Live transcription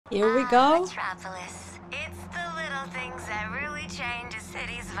Here we go. Metropolis. It's the little things that really change a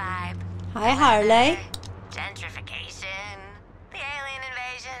city's vibe. Hi, Harley. Gentrification. The alien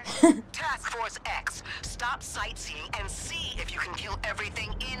invasion. Task Force X, stop sightseeing and see if you can kill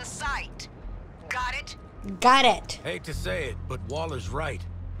everything in sight. Got it? Got it. Hate to say it, but Waller's right.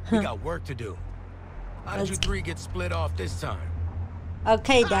 We got work to do. How did you three get split off this time?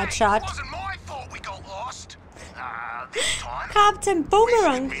 Okay, Hey, Deadshot. wasn't my fault we got lost. This time. Captain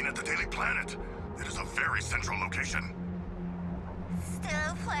Boomerang. Mean at the Daily Planet. It is a very central location.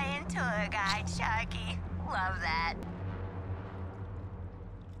 Still playing tour guide, Sharky. Love that.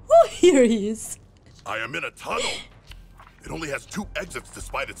 Oh, here he is. I am in a tunnel. It only has 2 exits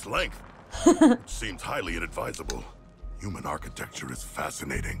despite its length. Seems highly inadvisable. Human architecture is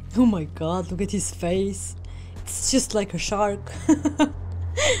fascinating. Oh my god, look at his face. It's just like a shark.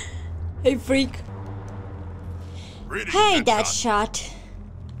 Hey, freak. Greetings, Hey, Deadshot. Deadshot.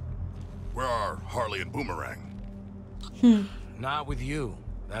 Where are Harley and Boomerang? Not with you.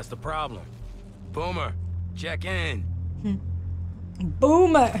 That's the problem. Boomer, check in.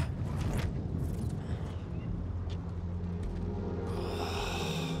 Boomer.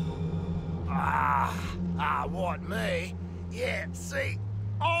 What, me? Yeah, see,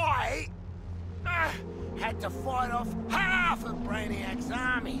 I had to fight off half of Brainiac's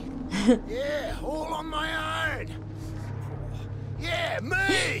army. Yeah, all on my own. Yeah,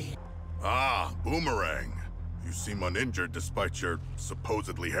 me! Ah, Boomerang. You seem uninjured despite your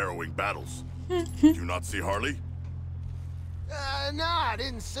supposedly harrowing battles. Did you not see Harley? No, I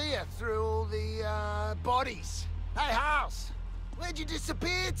didn't see her through all the, bodies. Hey, House, where'd you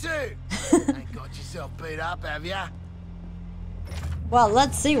disappear to? Ain't got yourself beat up, have ya? Well,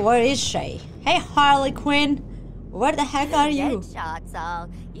 let's see, where is she? Hey, Harley Quinn. Where the heck are you? Deadshot's all.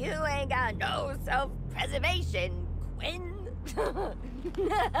 You ain't got no self-preservation, Quinn. I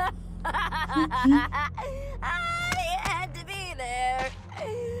had to be there.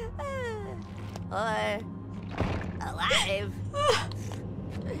 Or alive.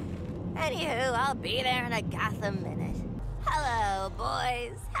 Anywho, I'll be there in a Gotham minute. Hello,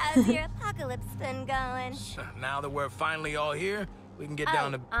 boys. How's your apocalypse been going? Now that we're finally all here, we can get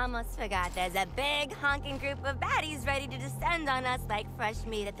down to... Almost forgot. There's a big honking group of baddies ready to descend on us like fresh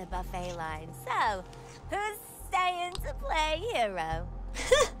meat at the buffet line. So, who's staying to play hero?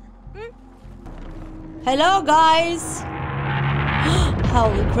 Hello, guys.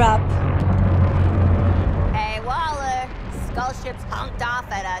 Holy crap. Hey, Waller. Skull ship's honked off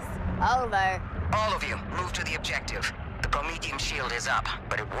at us. Over. All of you, move to the objective. The Prometheum shield is up,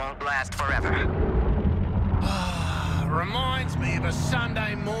 but it won't last forever. Reminds me of a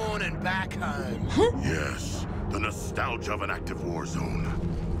Sunday morning back home. Yes, the nostalgia of an active war zone.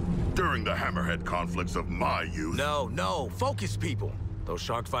 During the Hammerhead conflicts of my youth. No, focus, people. Those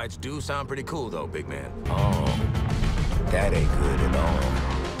shark fights do sound pretty cool, though, big man. Oh, that ain't good at all.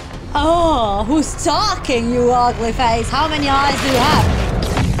 Oh, who's talking, you ugly face? How many eyes do you have?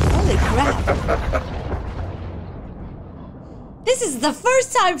 Holy crap. This is the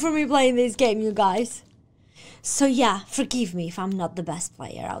first time for me playing this game, you guys. So yeah, forgive me if I'm not the best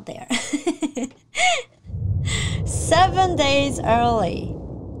player out there. 7 days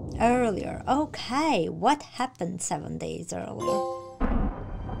earlier. Okay, what happened 7 days earlier?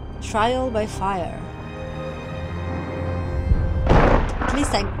 Trial by fire. At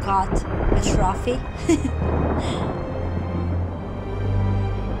least I got a trophy.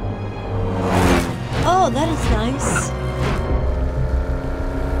 Oh, that is nice.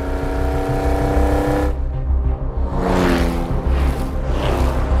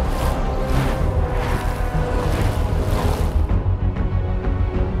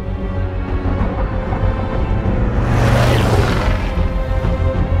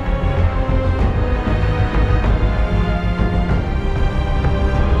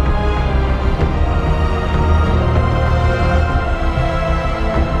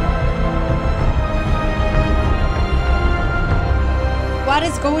 What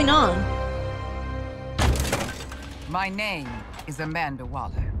is going on? My name is Amanda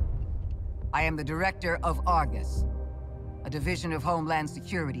Waller. I am the director of Argus, a division of Homeland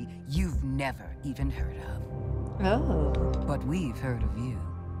Security you've never even heard of. Oh. But we've heard of you.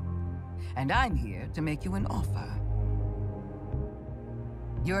 And I'm here to make you an offer.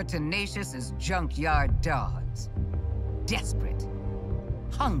 You're tenacious as junkyard dogs. Desperate.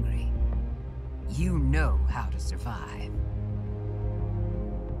 Hungry. You know how to survive.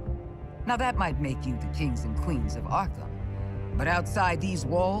 Now that might make you the kings and queens of Arkham. But outside these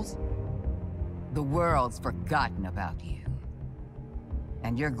walls, the world's forgotten about you.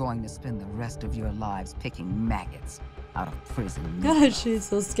 And you're going to spend the rest of your lives picking maggots out of prison. God, she's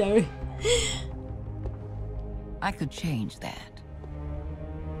so scary. I could change that.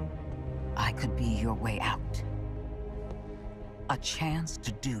 I could be your way out. A chance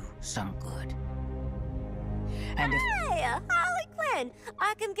to do some good. And if... Hey, Harley Quinn,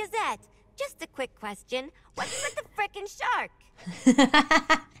 Arkham Gazette. Just a quick question. What's with the frickin' shark?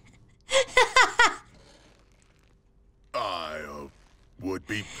 I would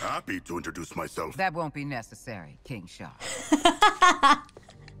be happy to introduce myself. That won't be necessary, King Shark.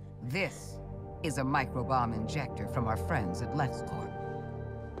 This is a microbomb injector from our friends at LexCorp.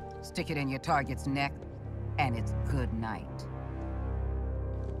 Stick it in your target's neck, and it's good night.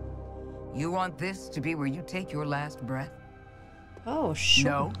 You want this to be where you take your last breath? Oh,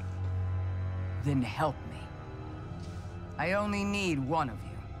 sure. No? Then help me. I only need one of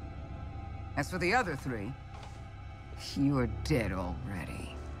you. As for the other three, you are dead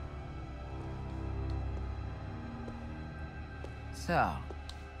already. So,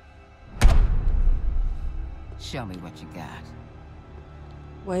 show me what you got.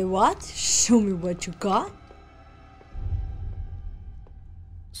 Wait, what? Show me what you got?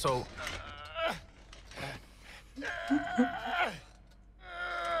 So,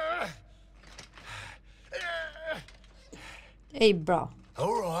 Hey, bro.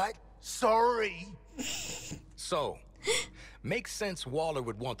 All right, sorry. So, makes sense Waller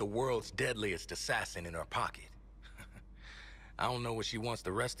would want the world's deadliest assassin in her pocket. I don't know what she wants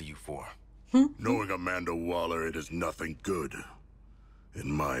the rest of you for. Knowing Amanda Waller, it is nothing good.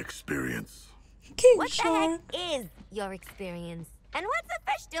 In my experience. King What the Shark. heck is your experience? And what's the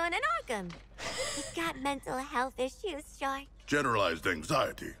fish doing in Arkham? He's got mental health issues, Shark. Generalized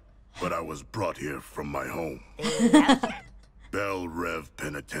anxiety. But I was brought here from my home. Bell Rev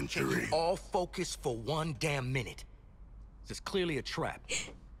Penitentiary. All focus for one damn minute. This is clearly a trap.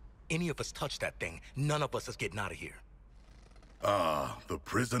 Any of us touch that thing, none of us is getting out of here. Ah, the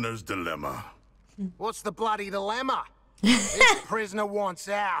prisoner's dilemma. What's the bloody dilemma? This prisoner wants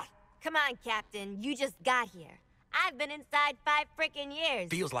out. Come on, Captain. You just got here. I've been inside 5 frickin' years.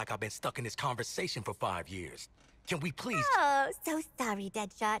 Feels like I've been stuck in this conversation for 5 years. Can we please... Oh, so sorry,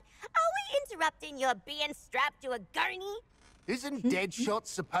 Deadshot. Are we interrupting your being strapped to a gurney? Isn't Deadshot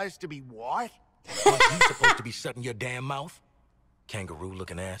supposed to be white? Aren't you supposed to be shutting your damn mouth?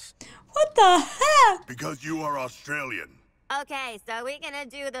 Kangaroo-looking ass. What the heck? Because you are Australian. Okay, so we gonna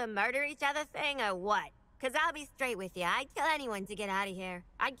do the murder each other thing or what? Cause I'll be straight with you. I'd kill anyone to get out of here.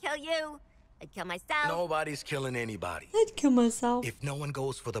 I'd kill you. I'd kill myself. Nobody's killing anybody. I'd kill myself. If no one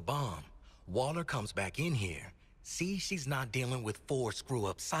goes for the bomb, Waller comes back in here, sees she's not dealing with 4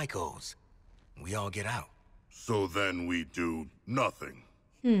 screw-up psychos. We all get out. So then we do nothing.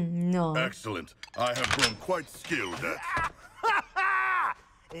 No. Excellent. I have grown quite skilled at...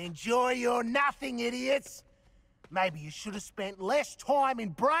 Enjoy your nothing, idiots. Maybe you should have spent less time in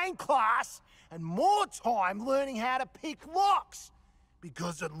brain class and more time learning how to pick locks.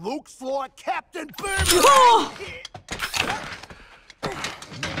 Because it looks like Captain Boomerang.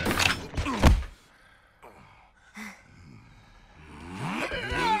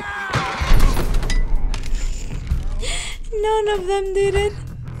 None of them did it.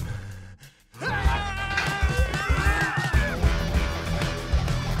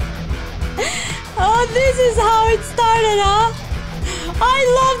 Oh, this is how it started, huh? I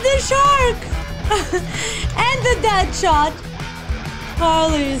love the shark! And the dead shot.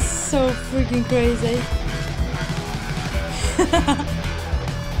 Harley is so freaking crazy.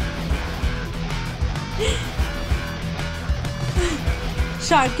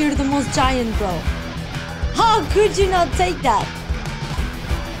 Shark, you're the most giant, bro. How could you not take that?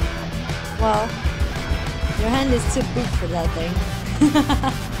 Well, your hand is too big for that thing.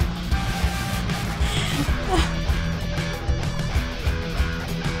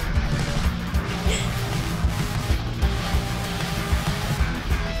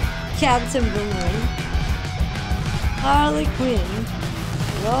 Captain Boomerang. Harley Quinn.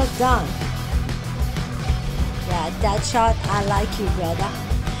 Well done. Yeah, that shot, I like you, brother.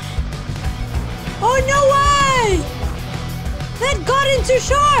 Oh, no way! That got into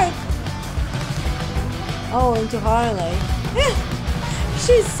Shark! Oh, into Harley.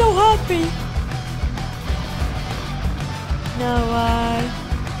 She's so happy. No way.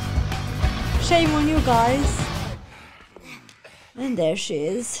 Shame on you guys. And there she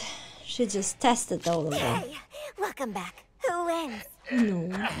is. She just tested all of them. Hey, welcome back. Who wins? No.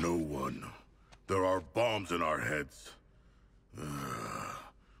 No one. There are bombs in our heads.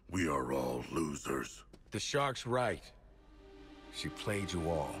 We are all losers. The shark's right. She played you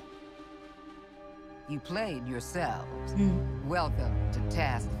all. You played yourselves. Welcome to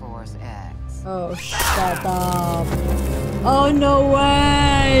Task Force X. Oh, shut up. Oh, no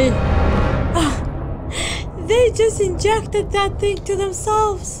way. They just injected that thing to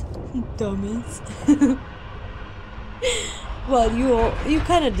themselves. Dummies. Well, you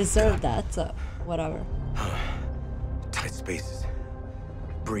kind of deserve that, so whatever. Tight spaces.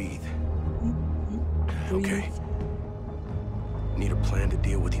 Breathe. Breathe. Okay. Need a plan to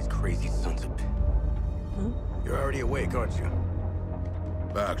deal with these crazy sons of... You're already awake, aren't you?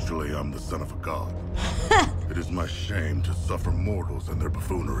 Actually, I'm the son of a god. It is my shame to suffer mortals and their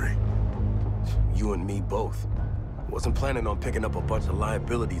buffoonery. You and me both. Wasn't planning on picking up a bunch of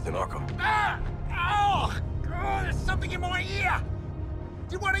liabilities in Arkham. Oh, there's something in my ear!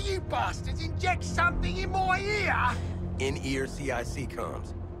 Did one of you bastards inject something in my ear? In-ear CIC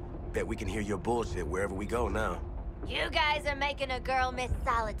comms. Bet we can hear your bullshit wherever we go now. You guys are making a girl miss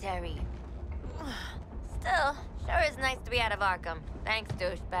solitary. Still, sure is nice to be out of Arkham. Thanks,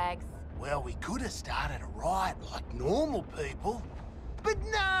 douchebags. Well, we could have started a riot like normal people. But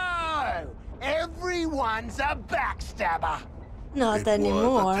no! Everyone's a backstabber! Not It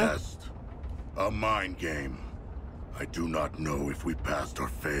anymore. was a test. A mind game. I do not know if we passed or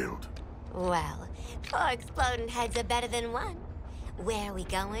failed. Well, 4 exploding heads are better than 1. Where are we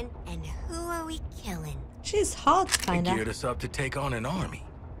going, and who are we killing? She's hot, They kinda. geared us up to take on an army.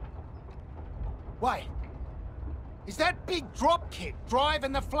 Wait. Is that big dropkick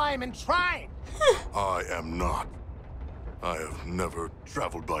driving the flaming train? I am not. I have never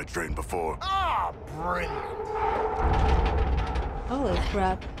traveled by train before. Oh, brilliant. Holy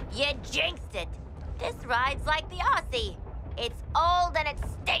crap. You jinxed it. This ride's like the Aussie. It's old and it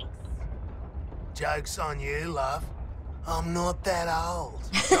stinks. Joke's on you, love. I'm not that old.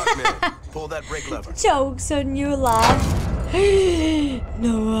 Darkman, pull that brake lever. Jokes on you, love.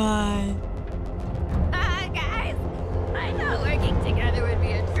 No way. Guys, I know working together would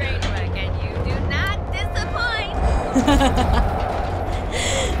be a train wreck, and you do not disappoint.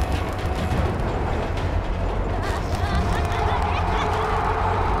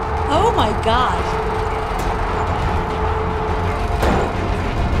 Oh my god.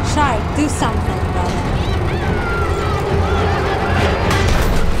 Shark, do something, brother.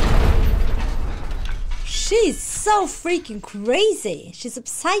 She's so freaking crazy. She's a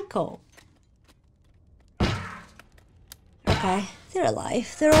psycho. Okay, they're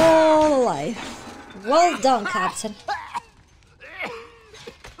alive. They're all alive. Well done, Captain.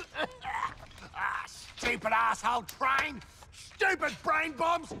 Stupid asshole train! Stupid brain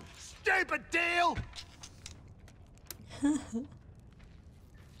bombs! Stupid deal!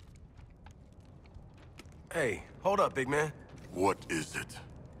 Hey, hold up, big man. What is it?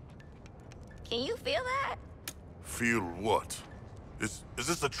 Can you feel that? Feel what? Is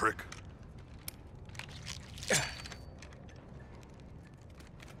this a trick?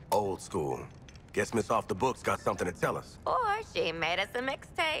 Old school. Guess Miss Off the Books got something to tell us. Or she made us a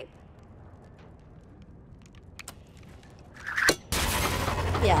mixtape.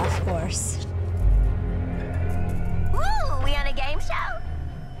 Yeah, of course. Ooh, we on a game show?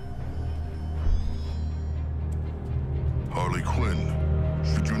 Harley Quinn,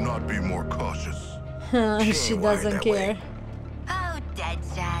 should you not be more cautious? She ain't wired doesn't that care. way. Oh,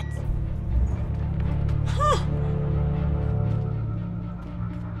 Deadshot.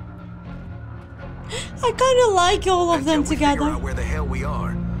 I kind of like all of them Until we figure together. out where the hell we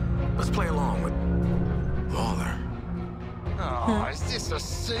are. Let's play along with Waller. Oh, is this a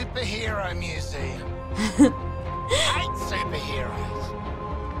superhero museum? Hate superheroes.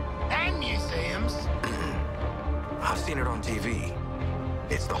 And museums. I've seen it on TV.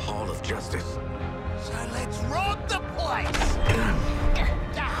 It's the Hall of Justice. So let's rob the place!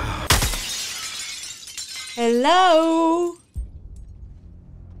 Hello.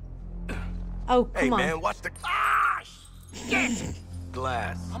 Oh, Hey, come on. man, watch the Ah, shit!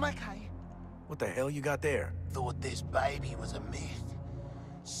 glass. I'm okay. What the hell you got there? Thought this baby was a myth.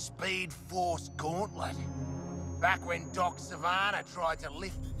 Speed Force Gauntlet. Back when Doc Savannah tried to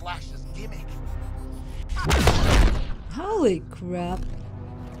lift Flash's gimmick. Holy crap.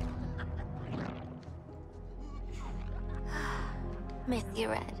 Miss you,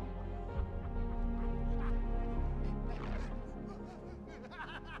 Red.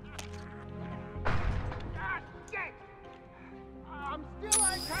 Ah, shit! I'm still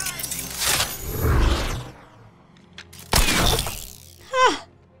okay!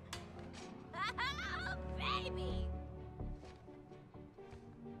 Oh, baby!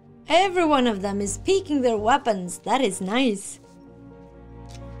 Every one of them is peeking their weapons. That is nice.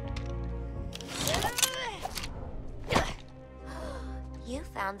 You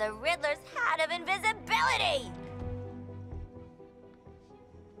found found the Riddler's hat of invisibility!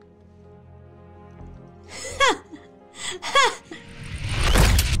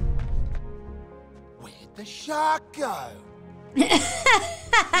 Where'd the shark go?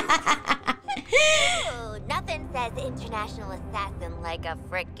 Ooh, nothing says international assassin like a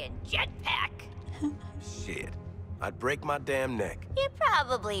frickin' jetpack. Shit. I'd break my damn neck. You're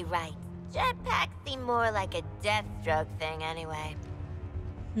probably right. Jetpacks seem more like a Deathstroke thing anyway.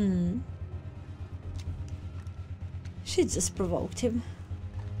 She just provoked him.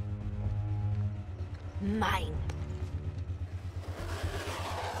 Mine.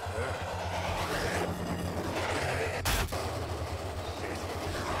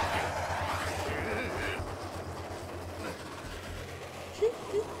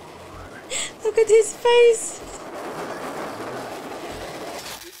 Look at his face.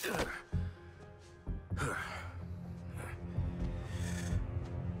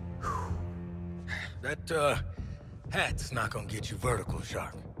 That, hat's not gonna get you vertical,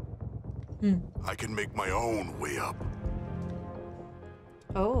 Shark. I can make my own way up.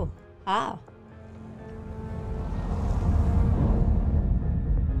 Oh, how?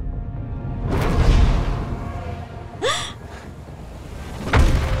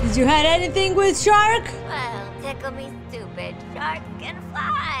 Did you had anything with Shark? Well, tickle me stupid. Sharks can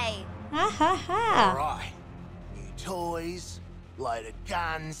fly. Ha ha ha. Alright. New toys, loaded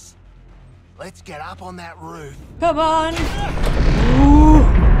guns. Let's get up on that roof. Come on. Ooh.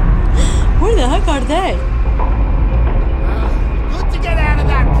 Where the heck are they? Good to get out of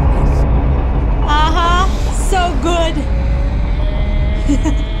that place. Uh-huh. So good.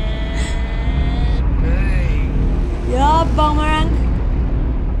 Yeah, Boomerang.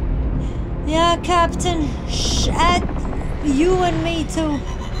 Yeah, Captain. At you and me too.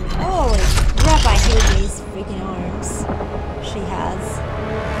 Holy crap, I hate these freaking arms she has.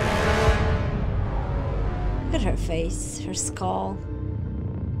 Look at her face, her skull.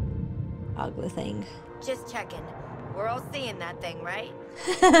 Ugly thing. Just checking. We're all seeing that thing, right?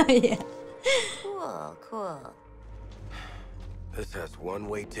 Yeah. Cool, cool. This has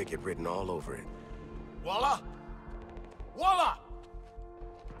one-way ticket written all over it. Walla? Walla!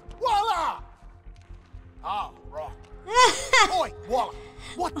 Walla! Oh, right. Oi, Walla,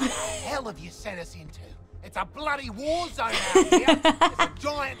 what the hell have you sent us into? It's a bloody war zone out here. There's a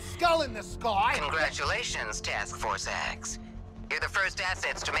giant skull in the sky. Congratulations, Task Force X. You're the first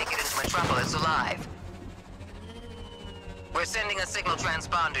assets to make it into Metropolis alive. We're sending a signal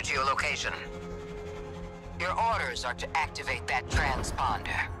transponder to your location. Your orders are to activate that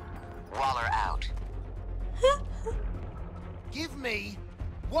transponder. Waller out. Give me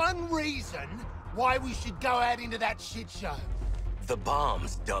one reason why we should go out into that shit show. The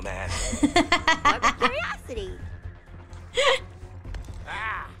bombs, dumbass. Out of curiosity.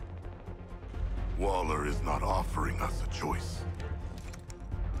 Ah, Waller is not offering us a choice.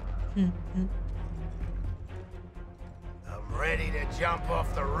 I'm ready to jump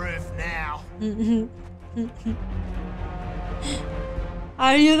off the roof now.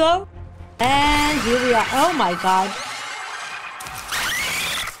 Are you though? And here we are. Oh my god.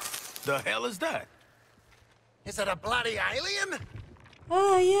 The hell is that? Is it a bloody alien?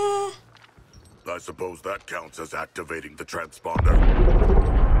 Oh yeah. I suppose that counts as activating the transponder.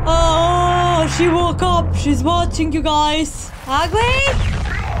 Oh, she woke up. She's watching you guys. Ugly?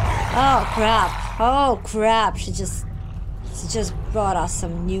 Oh crap. Oh crap. She just brought us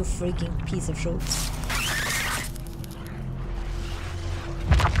some new freaking piece of fruit.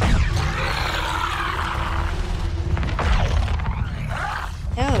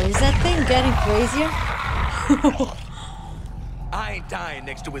 Oh, is that thing getting crazier? I ain't dying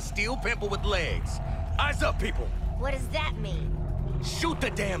next to a steel pimple with legs. Eyes up, people. What does that mean? Shoot the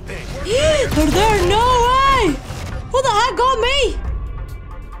damn thing. They're there. No way. Who the heck got me?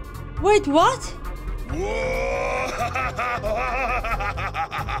 Wait, what?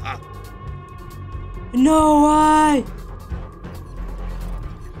 No way.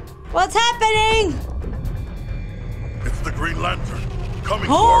 What's happening? It's the Green Lantern, coming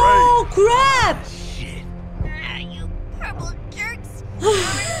to Oh crap! Shit. Ah, you purple jerks. You're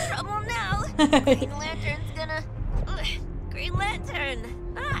in trouble now. Green Lantern's gonna... Ugh, Green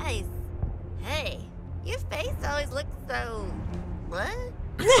Lantern. Nice. Hey, your face always looks so... What?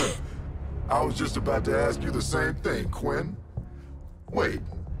 I was just about to ask you the same thing, Quinn. Wait,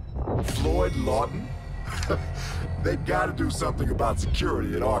 Floyd Lawton? They gotta do something about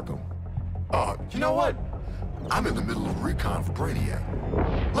security at Arkham. You know what? I'm in the middle of recon for Brainiac.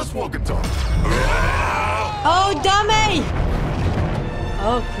 Let's walk and talk. Oh, dummy!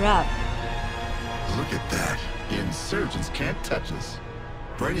 Oh crap. Look at that. Insurgents can't touch us.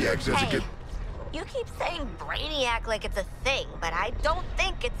 Brainiac says Hey, it you keep saying Brainiac like it's a thing, but I don't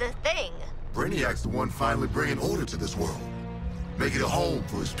think it's a thing. Brainiac's the one finally bringing order to this world. Making a home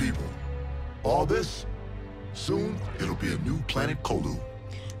for his people. All this, soon it'll be a new planet Colu.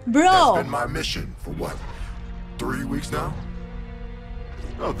 That's Bro, been my mission for what, 3 weeks now?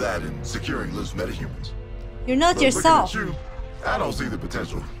 Oh, that and securing loose metahumans. you're not But yourself. looking at you, I don't see the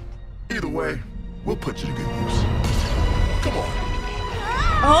potential. Either way, we'll put you to good use. Come on.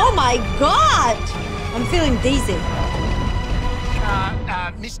 Oh my god! I'm feeling dizzy.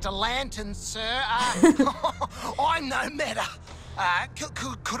 Mr. Lantern, sir, I'm no matter.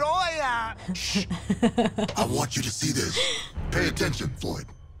 Could I, Shh. I want you to see this. Pay attention, Floyd.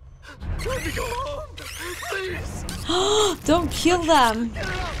 Let me go home, please. Don't kill them.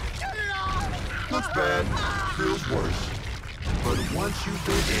 Looks bad, feels worse. But once you've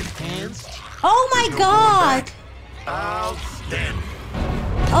been enhanced, Oh my there's no going god! back. Outstanding.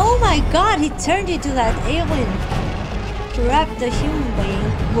 Oh my god, he turned into that alien. Trapped the human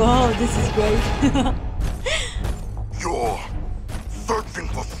being. Whoa, this is great. You're searching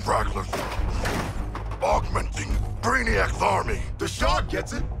for stragglers. Augmenting Brainiac's army. The Shark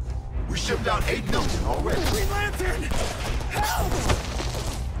gets it. We shipped out 8 million already. Green Lantern! Help!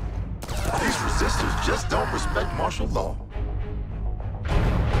 These resistors just don't respect martial law.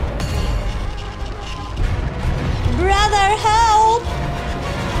 Brother, help!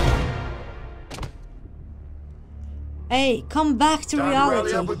 Hey, come back to Time to rally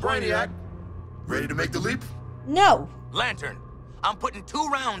reality. up with Brainiac. Ready to make the leap? No. Lantern, I'm putting 2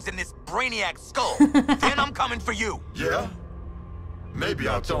 rounds in this Brainiac skull. Then I'm coming for you. Yeah? Maybe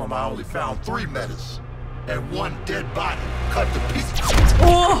I'll tell him I only found 3 metas. And 1 dead body cut to pieces.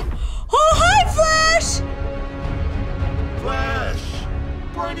 Oh! Oh, hi, Flash! Flash!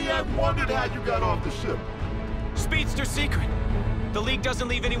 Brainiac wondered how you got off the ship. Speedster secret. The League doesn't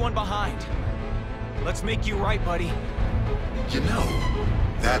leave anyone behind. Let's make you right, buddy. You know,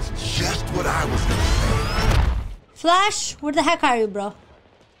 that's just what I was gonna say. Flash, where the heck are you, bro?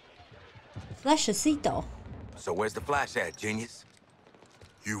 Flashacito. So where's the Flash at, genius?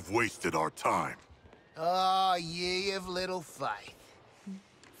 You've wasted our time. Oh, ye of little faith.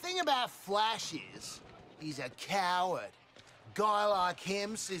 Thing about Flash is, he's a coward. Guy like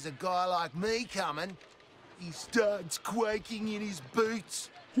him sees a guy like me coming, he starts quaking in his boots.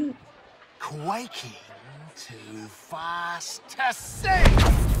 Quaking too fast to see.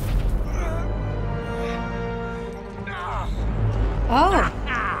 Oh.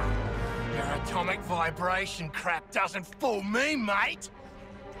 Your atomic vibration crap doesn't fool me, mate.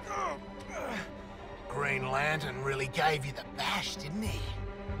 Green Lantern really gave you the bash, didn't he?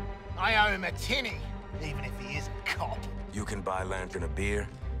 I owe him a tinny, even if he is a cop. You can buy Lantern a beer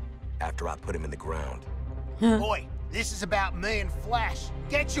after I put him in the ground. Boy, this is about me and Flash.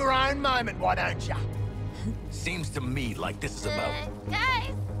 Get your own moment, why don't ya? Seems to me like this is about...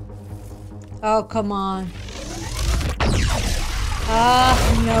 Guys, Oh, come on. Ah,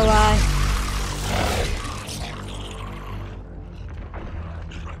 no lie.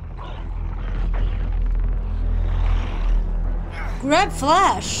 Grab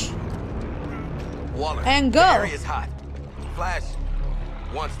Flash. Waller, And go. The area's hot. Flash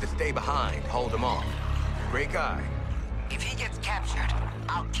wants to stay behind, hold him off. Great guy. If he gets captured,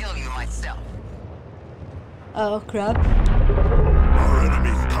 I'll kill you myself. Oh, crap. Our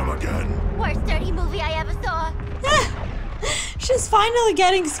enemies come again. worst dirty movie I ever saw. She's finally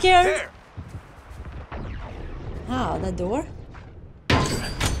getting scared. There! Oh, the door?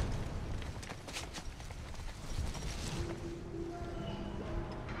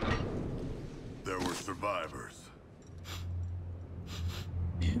 There were survivors.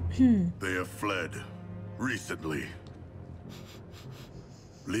 They have fled recently,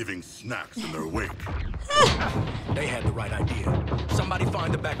 leaving snacks in their wake. They had the right idea. Somebody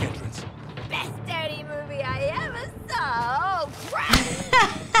find the back entrance. Best dirty movie I ever saw. Oh,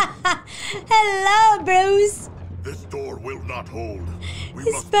 crap. Hello, Bruce. This door will not hold. We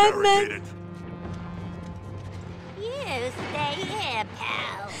It's must Batman. barricade it. You stay here,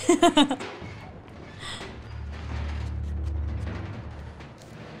 pal.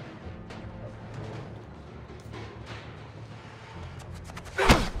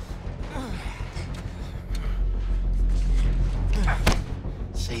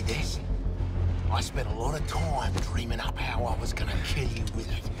 See this? I spent a lot of time dreaming up how I was gonna kill you with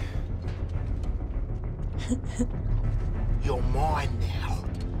it. You're mine now,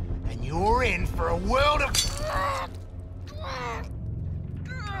 and you're in for a world of...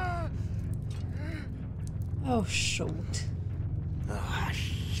 Oh, shoot. Ah,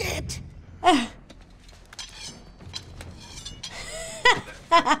 shit!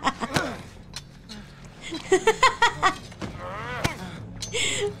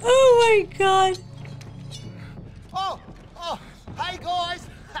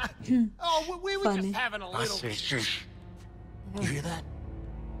 Oh, we were Funny. just having a I little... say shush. You hear that?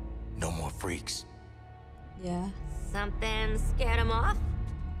 No more freaks. Yeah. Something scared him off?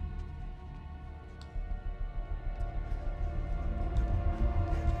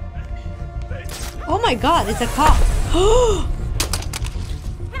 Oh my god, it's a cop.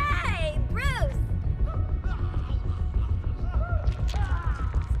 Hey, Bruce!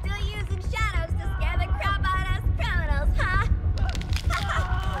 Still using shadows to scare the crap out of us criminals, huh?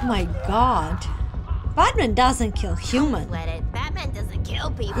 Oh my god. Batman doesn't kill humans. Sweat it. Batman doesn't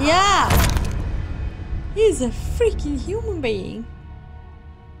kill people. Yeah. He's a freaking human being.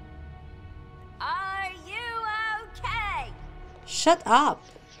 Are you okay? Shut up.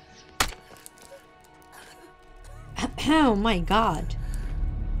 Oh my god.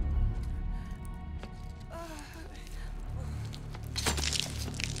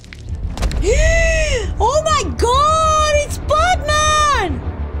 Oh my god, it's Batman!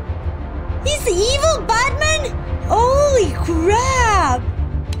 He's the evil Batman? Holy crap!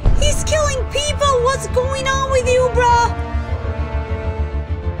 He's killing people! What's going on with you, bro?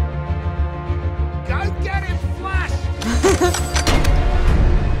 Go get him, Flash!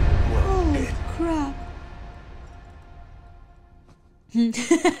 Holy crap.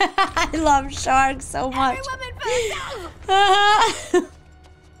 I love sharks so much. Every woman for herself!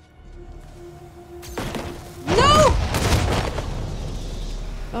 No!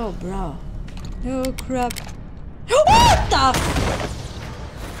 Oh, bro. Oh, crap. What the?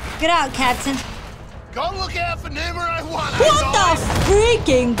 Get out, Captain. Go look out for numero 1, What the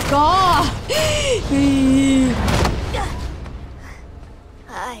freaking god?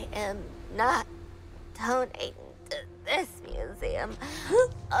 I am not donating to this museum.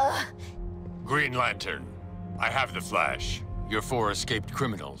 Green Lantern, I have the Flash. Your 4 escaped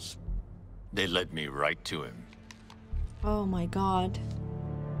criminals. They led me right to him. Oh my god.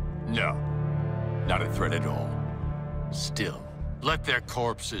 No, not a threat at all. Still, let their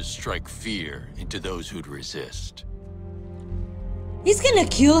corpses strike fear into those who'd resist. He's gonna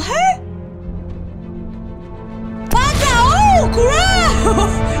kill her? Oh,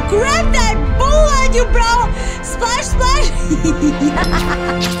 grab! Grab that bullet, you bro! Splash, splash!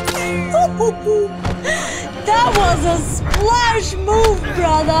 That was a splash move,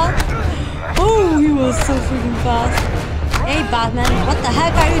 brother! Oh, he was so freaking fast. Hey, Batman, what the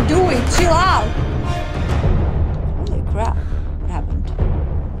heck are you doing? Chill out! Holy crap. What happened?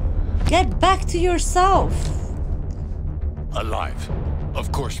 Get back to yourself! Alive.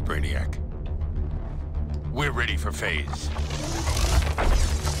 Of course, Brainiac. We're ready for phase.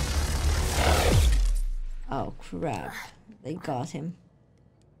 Oh crap, they got him.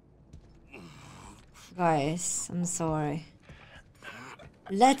 Guys, I'm sorry.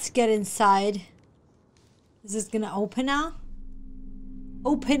 Let's get inside. Is this gonna open now?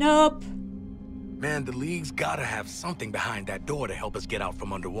 Open up! Man, the League's gotta have something behind that door to help us get out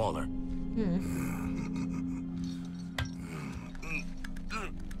from under Waller.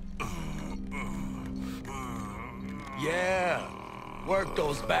 Yeah, work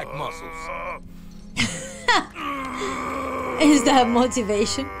those back muscles. Is that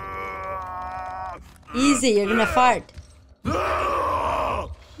motivation? Easy, you're gonna fart.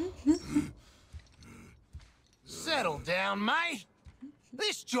 Settle down, mate.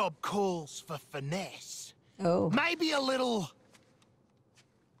 This job calls for finesse. Oh. Maybe a little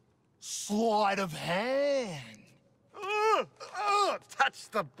sleight of hand. Touch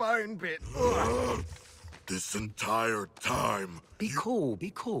the bone bit. This entire time. Be cool,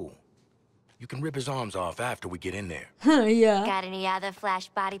 be cool. You can rip his arms off after we get in there. Yeah. Got any other Flash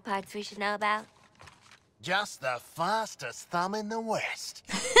body parts we should know about? Just the fastest thumb in the West.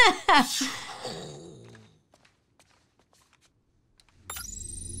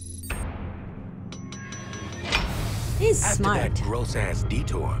 He's After smart. that gross-ass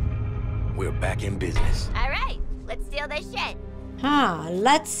detour, we're back in business. All right, let's steal this shit. Huh,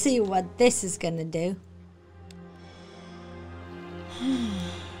 let's see what this is gonna do.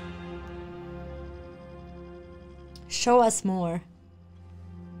 Show us more.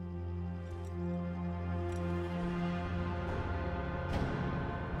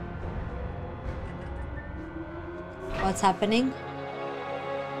 What's happening?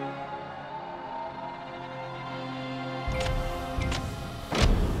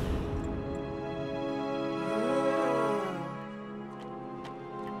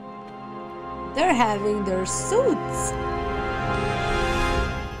 They're having their suits.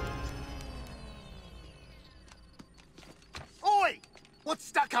 Oi! What's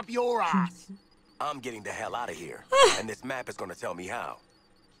stuck up your ass? I'm getting the hell out of here, and this map is gonna tell me how.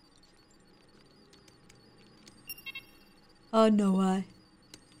 Oh no, why?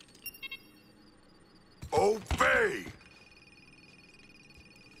 Obey!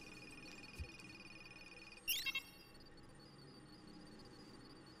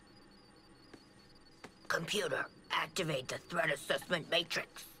 Computer, activate the threat assessment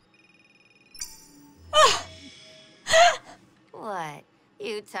matrix. What?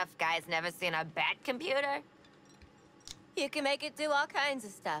 You tough guys never seen a bat computer? You can make it do all kinds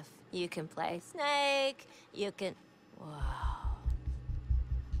of stuff. You can play Snake, you can... Whoa.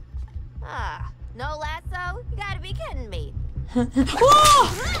 Ah, no lasso? You gotta be kidding me.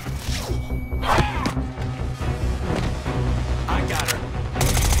 I got her.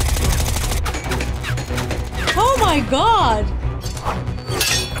 Oh my god!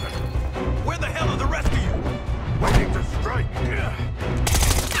 Where the hell are the rest of you? Waiting to strike!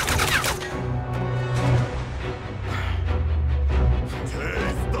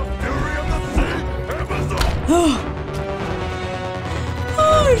 Taste the fury of the sea, Amazon!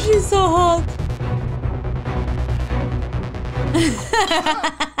 Oh, she's so hot.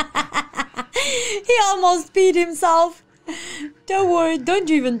 He almost peed himself. Don't worry, don't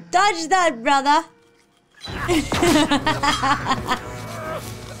you even touch that, brother.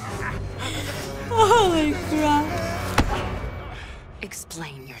 Holy crap.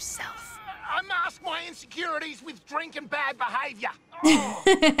 Explain yourself. I mask my insecurities with drink and bad behavior.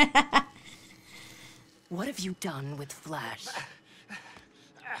 What have you done with Flash?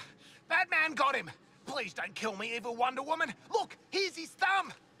 Batman got him. Please don't kill me, evil Wonder Woman. Look, here's his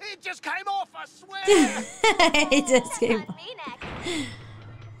thumb. It just came off, I swear. It just came off.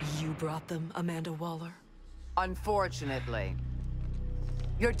 You brought them, Amanda Waller? Unfortunately.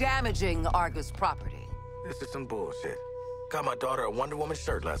 You're damaging Argus property. This is some bullshit. Got my daughter a Wonder Woman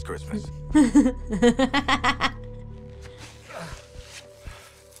shirt last Christmas.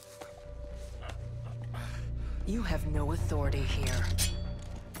 You have no authority here.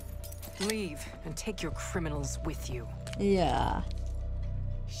 Leave and take your criminals with you. Yeah.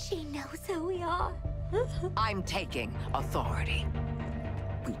 She knows who we are. I'm taking authority.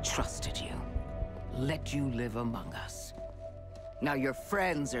 We trusted you. Let you live among us. Now your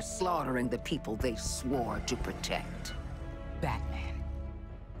friends are slaughtering the people they swore to protect. Batman,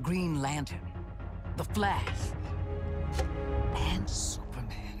 Green Lantern, the Flash, and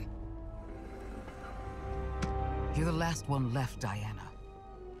Superman. You're the last one left, Diana.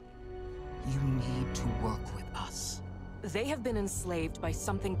 You need to work with us. They have been enslaved by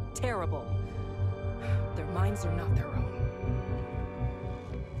something terrible. Their minds are not their own.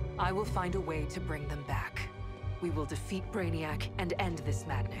 I will find a way to bring them back. We will defeat Brainiac and end this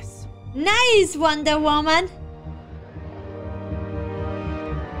madness. Nice, Wonder Woman.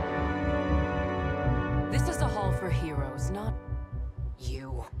 This is a hall for heroes, not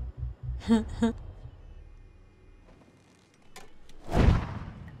you.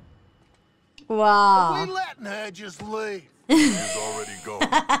 Wow. Are we letting her just leave? She's already gone.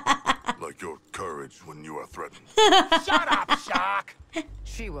 Like your courage when you are threatened. Shut up, Shark.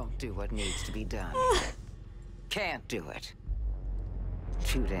 She won't do what needs to be done. Can't do it.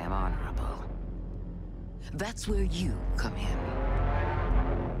 Too damn honorable. That's where you come in.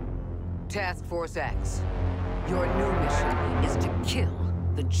 Task Force X. Your new mission is to kill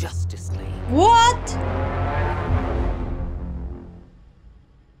the Justice League. What?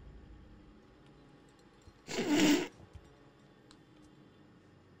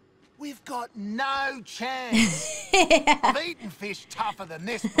 We've got no chance. I've eaten fish tougher than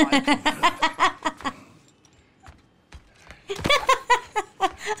this bloke.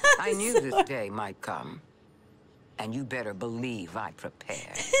 I knew this day might come. And you better believe I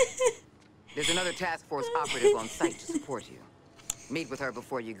prepared. There's another task force operative on site to support you. Meet with her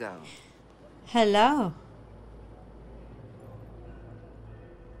before you go. Hello.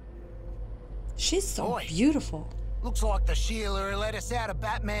 She's so Boy. beautiful. Looks like the Sheila who let us out of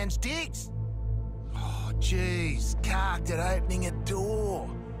Batman's digs. Oh, jeez. Carked at opening a door.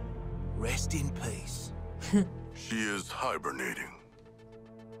 Rest in peace. She is hibernating.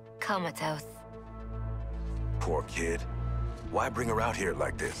 Comatose. Poor kid. Why bring her out here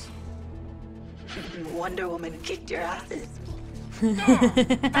like this? Wonder Woman kicked your asses. Don't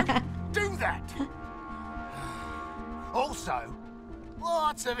do that. Also,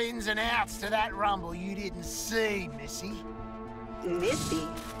 lots of ins and outs to that rumble you didn't see, Missy. Missy?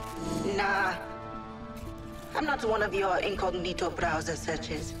 Nah. I'm not one of your incognito browser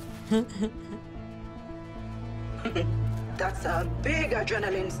searches. That's a big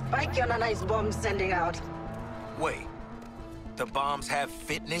adrenaline spike on an ice bomb sending out. Wait. The bombs have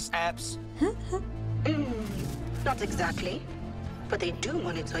fitness apps? Not exactly. But they do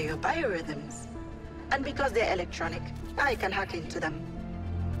monitor your biorhythms. And because they're electronic, I can hack into them.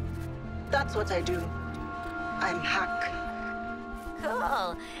 That's what I do. I'm Hack.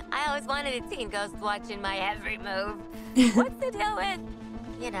 Cool. I always wanted a teen ghost watching my every move. What's the deal with,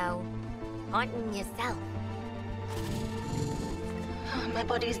 you know, haunting yourself? My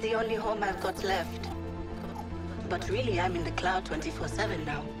body's the only home I've got left. But really, I'm in the cloud 24/7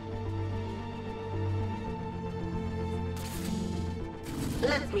 now.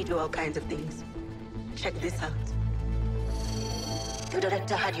 Let me do all kinds of things. Check this out. The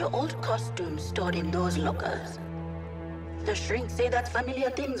director had your old costumes stored in those lockers. The shrinks say that familiar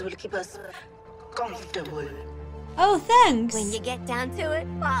things will keep us comfortable. Oh, thanks. When you get down to it,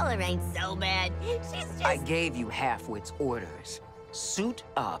 Waller ain't so bad. She's just... I gave you Halfwit's orders. Suit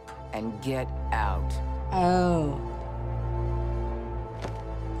up and get out. Oh.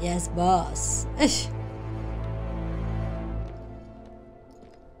 Yes, boss.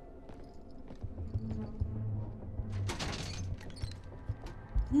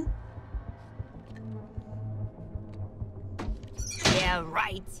 Yeah,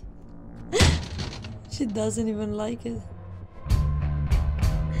 right. She doesn't even like it.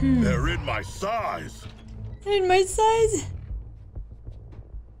 They're in my size. In my size?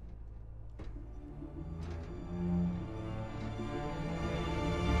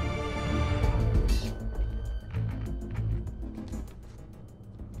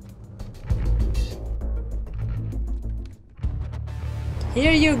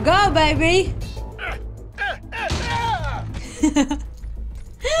 Here you go, baby.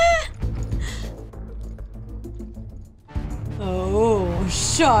 Oh,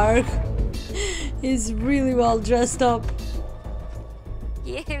 Shark. He's really well dressed up.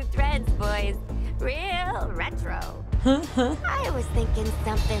 You threads, boys. Real retro. I was thinking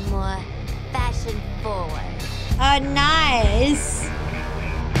something more fashion forward. Oh, nice.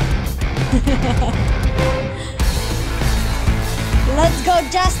 Let's go,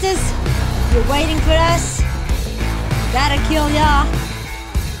 Justice. You're waiting for us. Gotta kill ya.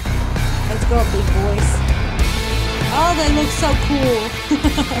 Let's go, big boys. Oh, they look so cool.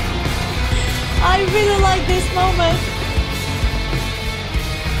 I really like this moment.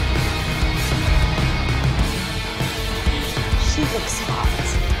 She looks hot.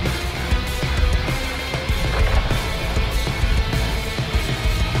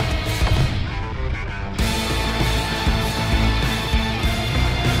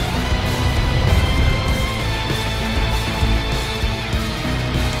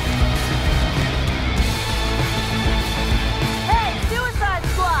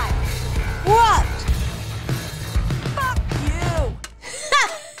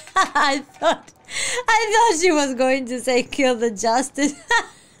 I thought she was going to say kill the Justice.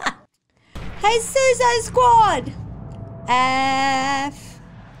 Hey, Suicide Squad! F.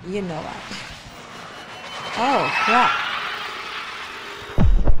 You know what? Oh, crap.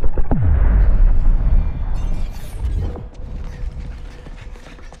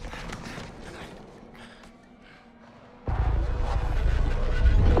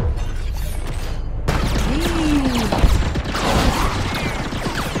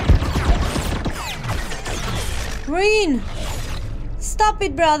 Green! Stop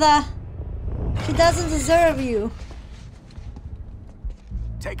it, brother! She doesn't deserve you.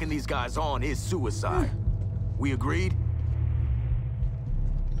 Taking these guys on is suicide. We agreed?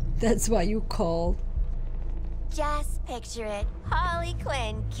 That's what you call. Just picture it. Harley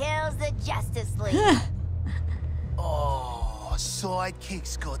Quinn kills the Justice League. Oh,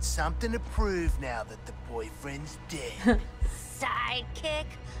 Sidekick's got something to prove now that the boyfriend's dead. Sidekick?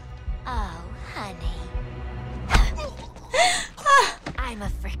 Oh, honey. I'm a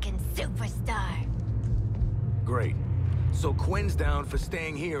frickin' superstar. Great. So Quinn's down for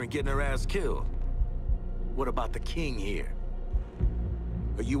staying here and getting her ass killed. What about the king here?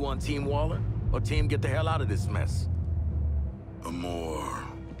 Are you on Team Waller, or Team get the hell out of this mess? A more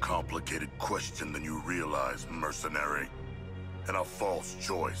complicated question than you realize, mercenary. And a false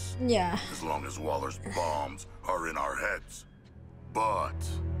choice. Yeah. As long as Waller's bombs are in our heads. But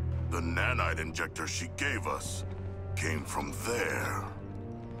the nanite injector she gave us came from there.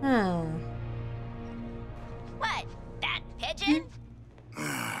 What? That pigeon?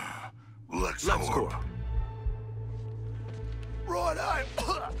 LexCorp. Righto.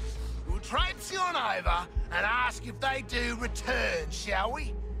 We'll traipse on over and ask if they do return, shall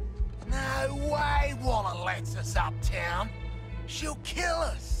we? No way Waller lets us uptown. She'll kill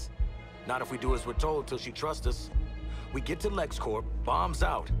us. Not if we do as we're told till she trusts us. We get to LexCorp, bombs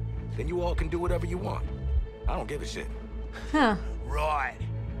out. Then you all can do whatever you want. I don't give a shit. Huh. Right.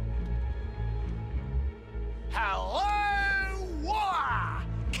 Hello, Waller!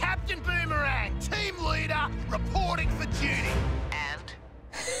 Captain Boomerang, team leader, reporting for duty. And?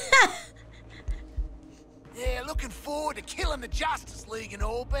 Yeah, looking forward to killing the Justice League and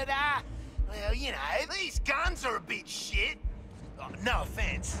all, but, well, you know, these guns are a bit shit. Oh, no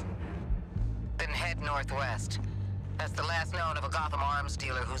offense. Then head northwest. That's the last known of a Gotham arms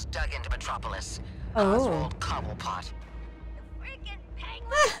dealer who's dug into Metropolis. Oswald Cobblepot. Freaking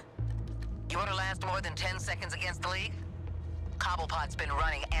penguin! You want to last more than 10 seconds against the League? Cobblepot's been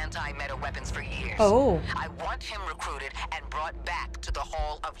running anti-meta weapons for years. I want him recruited and brought back to the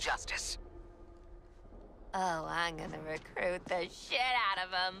Hall of Justice. Oh, I'm gonna recruit the shit out of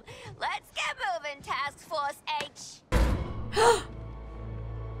him. Let's get moving, Task Force H.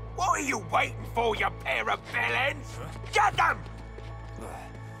 What are you waiting for, you pair of villains? Get them!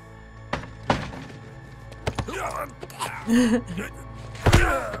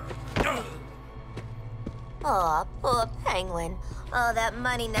 Aw, poor penguin. Oh, that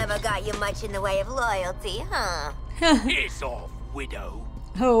money never got you much in the way of loyalty, huh? Piss off, widow.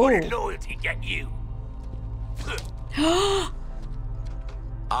 What did loyalty get you?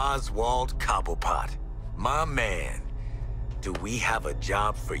 Oswald Cobblepot, my man. Do we have a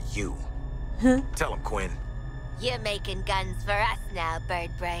job for you? Tell him, Quinn. You're making guns for us now,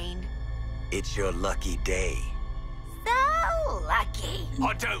 Bird Brain. It's your lucky day. So lucky.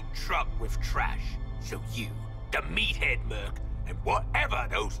 I don't truck with trash, so you, the meathead merc, and whatever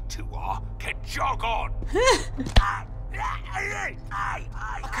those two are, can jog on. I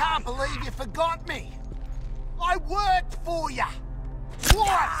can't believe you forgot me. I worked for you.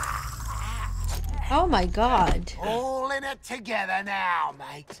 Twice. Oh my god. All in it together now,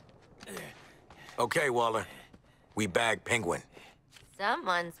 mate. Okay, Waller. We bagged Penguin.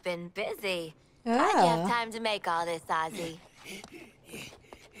 Someone's been busy. How'd you have time to make all this, Ozzy?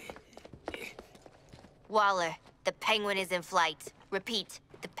 Waller, the penguin is in flight. Repeat,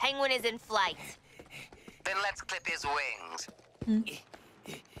 the penguin is in flight. Then let's clip his wings.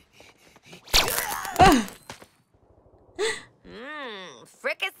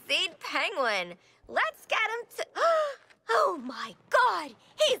 Fricasseed penguin. Let's get him to... Oh my god,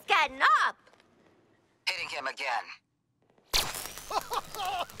 he's getting up! Hitting him again.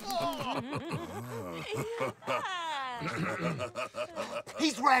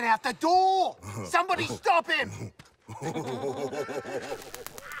 He's ran out the door! Somebody stop him!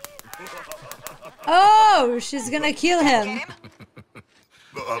 Oh, she's gonna kill him.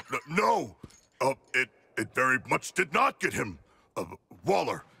 No! It very much did not get him.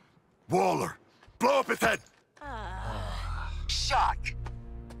 Waller, blow up his head! Shark.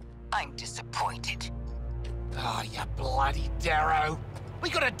 I'm disappointed. Oh, you bloody Darrow. We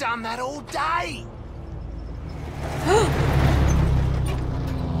could have done that all day.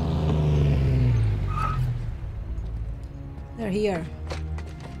 They're here.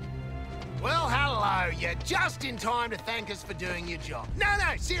 Well, hello. You're just in time to thank us for doing your job. No,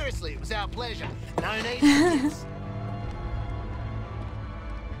 seriously, it was our pleasure. No need for this.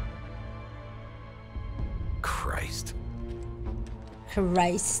 Christ.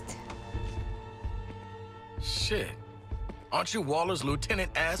 Shit. Aren't you Waller's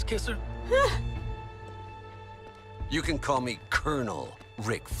lieutenant ass kisser? You can call me Colonel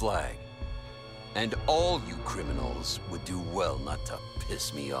Rick Flag. And all you criminals would do well not to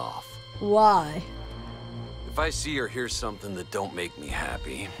piss me off. Why? If I see or hear something that don't make me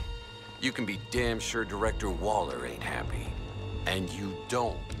happy, you can be damn sure Director Waller ain't happy. And you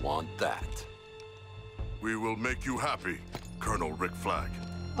don't want that. We will make you happy, Colonel Rick Flag.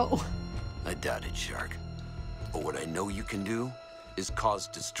 Oh. I doubt it, Shark. But what I know you can do is cause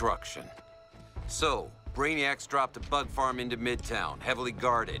destruction. So, Brainiac's dropped a bug farm into Midtown, heavily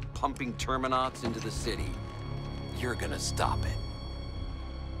guarded, pumping Terminauts into the city. You're gonna stop it.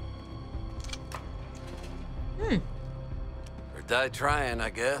 Or die trying,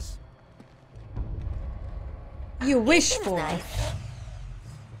 I guess. You wish for. Nice.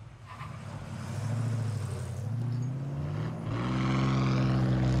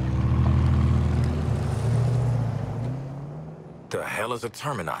 The hell is a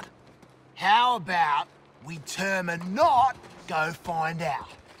Terminaut? How about we Terminaut go find out?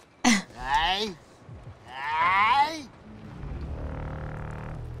 Hey? Hey?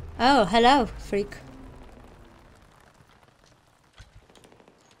 Oh, hello, freak.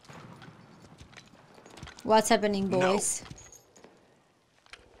 What's happening, boys?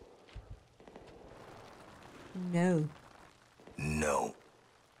 No. No.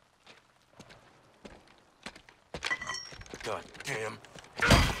 God damn.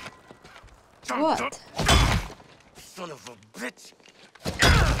 What? Son of a bitch!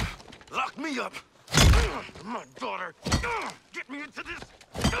 Lock me up! My daughter! Get me into this!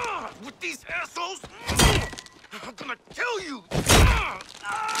 With these assholes! I'm gonna kill you!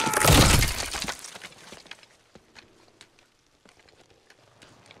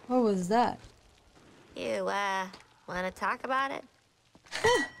 What was that? You, want to talk about it?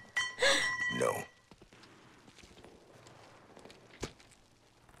 No.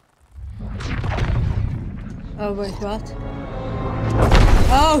 Oh, wait, what?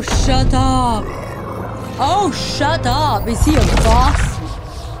 Oh, shut up! Oh, shut up! Is he a boss?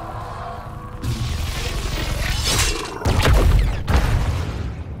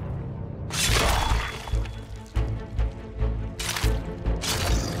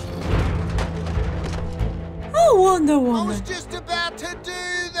 Oh, Wonder Woman! I was just about to do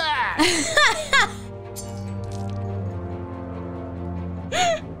that!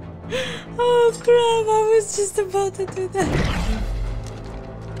 Oh crap, I was just about to do that.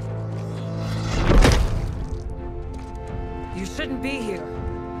 You shouldn't be here.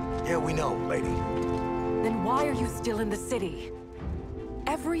 Yeah, we know, lady. Then why are you still in the city?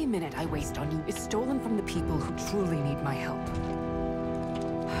 Every minute I waste on you is stolen from the people who truly need my help.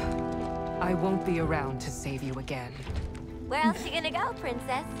 I won't be around to save you again. Where else you gonna go,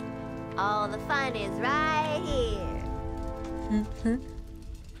 princess? All the fun is right here.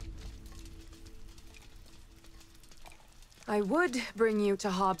 I would bring you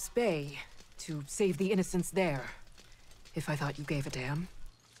to Hobbs Bay to save the innocents there, if I thought you gave a damn.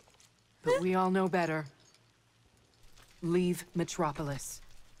 But we all know better. Leave Metropolis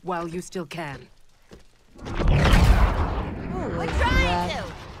while you still can. We're trying to!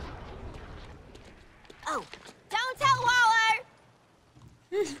 Oh, don't tell Waller!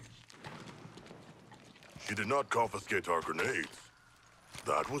 She did not confiscate our grenades.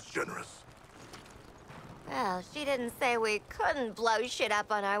 That was generous. Well, she didn't say we couldn't blow shit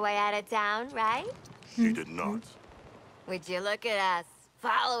up on our way out of town, right? She did not. Would you look at us,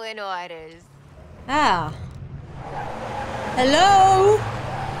 following orders? Ah. Hello?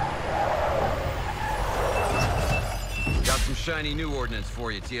 Got some shiny new ordnance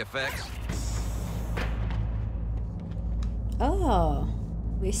for you, TFX. Oh,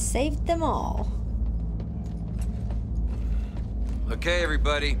 we saved them all. Okay,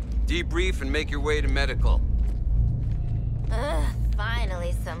 everybody. Debrief and make your way to medical. Ugh,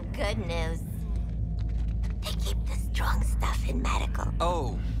 finally some good news. They keep the strong stuff in medical.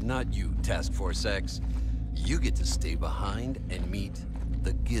 Oh, not you, Task Force X. You get to stay behind and meet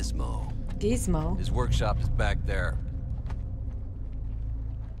the Gizmo. Gizmo? His workshop is back there.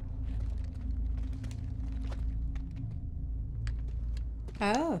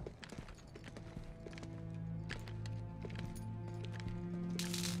 Oh.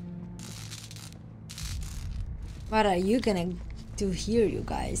 What are you gonna do here, you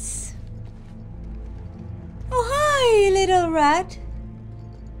guys? Oh, hi, little rat.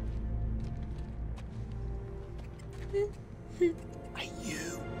 Are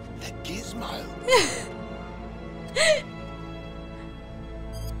you the Gizmo?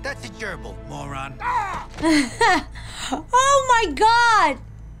 That's a gerbil, moron. Oh my god!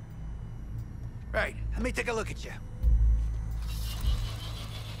 Right, let me take a look at you.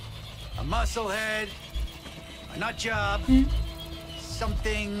 A musclehead, a nut job,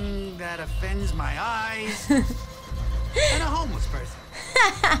 something that offends my eyes, and a homeless person.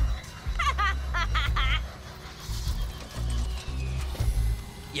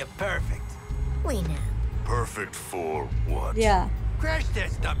 You're perfect. We know. Perfect for what? Yeah. Crash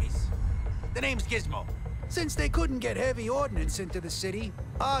test dummies. The name's Gizmo. Since they couldn't get heavy ordnance into the city,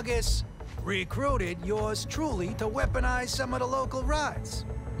 August recruited yours truly to weaponize some of the local rides.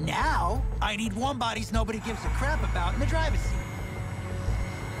 Now, I need warm bodies nobody gives a crap about in the driver's seat.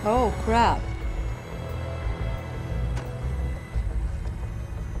 Oh, crap.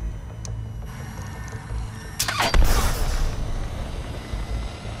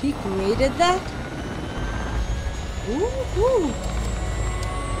 He created that? Ooh.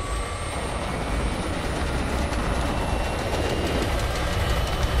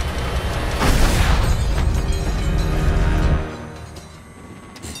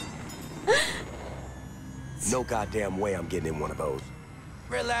 No goddamn way I'm getting in one of those.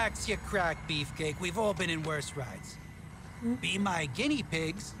 Relax, you crack beefcake. We've all been in worse rides. Be my guinea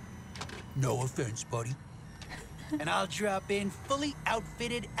pigs. No offense, buddy. And I'll drop in fully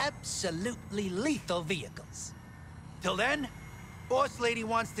outfitted, absolutely lethal vehicles. Till then, boss lady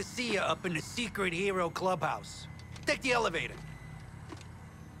wants to see you up in the secret hero clubhouse. Take the elevator.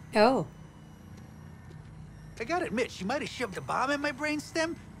 Oh. I gotta admit, she might have shoved a bomb in my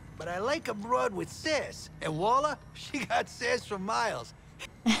brainstem, but I like a broad with sass. And Waller, she got sass for miles.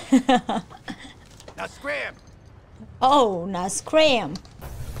 Now scram! Oh, now scram.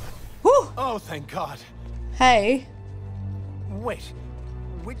 Whew. Oh, thank God. Hey. Wait,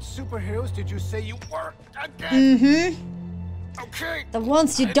 which superheroes did you say you were again? Okay. The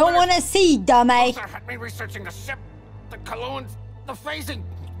ones you don't want to see, dummy. Luther had me researching the ship, the colognes, the phasing,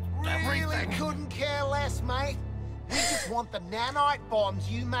 Really everything. couldn't care less, mate. We just want the nanite bombs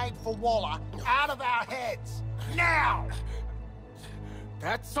you made for Waller out of our heads. Now!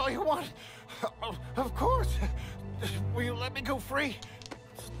 That's all you want? Of course. Will you let me go free?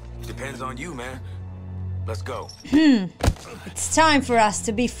 Depends on you, man. Let's go. It's time for us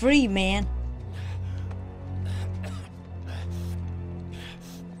to be free, man.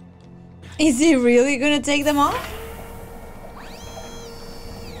 Is he really gonna take them off?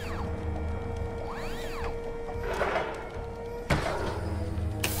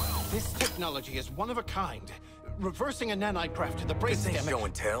 This technology is one of a kind. Reversing a nanite craft to the brace This ain't damage. show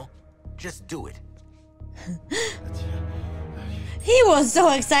and tell. Just do it. He was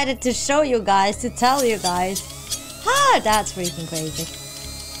so excited to show you guys, to tell you guys. Ah, that's freaking crazy.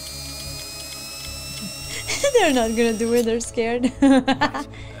 They're not gonna do it, they're scared.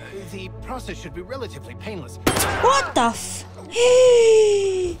 The process should be relatively painless. What the f?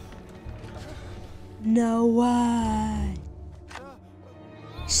 No way.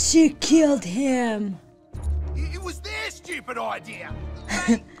 She killed him. It was their stupid idea.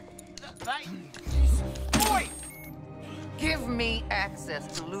 Oi! Give me access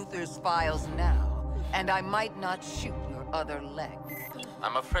to Luther's files now, and I might not shoot your other leg.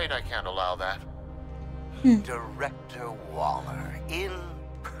 I'm afraid I can't allow that. Director Waller, in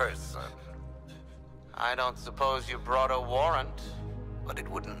person. I don't suppose you brought a warrant, but it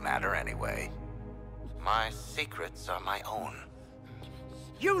wouldn't matter anyway. My secrets are my own.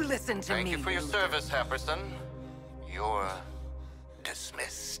 You listen to me. Thank you for your Luther. service, Happerson. You're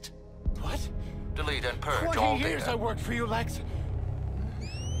dismissed. What? Delete and purge all 20 years data. I worked for you, Lex.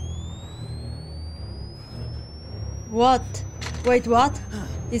 What? Wait, what?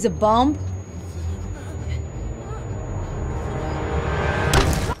 Is a bomb?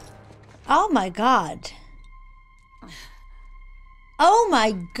 Oh my god. Oh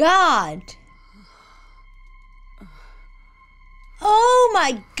my god. Oh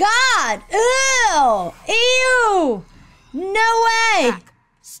my god. Ew. Ew. No way.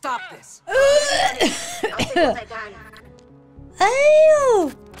 Stop this.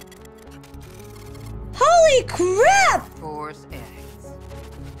 Ew. Holy crap. Force eggs.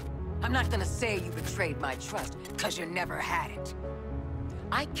 I'm not gonna say you betrayed my trust, because you never had it.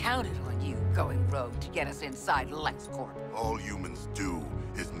 I counted on you going rogue to get us inside LexCorp. All humans do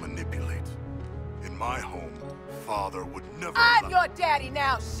is manipulate. In my home, Father would never I'm allow- your daddy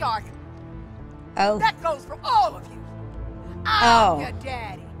now, Shark. Oh. That goes for all of you. Oh. I'm your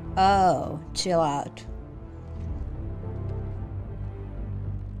daddy. Oh, chill out.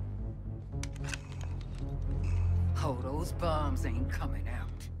 Oh, those bombs ain't coming out.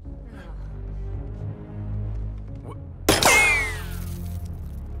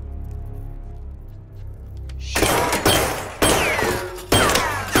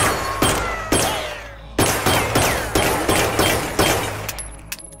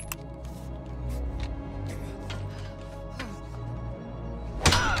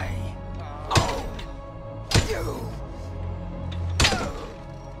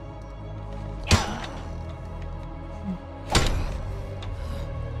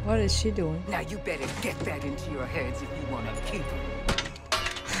 What is she doing? Now you better get that into your heads if you want to keep it.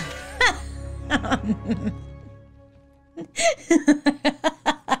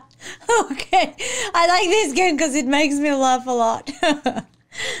 Okay, I like this game because it makes me laugh a lot.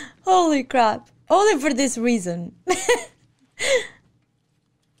 Holy crap. Only for this reason.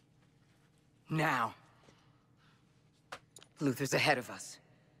 Now. Luther's ahead of us,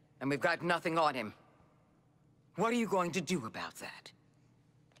 and we've got nothing on him. What are you going to do about that?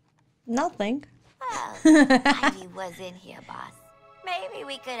 Nothing. Oh, Ivy was in here, boss. Maybe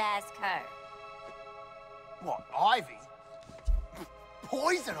we could ask her. What, Ivy?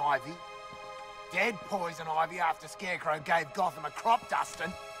 Poison Ivy? Dead Poison Ivy after Scarecrow gave Gotham a crop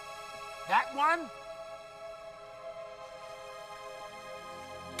dusting. That one?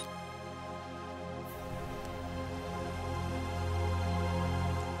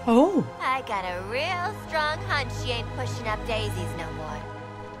 Oh. I got a real strong hunch she ain't pushing up daisies no more.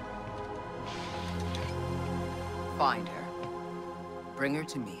 Find her. Bring her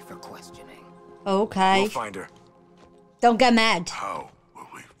to me for questioning. Okay. We'll find her. Don't get mad. How will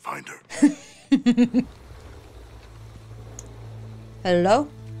we find her? Hello?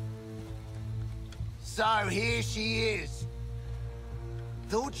 So here she is.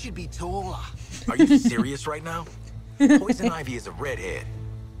 Thought she'd be taller. Are you serious right now? Poison Ivy is a redhead.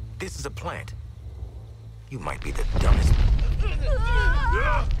 This is a plant. You might be the dumbest.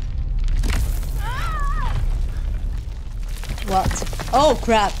 What? Oh,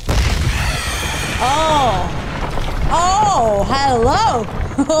 crap. Oh. Oh, hello.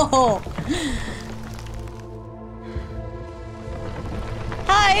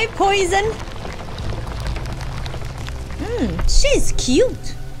 Hi, Poison. She's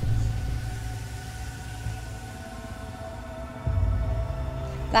cute.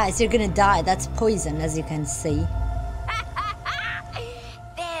 Guys, you're gonna die. That's Poison, as you can see.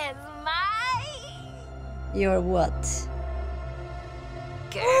 There's my You're what?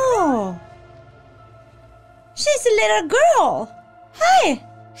 girl. Oh. She's a little girl. Hi.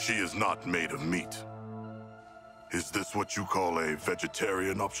 She is not made of meat. Is this what you call a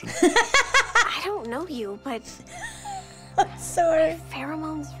vegetarian option? I don't know you, but I'm sorry.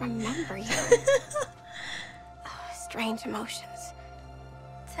 Pheromones remember you. Strange emotions.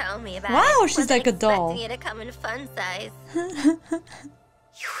 Tell me about Wow, it. she's Wasn't like a doll. expecting it to come in fun size. You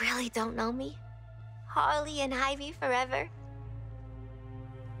really don't know me? Harley and Ivy forever?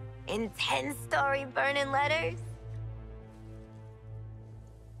 In 10-story burning letters?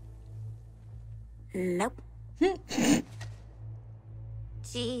 Nope.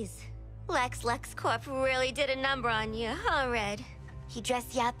 Jeez. LexCorp really did a number on you, huh, Red? He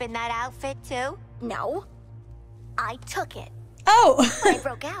dressed you up in that outfit, too? No. I took it. Oh. I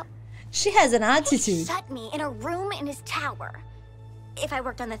broke out. She has an He attitude. shut me in a room in his tower. If I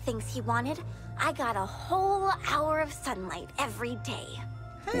worked on the things he wanted, I got a whole hour of sunlight every day.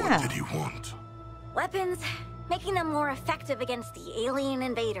 What did he want? Weapons, making them more effective against the alien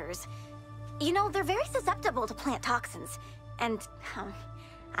invaders. You know, they're very susceptible to plant toxins. And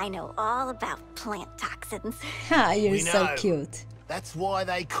I know all about plant toxins. Ha, you're We so know. cute. That's why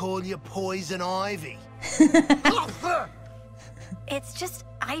they call you Poison Ivy. It's just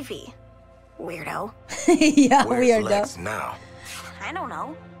Ivy. Weirdo. Yeah, Where's weirdo. Lex now? I don't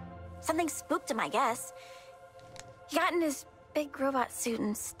know. Something spooked him, I guess. He got in his big robot suit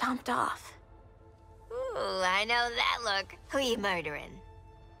and stomped off. Ooh, I know that look. Who you murdering?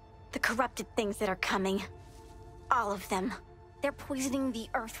 The corrupted things that are coming. All of them. They're poisoning the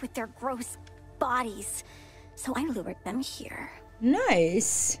earth with their gross bodies. So I lured them here.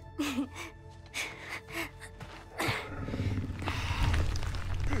 Nice.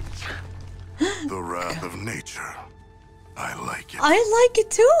 The wrath of nature. I like it. I like it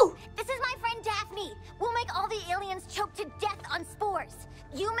too. This is my friend Daphne. We'll make all the aliens choke to death on spores.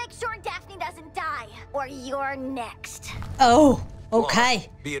 You make sure Daphne doesn't die, or you're next. Oh, okay.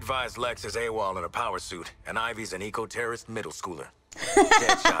 Be advised, Lex is AWOL in a power suit, and Ivy's an eco-terrorist middle schooler.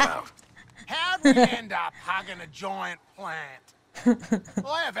 Dead shot out. How'd we end up hugging a giant plant?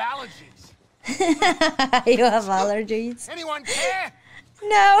 I have allergies. You have allergies. Anyone care?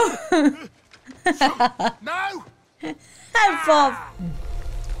 No. No? Have fun.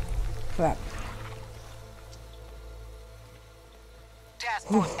 Crap. Task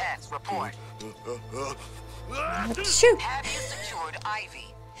Force X, report. Shoot. Have you secured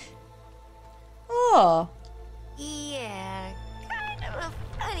Ivy? Oh. Yeah, kind of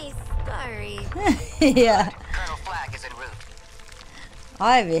a funny story. Yeah. Colonel Flag is en route.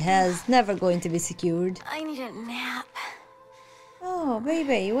 Ivy has never going to be secured. I need a nap. Oh,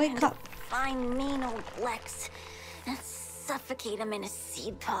 baby, wake up. Find mean old Lex and suffocate him in a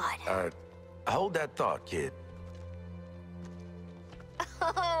seed pod. Hold that thought, kid.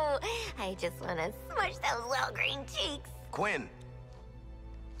 Oh, I just want to smush those little green cheeks. Quinn.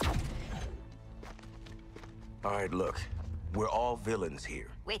 All right, look. We're all villains here.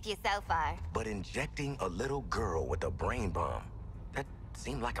 With you so far. But injecting a little girl with a brain bomb, that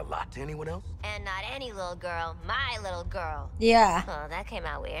seemed like a lot to anyone else? And not any little girl, my little girl. Yeah. Oh, that came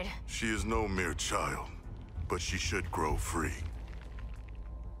out weird. She is no mere child, but she should grow free.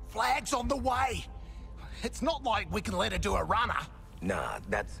 Flag's on the way. It's not like we can let her do a runner. Nah,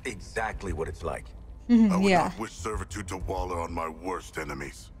 that's exactly what it's like. I would Yeah. not wish servitude to Waller on my worst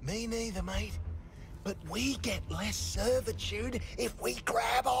enemies. Me neither, mate. But we get less servitude if we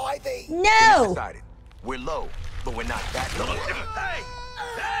grab Ivy. No. Decided. We're low, but we're not that low. Hey!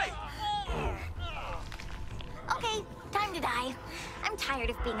 Hey! Okay, time to die. I'm tired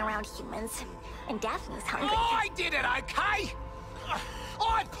of being around humans. And Daphne's hungry. I did it, okay?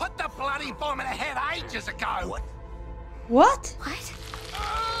 I put the bloody bomb in her head ages ago. What? What? What?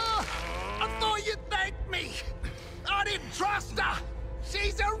 I thought you'd thank me. I didn't trust her.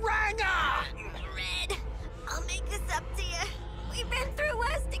 She's a ranger. Red, I'll make this up to you. We've been through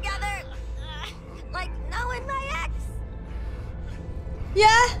worse together. Like knowing my ex.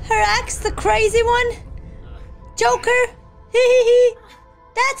 Yeah, her ex, the crazy one. Joker. Hee hee hee.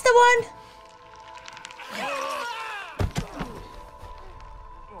 That's the one.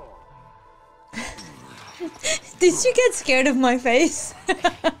 Did you get scared of my face?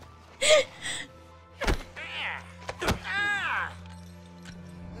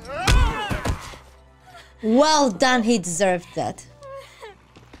 Well done, he deserved that.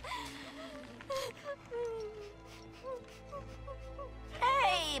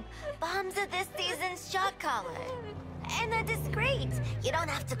 Hey, bombs are this season's shot caller. And they're discreet. You don't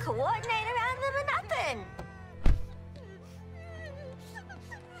have to coordinate around them or nothing.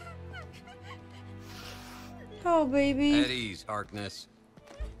 Oh, baby. At ease, Harkness.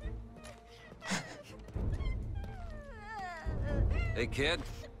 Hey, kid.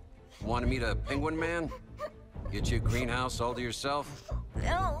 Want to meet a penguin man? Get you a greenhouse all to yourself? I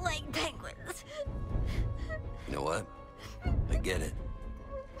don't like penguins. You know what? I get it.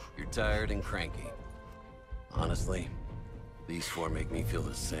 You're tired and cranky. Honestly, these four make me feel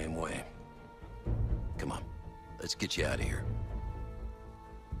the same way. Come on, let's get you out of here.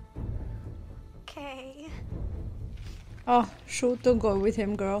 Okay. Oh, shoot, don't go with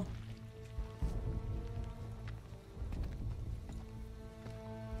him, girl.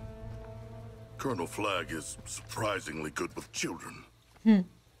 Colonel Flagg is surprisingly good with children. And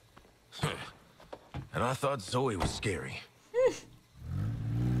I thought Zoe was scary.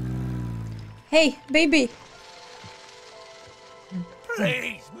 Hey, baby.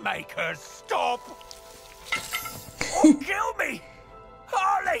 Please make her stop! Or kill me!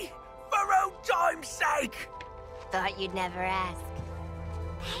 Harley! For old time's sake! Thought you'd never ask.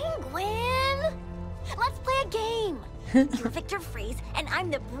 Penguin! Let's play a game. You're Victor Freeze, and I'm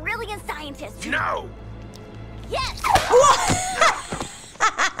the brilliant scientist. No! Yes!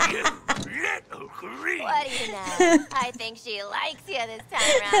 You little green! What do you know? I think she likes you this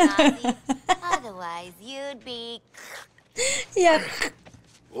time around, Ozzy. Otherwise, you'd be... Yeah.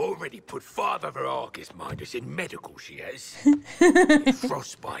 Already put Father Verarchus mind us in medical, she has.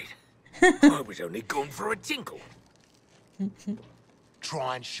 Frostbite. I was only going for a tinkle.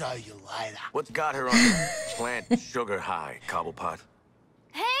 Try and show you later. What's got her on the plant sugar high, Cobblepot?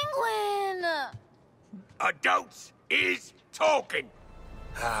 Penguin! Adults is talking.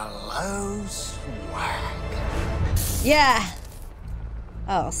 Hello, Swag. Yeah.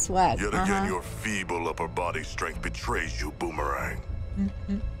 Oh, Swag. Yet again, your feeble upper body strength betrays you, Boomerang.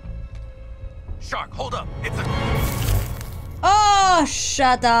 Shark, hold up. It's a... Oh,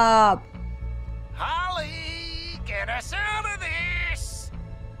 shut up. Harley, get us out of this.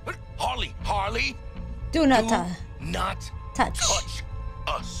 Harley. Do not touch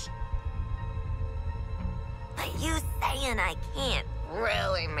us. But you saying I can't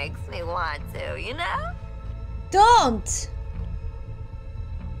really makes me want to, you know? Don't.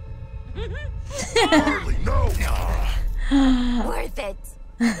 Harley, no. Worth it.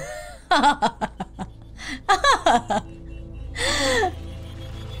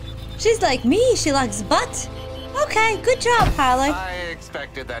 She's like me, she likes butt. Okay, good job, Harley. I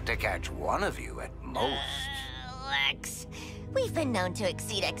expected that to catch one of you at most. Lex, we've been known to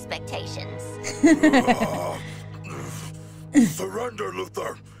exceed expectations. Surrender,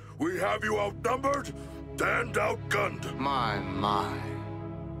 Luthor. We have you outnumbered and outgunned. My.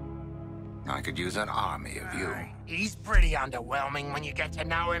 I could use an army of you. He's pretty underwhelming when you get to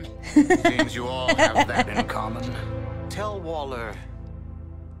know him. Seems you all have that in common. Tell Waller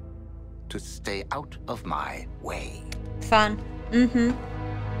to stay out of my way. Fun.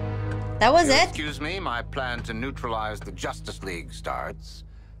 That was it. Excuse me, my plan to neutralize the Justice League starts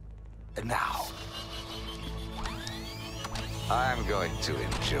now. I'm going to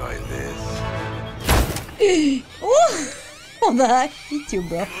enjoy this. What the heck? You too,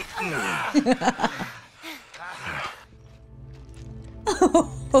 bro.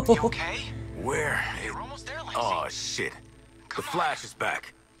 You okay? Where? You're almost there, Lacey. Oh, shit. The Flash is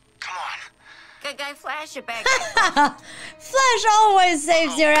back. Come on. Good guy, Flash, you're back. Flash always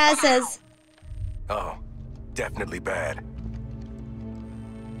saves your asses. Oh, definitely bad.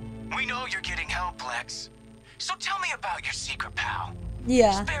 We know you're getting help, Lex. So tell me about your secret pal.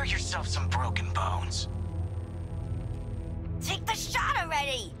 Yeah. Spare yourself some broken bones. Take the shot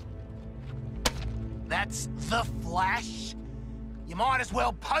already. That's the Flash? You might as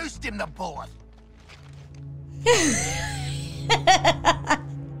well post him the bullet.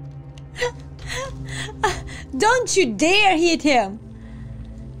 Don't you dare hit him.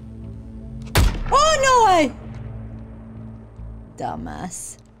 Oh, no way.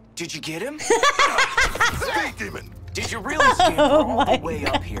 Dumbass. Did you get him? Speed demon. Did you really stand all the way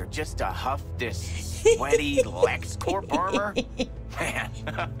up here just to huff this sweaty LexCorp armor? Man,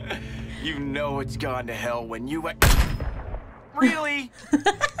 you know it's gone to hell when you... Really?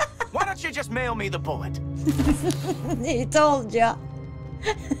 Why don't you just mail me the bullet? He told ya.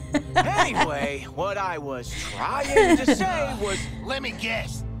 Anyway, what I was trying to say was... Let me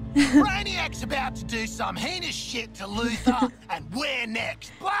guess. Brainiac's about to do some heinous shit to Luther, and we're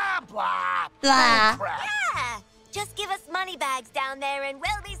next. Blah, blah. Blah. Crap. Yeah, just give us money bags down there and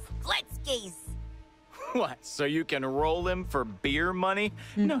we'll be Splitskis. What, so you can roll him for beer money?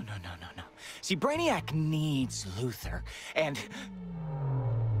 No. See, Brainiac needs Luther, and...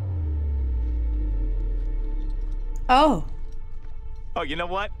 Oh, you know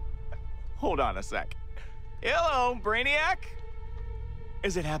what? Hold on a sec. Hello, Brainiac?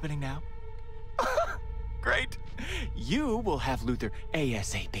 Is it happening now? Great. You will have Luther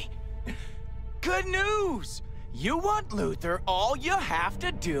ASAP. Good news! You want Luther, all you have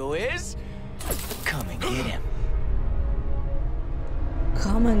to do is... come and get him.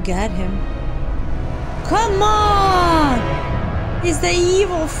 come and get him. Come on! He's the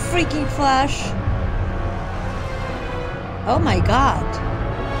evil freaking Flash. Oh my god.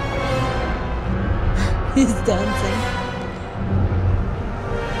 He's dancing.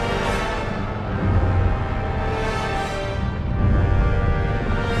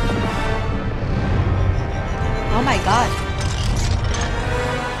 Oh my god.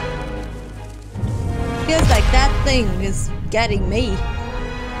 Feels like that thing is getting me.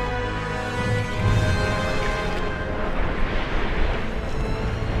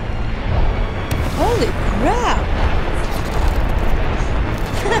 Holy crap!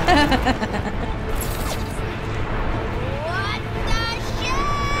 What the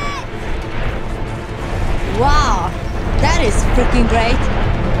shit? Wow, that is freaking great.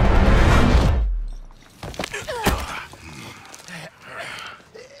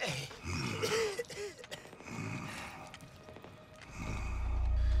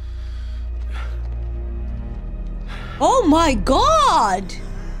 Oh my god!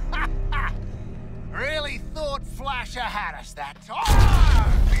 Really thought Flasher had us that time.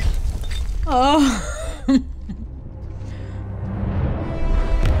 Oh.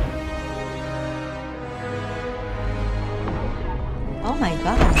 Oh my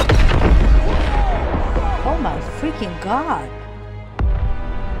god. Oh my freaking god.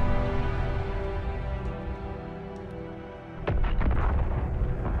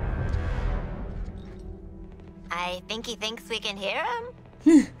 I think he thinks we can hear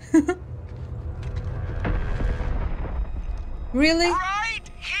him. Really? Right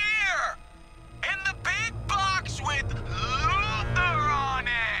here! In the big box with Luther on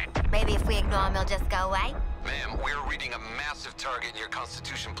it! Maybe if we ignore him, he'll just go away? Ma'am, we're reading a massive target near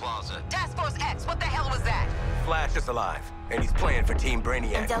Constitution Plaza. Task Force X, what the hell was that? Flash is alive, and he's playing for Team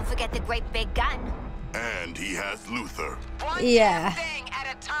Brainiac. And don't forget the great big gun. And he has Luther. One Yeah. thing at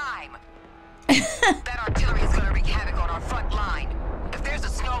a time. That artillery is gonna wreak havoc on our front line. If there's a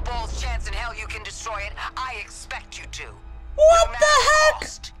snowball's chance in hell you can destroy it, I expect you to. What the heck?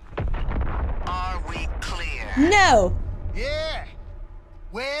 Cost. Are we clear? No. Yeah.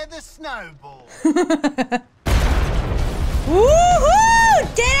 We're the snowball.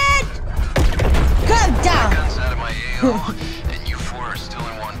 Woohoo! Did it! Calm down. Guns out of my AO, and you four are still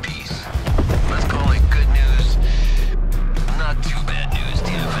in one piece. Let's call it good news. Not too bad news,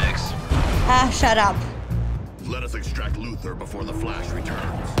 DFX. Ah, shut up. Let us extract Luther before the Flash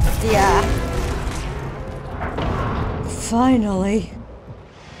returns. Yeah. Finally.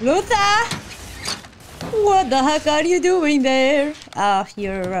 Luther! What the heck are you doing there? Oh,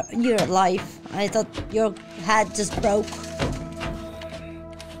 you're alive. I thought your head just broke.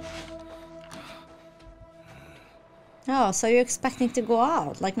 Oh, so you're expecting to go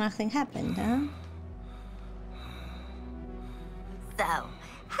out like nothing happened, huh? So,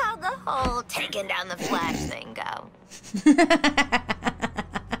 how'd the whole taking down the Flash thing go?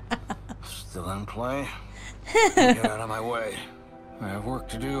 Still in play? Get out of my way. I have work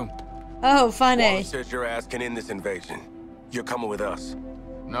to do. Oh, funny. Waller says your ass can end this invasion. You're coming with us.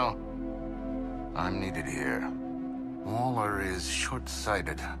 No. I'm needed here. Waller is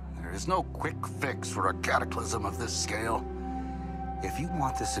short-sighted. There is no quick fix for a cataclysm of this scale. If you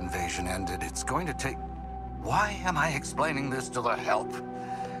want this invasion ended, it's going to take... Why am I explaining this to the help?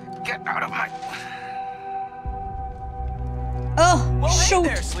 Get out of my... Oh, Well, shoot.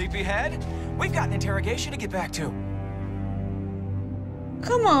 hey there, sleepyhead. We've got an interrogation to get back to.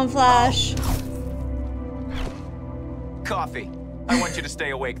 Come on, Flash. Coffee. I want you to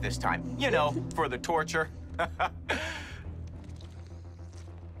stay awake this time. You know, for the torture.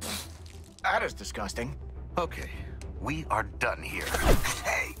 That is disgusting. Okay, we are done here.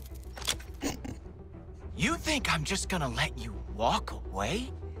 Hey! You think I'm just gonna let you walk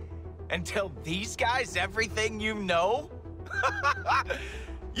away? And tell these guys everything you know?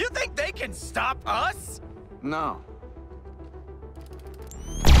 You think they can stop us? No.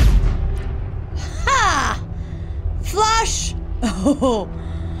 Oh,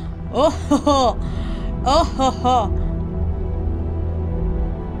 oh, oh.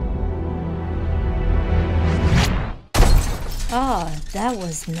 Oh, that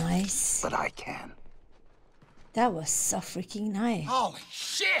was nice. But I can. That was so freaking nice. Holy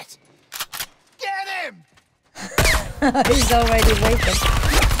shit! Get him! He's already waiting.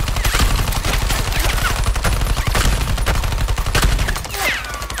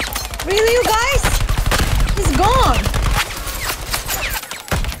 Really, you guys? He's gone.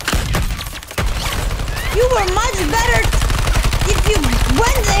 You were much better if you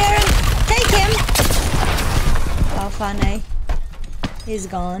went there and take him. Oh, funny. He's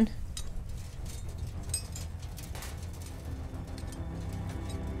gone.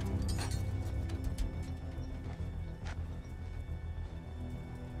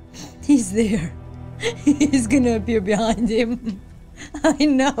 He's there. He's gonna appear behind him. I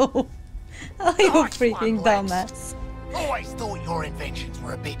know. Oh, you freaking dumbass. Always thought your inventions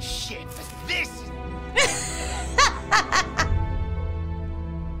were a bit shit for this.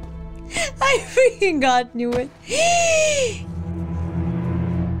 I freaking God knew it.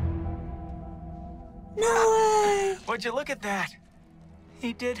 No way. Would you look at that?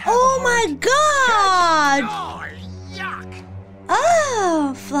 He did have Oh my God. Oh, yuck.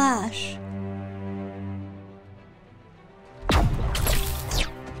 Oh, Flash.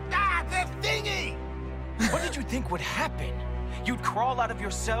 Ah, the thingy! What did you think would happen? You'd crawl out of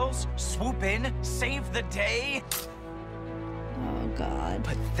your cells, swoop in, save the day? Oh, God.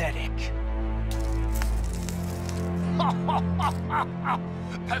 Pathetic.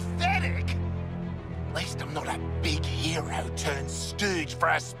 Pathetic? At least I'm not a big hero turned stooge for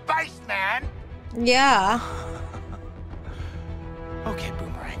a spaceman. Yeah. Okay,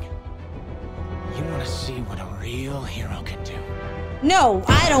 Boomerang. You want to see what a real hero can do? No,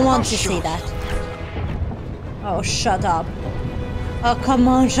 I don't want to see that. Oh, shut up. Oh, come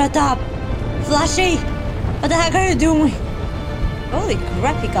on, shut up. Flashy, what the heck are you doing? Holy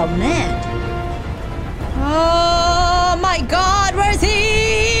crap, he got mad. Oh my God, where is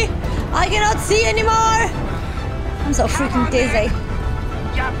he? I cannot see anymore. I'm so freaking dizzy.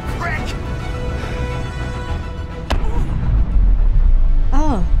 You prick!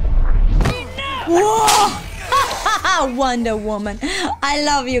 Oh. Whoa! Wonder Woman. I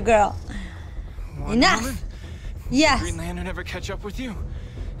love you, girl. Wonder Enough. Woman? Yes. Green Lantern ever catch up with you?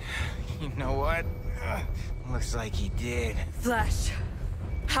 You know what? Looks like he did. Flash,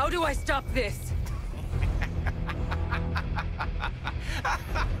 how do I stop this?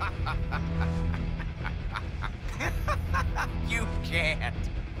 You can't.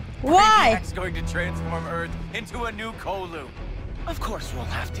 Why? Brainiac's going to transform Earth into a new Kolu. Of course we'll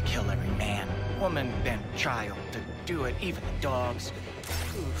have to kill every man, woman, and child to do it, even the dogs.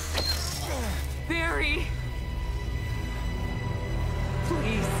 Barry!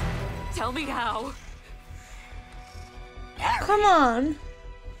 Please, tell me how. Come on.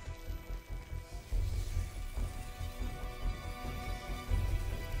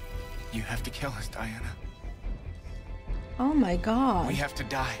 You have to kill us, Diana. Oh my God. We have to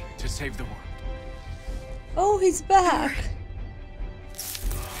die to save the world. Oh, he's back.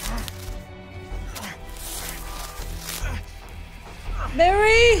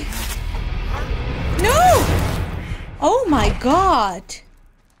 Barry! No! Oh my God.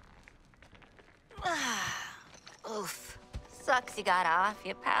 Oof. Sucks you got off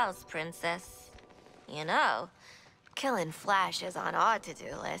your pals, Princess. You know, killing Flash is on our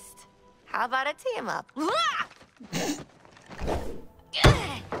to-do list. How about a team up?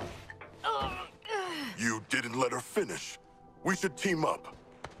 You didn't let her finish. We should team up.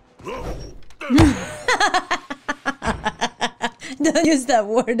 Don't use that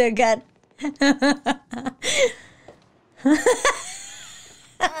word again.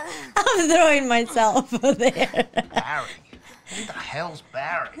 I'm throwing myself there. Barry? Who the hell's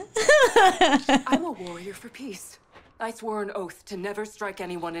Barry? I'm a warrior for peace. I swore an oath to never strike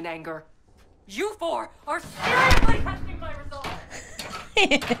anyone in anger. You four are seriously testing my resolve.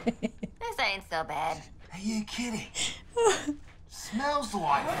 This ain't so bad. Are you kidding? Smells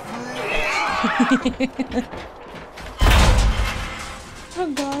like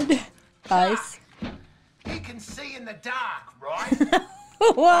Oh God. Ice. He can see in the dark, right?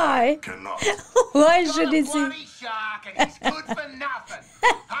 Why? Cannot. Why should he see? Bloody shark and he's good for nothing.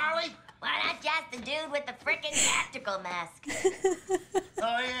 Harley? Why not just the dude with the frickin' tactical mask?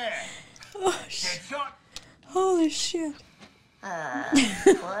 Oh yeah. Oh, Deadshot? holy shit.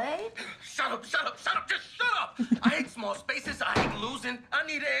 What? Shut up, shut up, shut up, just shut up! I hate small spaces, I hate losing, I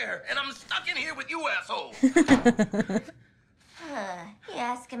need air, and I'm stuck in here with you assholes! He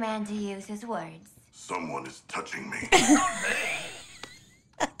asked a man to use his words. Someone is touching me. Not me!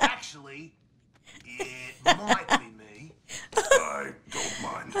 Actually, it might be me. I don't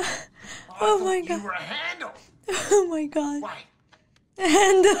mind. Oh my god. You were a handle. Oh my god. Wait.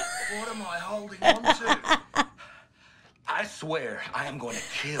 And What am I holding on to? I swear I am going to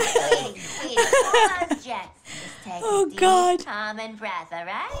kill all of you. Jets. Just take Oh, a deep, God. common breath, all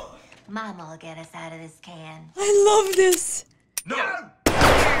right? Mama will get us out of this can. I love this. No!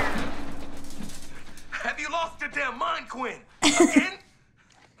 Have you lost your damn mind, Quinn? Again?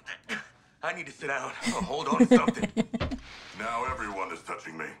 I need to sit down. Oh, hold on to something. Now everyone is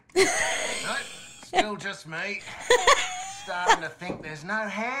touching me. No, still just me. Starting to think there's no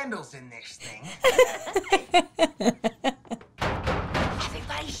handles in this thing.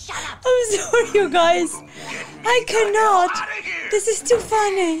 Everybody shut up. I'm sorry, you guys. I cannot. This is too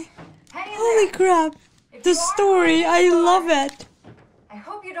funny. Holy crap. The story, I love it. I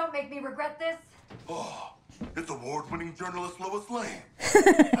hope you don't make me regret this. Oh, it's award-winning journalist Lois Lane.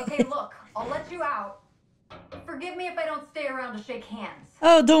 Okay, look, I'll let you out. Forgive me if I don't stay around to shake hands.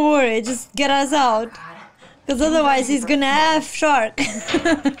 Oh, don't worry. Just get us out. Because otherwise he's gonna F Shark.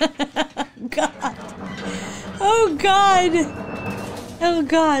 God. Oh, God. Oh,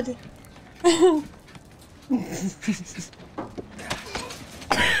 God.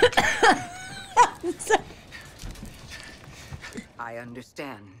 I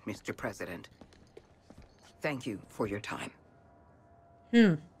understand, Mr. President. Thank you for your time.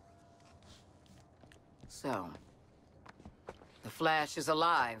 So, the Flash is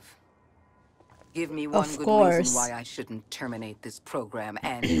alive. Give me one Of good course. reason why I shouldn't terminate this program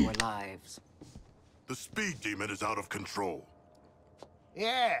and your lives. The speed demon is out of control.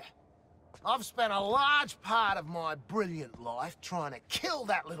 Yeah. I've spent a large part of my brilliant life trying to kill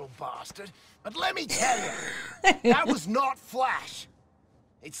that little bastard. But let me tell you, that was not Flash.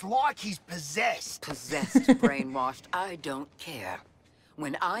 It's like he's possessed. Possessed, brainwashed, I don't care.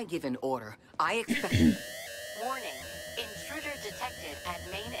 When I give an order, I expect... Warning. Intruder detected at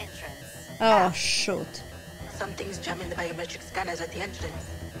main entrance. Oh, shoot. Something's jamming the biometric scanners at the entrance.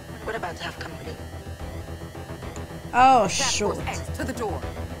 We're about to have company. Oh, Task shoot. Force X to the door.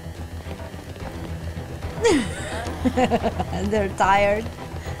 They're tired.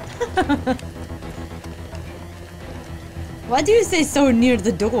 Why do you say so near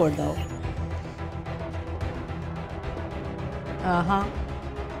the door, though? Uh-huh.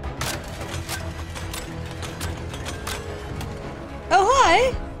 Oh,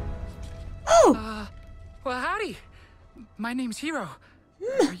 hi! Oh! Well, howdy. My name's Hero.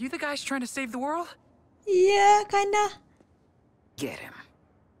 Are you the guys trying to save the world? Yeah, kinda. Get him.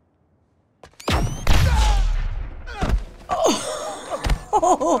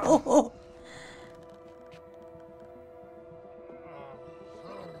 Oh.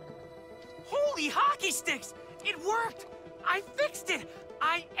 Holy hockey sticks! It worked! I fixed it!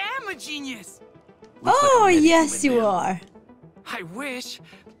 I am a genius! Oh, yes, you are. I wish.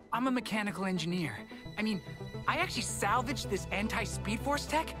 I'm a mechanical engineer. I mean, I actually salvaged this anti-Speed Force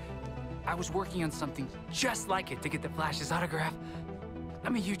tech. I was working on something just like it to get the Flash's autograph.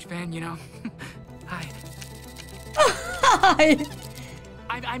 I'm a huge fan, you know. Hi. Hi.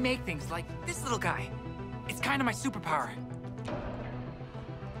 I make things like this little guy. It's kind of my superpower.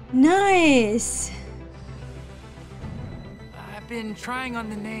 Nice. I've been trying on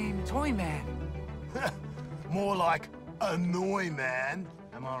the name Toyman. More like Annoy Man.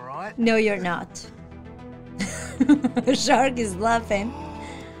 Am I right? No, you're not. Shark is laughing.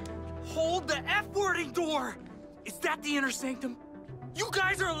 Hold the F-wording door! Is that the inner sanctum? You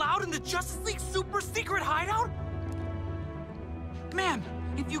guys are allowed in the Justice League super secret hideout? Ma'am,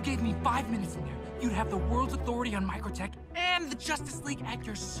 if you gave me 5 minutes in there, you'd have the world's authority on microtech and the Justice League at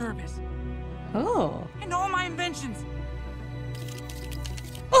your service. Oh. And all my inventions.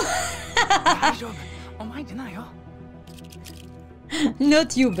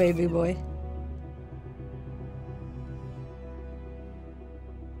 Not you, baby boy.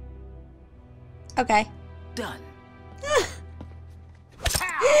 Okay. Done.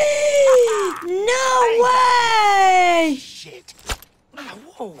 No way! Shit.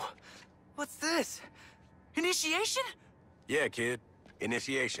 Whoa. What's this? Initiation? Yeah, kid.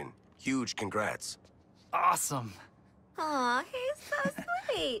 Initiation. Huge congrats. Awesome. Aw, he's so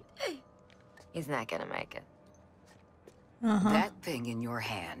sweet. He's not gonna make it. That thing in your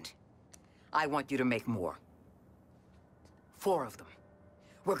hand. I want you to make more. 4 of them.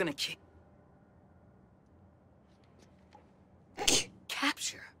 We're gonna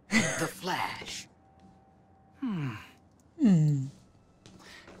capture the Flash.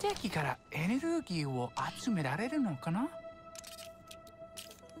 敵からエネルギーを集められるのかな?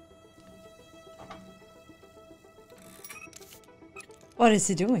 What is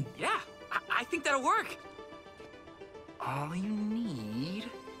he doing? Yeah, I think that'll work. All you need...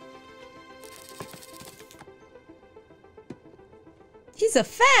 He's a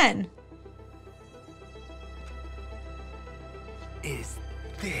fan! Is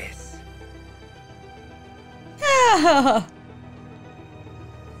this. Ah.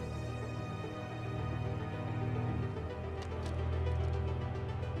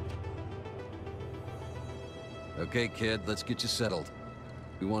 Okay, kid, let's get you settled.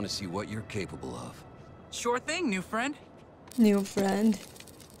 We want to see what you're capable of. Sure thing, new friend. New friend.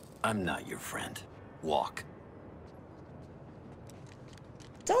 I'm not your friend. Walk.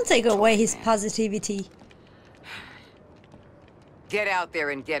 Don't take away his positivity. Get out there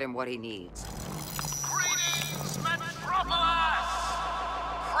and get him what he needs. Greetings, Metropolis!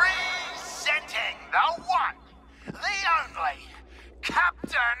 Presenting the one, the only,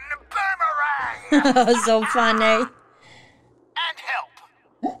 Captain Boomerang! So funny. And help.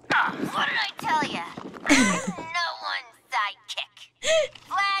 What did I tell ya? I'm no one's sidekick.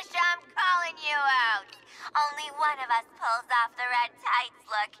 Flash, I'm calling you out. Only one of us pulls off the red tights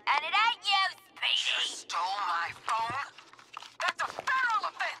look, and it ain't you, Speedy. You stole my phone? That's a federal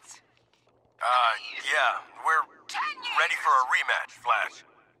offense. Yeah, we're ready for a rematch, Flash.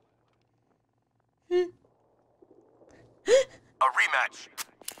 A rematch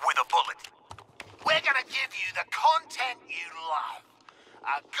with a bullet. We're gonna give you the content you love.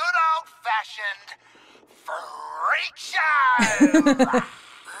 A good old-fashioned freak show!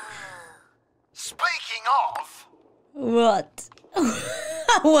 Speaking of... What?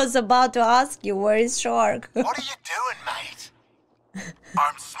 I was about to ask you, where is Shark? What are you doing, mate?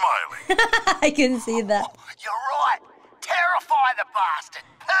 I'm smiling. I can see that. You're right. Terrify the bastard.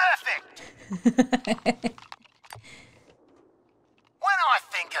 Perfect. When I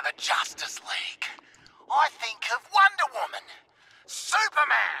think of the Justice League, I think of Wonder Woman,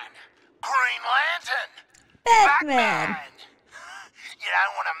 Superman, Green Lantern, Batman. You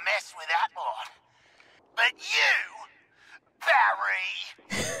don't want to mess with that lot. But you, Barry,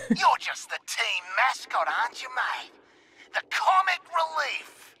 you're just the team mascot, aren't you, mate? The comic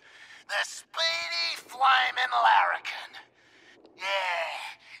relief. The speedy flaming larrikin. Yeah,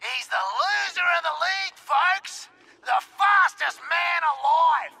 he's the loser of the league, folks. The fastest man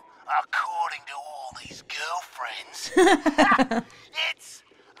alive, according to all these girlfriends. It's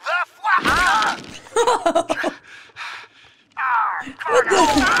the Flash.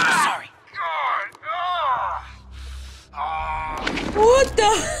 Sorry. What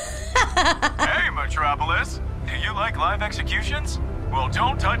the? Hey, Metropolis. Do you like live executions? Well,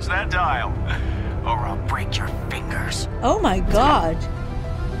 don't touch that dial, or I'll break your fingers. Oh my god.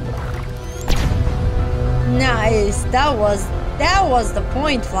 Nice. That was the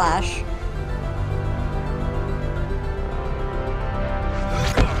point, Flash.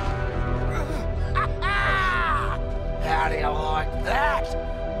 How do you like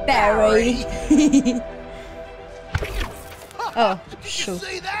that, Barry? Oh, did shoot. you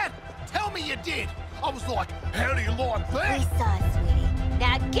see that? Tell me you did. I was like, how do you like We that? saw it, sweetie.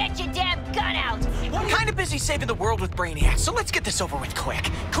 Now get your damn gun out. We're kind of busy saving the world with Brainiac, so let's get this over with quick.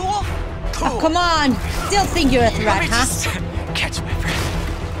 Cool? Oh, come on. Still think you're a threat, Let me huh? just catch my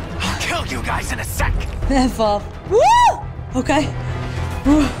breath. I'll kill you guys in a sec. F off. Woo! Okay.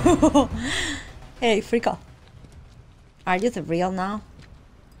 Hey, freak off. Are you the real now?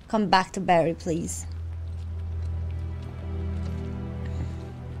 Come back to Barry, please.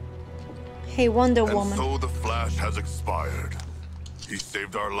 Hey, Wonder Woman. And so the Flash has expired. He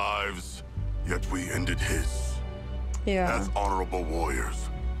saved our lives, yet we ended his. Yeah. As honorable warriors,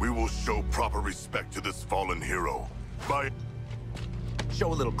 we will show proper respect to this fallen hero by...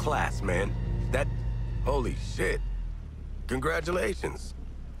 Show a little class, man. That... Holy shit. Congratulations.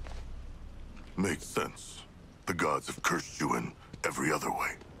 Makes sense. The gods have cursed you in every other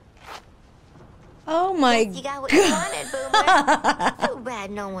way. Oh my You got what you wanted, Boomer. Too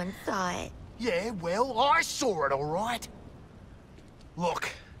bad no one saw it. Yeah, well, I saw it, all right. Look,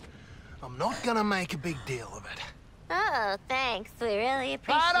 I'm not gonna make a big deal of it. Oh, thanks. We really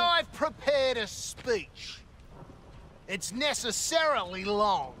appreciate But I've prepared a speech. It's necessarily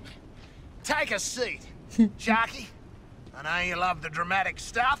long. Take a seat. Sharky, I know you love the dramatic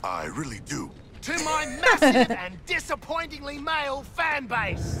stuff. I really do. To my massive and disappointingly male fan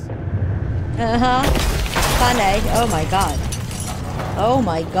base. Uh-huh. Funny. Oh my god. Oh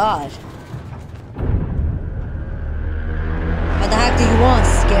my god. What the heck do you want,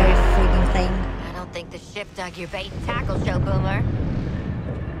 scary freaking thing? I don't think the ship dug your bait and tackle show, Boomer.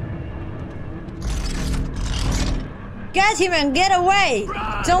 Get him and get away!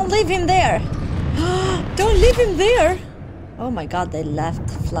 Don't leave him there! Don't leave him there! Oh my god, they left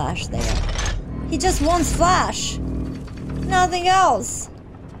Flash there. He just wants Flash. Nothing else.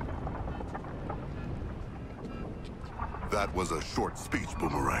 That was a short speech,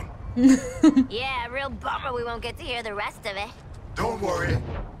 Boomerang. Yeah, real bummer we won't get to hear the rest of it. Don't worry.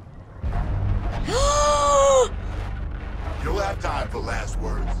 You'll have time for last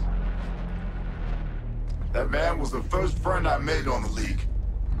words. That man was the first friend I made on the League.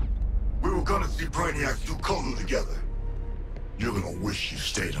 We were gonna see Brainiacs do Colu together. You're gonna wish you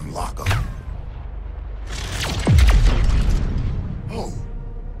stayed in lockup. Oh.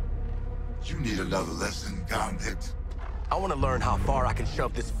 You need another lesson, convict. I want to learn how far I can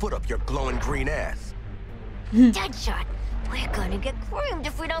shove this foot up your glowing green ass. Deadshot, we're gonna get creamed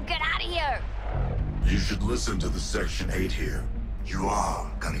if we don't get out of here. You should listen to the Section 8 here. You are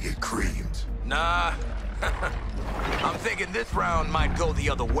gonna get creamed. Nah. I'm thinking this round might go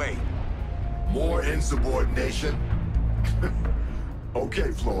the other way. More insubordination?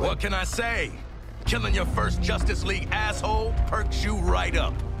 Okay, Floyd. What can I say? Killing your first Justice League asshole perks you right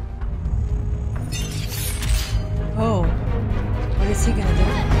up. Oh. What is he gonna do?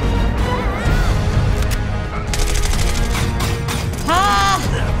 Ha!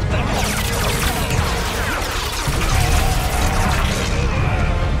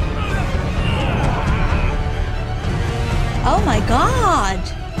 Oh my god!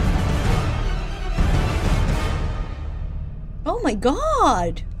 Oh my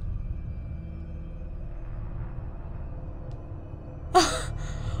god!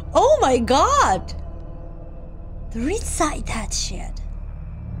 Oh my god! Recite that shit.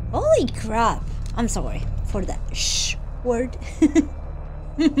 Holy crap. I'm sorry for that shh word.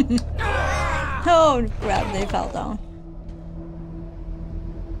 Oh crap, they fell down.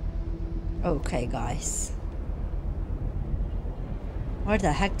 Okay, guys. Where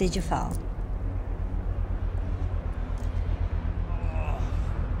the heck did you fall?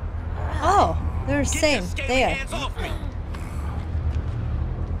 Oh, they're the same. There.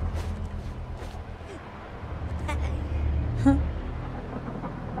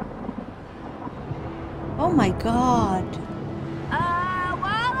 Oh my god.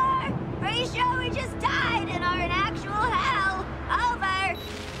 Waller! Pretty sure we just died and are in actual hell. Over.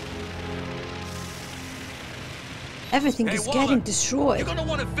 Everything is Waller, getting destroyed. You're gonna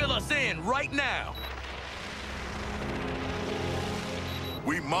want to fill us in right now.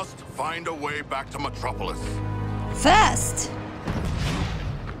 We must find a way back to Metropolis. Fast!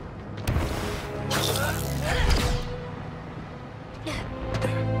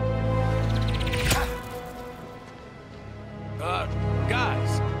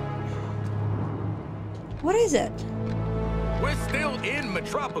 Guys. What is it? We're still in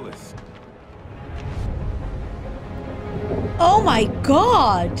Metropolis. Oh my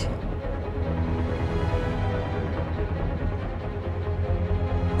god!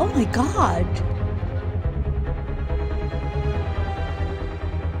 Oh my god!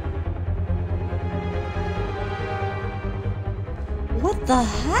 What the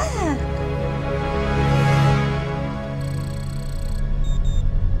heck?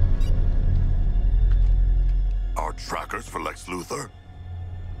 Our trackers for Lex Luthor?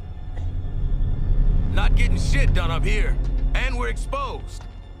 Not getting shit done up here. And we're exposed.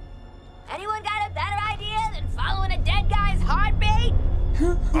 Anyone got a better idea than following a dead guy's heartbeat?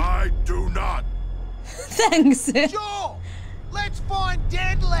 I do not. Thanks. Sure. Let's find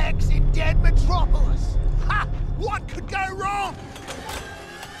dead Lex in dead Metropolis. Ha! What could go wrong?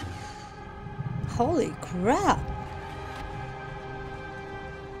 Holy crap.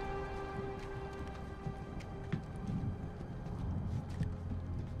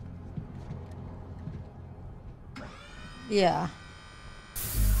 Yeah.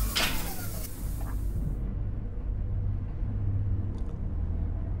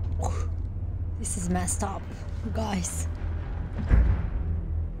 This is messed up, guys.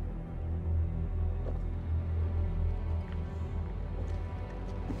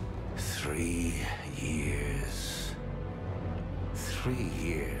 Three years. 3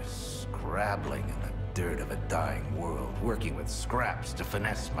 years scrabbling in the dirt of a dying world, working with scraps to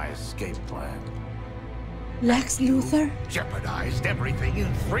finesse my escape plan. Lex Luthor? Jeopardized everything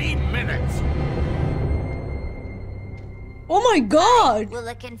in 3 minutes! Oh my god! We're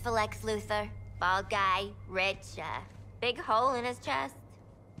looking for Lex Luthor. Bald guy, rich, big hole in his chest.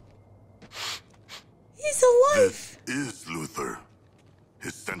 He's alive! This is Luthor.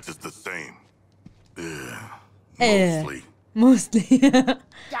 His scent is the same. Mostly. Mostly.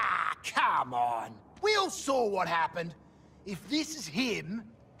 Ah, come on. We all saw what happened. If this is him,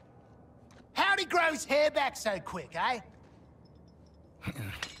 how'd he grow his hair back so quick, eh?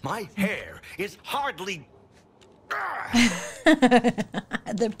 My hair is hardly...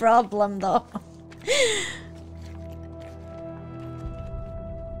 The problem, though.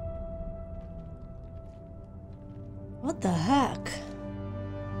 What the heck?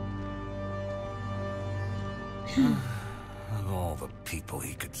 Of all the people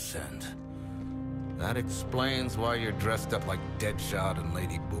he could send. That explains why you're dressed up like Deadshot and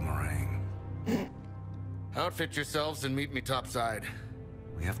Lady Boomerang. Outfit yourselves and meet me topside.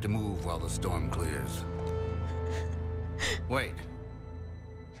 We have to move while the storm clears. Wait.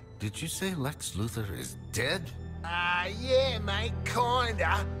 Did you say Lex Luthor is dead? Yeah, mate,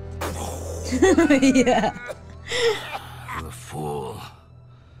 kinda. Yeah. The fool.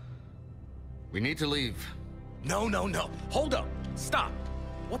 We need to leave. No. Hold up. Stop.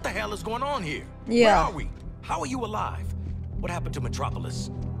 What the hell is going on here? Yeah. Where are we? How are you alive? What happened to Metropolis?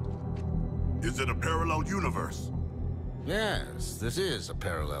 Is it a parallel universe? Yes, this is a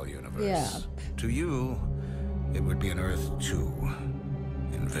parallel universe. Yeah. To you, it would be an Earth 2.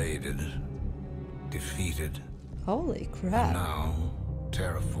 Invaded. Defeated. Holy And crap. now,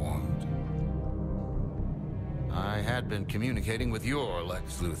 terraformed. I had been communicating with your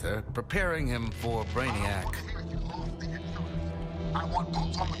Lex Luthor, preparing him for Brainiac. I want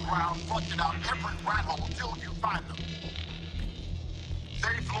boots on the ground, flushing out every rat hole till you find them.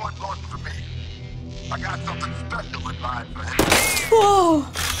 Save Floyd Lawton for me. I got something special in mind for him. Whoa!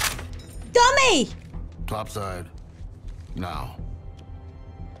 Dummy! Topside. Now.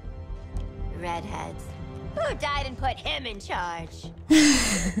 Redheads. Who died and put him in charge?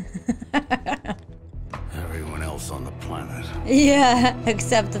 Everyone else on the planet. Yeah,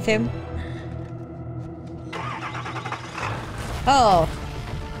 except of him. Oh.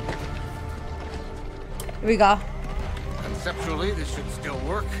 Here we go. Conceptually, this should still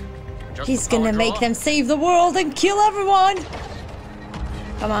work. Just He's the power gonna make draw. them save the world and kill everyone!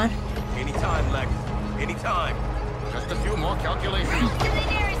 Come on. Anytime, Lex. Anytime. Just a few more calculations.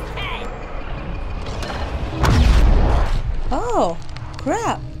 Oh,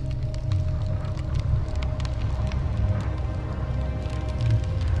 crap.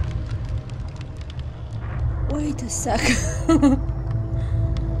 Wait a sec.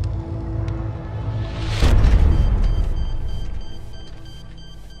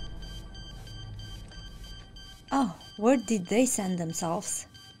 Oh, where did they send themselves?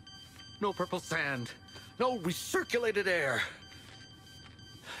 No purple sand. No recirculated air.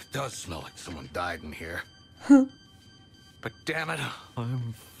 It does smell like someone died in here. But damn it,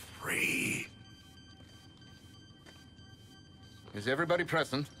 I'm free. Is everybody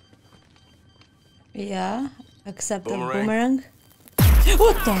present? Yeah, except the Boomerang. boomerang.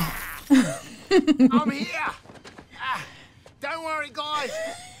 What the? I'm here. Don't worry, guys.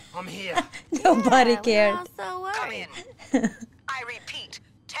 I'm here. Nobody cared. So Come in. I repeat,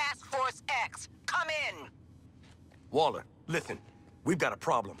 Task Force X, come in. Waller, listen. We've got a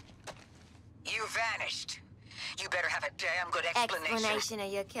problem. You vanished. You better have a damn good explanation. Explanation or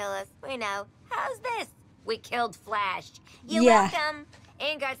you kill us. We know. How's this? We killed Flash. You're Yeah. welcome.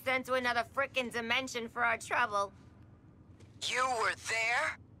 And got sent to another frickin' dimension for our trouble. You were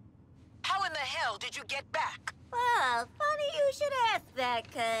there? How in the hell did you get back? Well, funny you should ask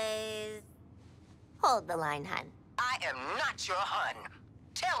that, cause... Hold the line, hun. I am not your hun.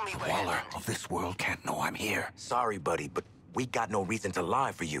 Tell me what Waller happened. of this world can't know I'm here. Sorry, buddy, but we got no reason to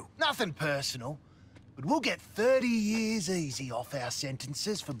lie for you. Nothing personal, but we'll get 30 years easy off our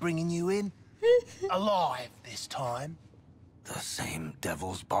sentences for bringing you in. Alive this time. The same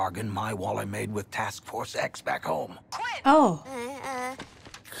devil's bargain my Waller made with Task Force X back home. Oh.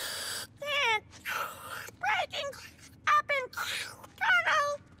 Breaking up in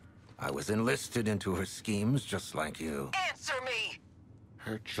tunnel. I was enlisted into her schemes just like you. Answer me.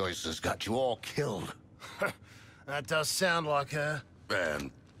 Her choices got you all killed. That does sound like her.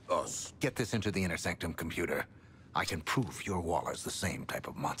 And us. Get this into the Inner Sanctum computer. I can prove your Waller's the same type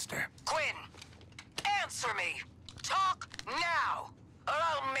of monster. Quinn, answer me. Talk now, or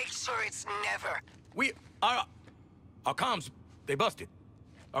I'll make sure it's never. Our comms, they busted.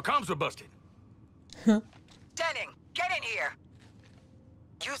 Our comms were busted. Denning, get in here.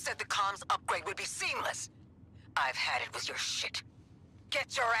 You said the comms upgrade would be seamless. I've had it with your shit.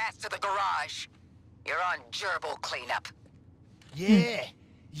 Get your ass to the garage. You're on gerbil cleanup. Yeah,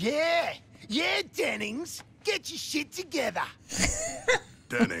 Dennings. Get your shit together.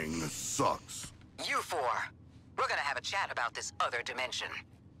 Denning sucks. You four, we're gonna have a chat about this other dimension.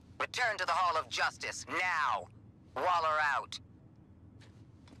 Return to the Hall of Justice, now. Waller out.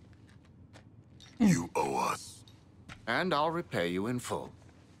 You owe us. And I'll repay you in full.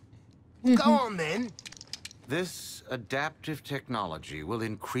 Go on, then. This adaptive technology will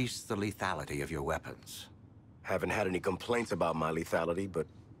increase the lethality of your weapons. Haven't had any complaints about my lethality, but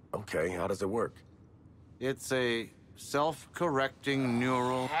okay, how does it work? It's a self-correcting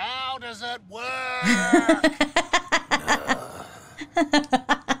neural... How does it work?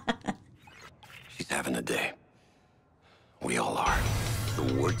 She's having a day. We all are.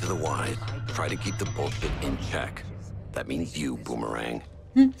 The word to the wise, try to keep the bullshit in check. That means you, Boomerang.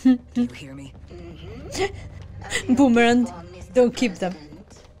 Do you hear me? Boomerang, don't keep them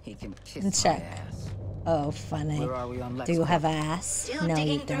He can in kiss check. my ass. Oh, funny. Where are we on Do you LexCorp? have ass? Still No, you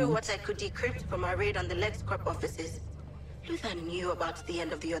digging through don't. what I could decrypt from our raid on the LexCorp offices. Luther knew about the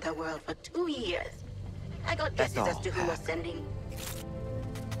end of the other world for 2 years. I got That's guesses as all, to who was sending.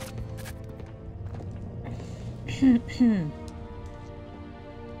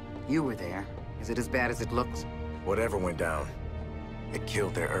 You were there. Is it as bad as it looks? Whatever went down, it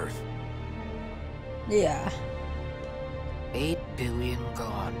killed their Earth. Yeah. 8 billion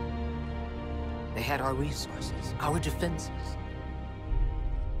gone. They had our resources, our defenses.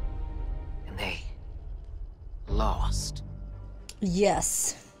 And they lost.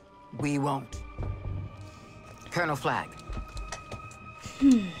 Yes. We won't. Colonel Flag.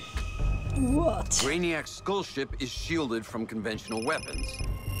 What? Brainiac's skull ship is shielded from conventional weapons.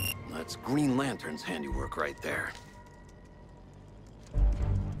 That's Green Lantern's handiwork right there.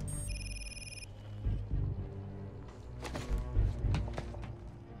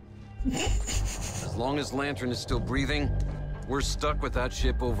 As long as Lantern is still breathing, we're stuck with that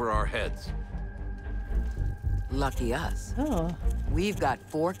ship over our heads. Lucky us. Oh. We've got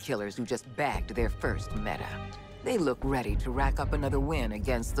 4 killers who just bagged their first meta. They look ready to rack up another win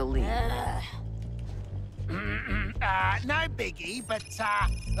against the League. No biggie, but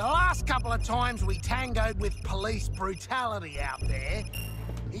the last couple of times we tangoed with police brutality out there,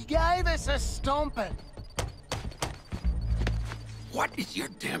 he gave us a stomping. What is your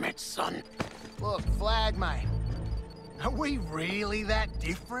damage, son? Look, Flag, mate. Are we really that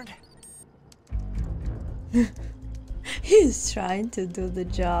different? He's trying to do the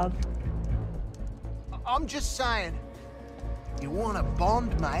job. I'm just saying, you want a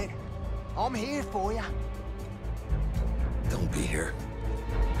bond, mate? I'm here for you. Don't be here.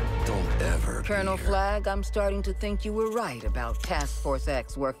 Don't ever Colonel Flag, I'm starting to think you were right about Task Force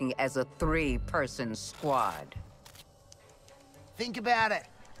X working as a 3-person squad. Think about it,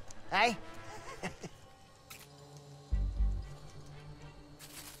 eh?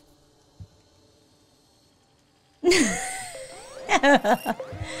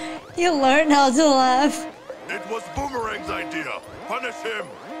 You learn how to laugh. It was Boomerang's idea. Punish him.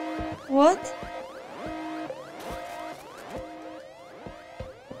 What?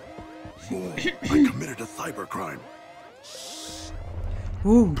 I committed a cybercrime.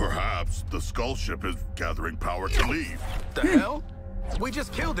 Perhaps the skull ship is gathering power to leave. The hell? We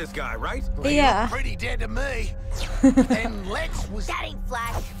just killed this guy, right? Yeah. Pretty dead to me. Then Lex was... That ain't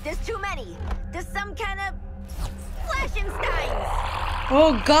Flash. There's too many. There's some kind of Flashensteins.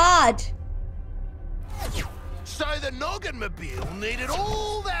 Oh God. So the Noggin-mobile needed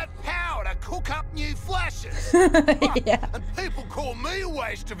all that power to cook up new flashes. Yeah. And people call me a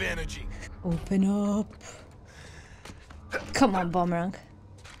waste of energy. Open up. Come on, Boomerang.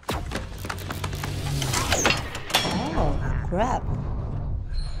 Oh, crap.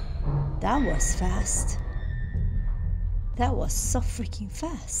 That was fast. That was so freaking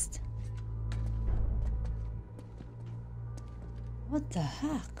fast. What the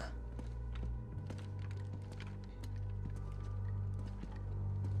heck?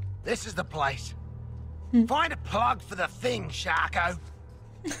 This is the place. Find a plug for the thing, Sharko.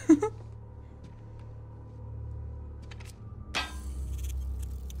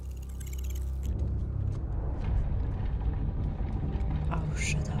 Oh,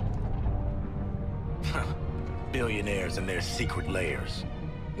 shut up. Billionaires and their secret lairs.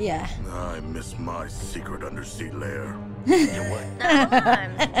 Yeah. I miss my secret undersea lair. That's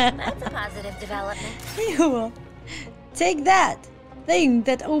a positive development. You take that thing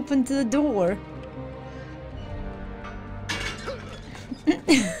that opened the door.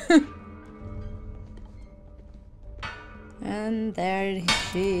 And there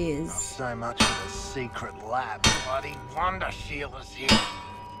she is. So much for the secret lab. Bloody Wonder Shield is here.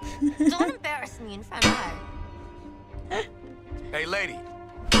 Don't embarrass me in front of her. Hey, lady.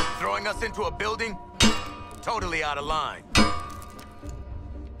 Throwing us into a building? Totally out of line.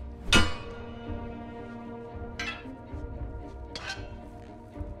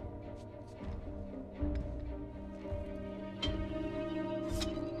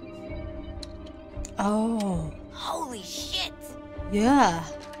 Oh. Holy shit! Yeah.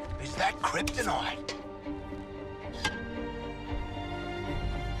 Is that kryptonite?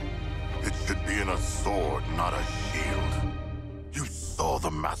 It should be in a sword, not a shield. You saw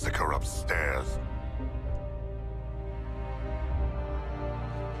the massacre upstairs.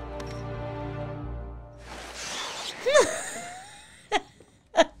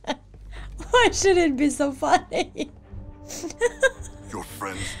 Why should it be so funny? Your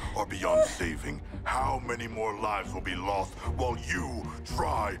friends are beyond saving. How many more lives will be lost while you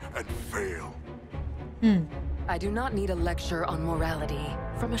try and fail? I do not need a lecture on morality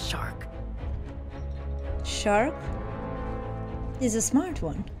from a shark. Shark? He's a smart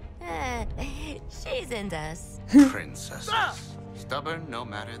one. She's into us. Princesses. Stubborn no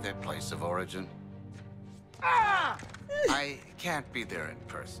matter their place of origin. I can't be there in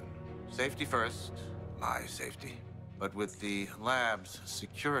person. Safety first, my safety. But with the lab's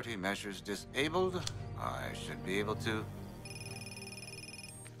security measures disabled, I should be able to...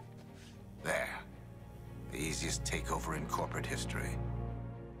 There. The easiest takeover in corporate history.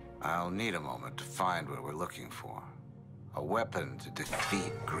 I'll need a moment to find what we're looking for. A weapon to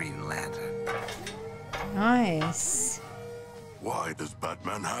defeat Green Lantern. Nice. Why does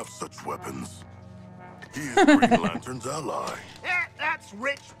Batman have such weapons? He is Green Lantern's ally. Yeah, that's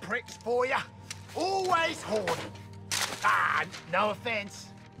rich pricks for you. Always hoarding. Ah, no offense.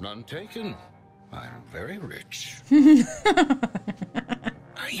 None taken. I'm very rich.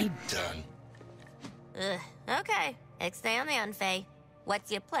 Are you done? Okay, stay on the unfay.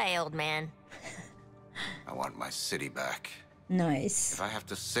 What's your play, old man? I want my city back. Nice. If I have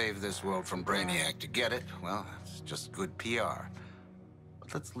to save this world from Brainiac to get it, well, it's just good PR.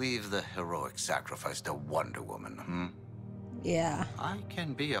 But let's leave the heroic sacrifice to Wonder Woman, Yeah. I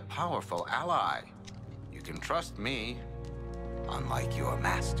can be a powerful ally. You can trust me. Unlike your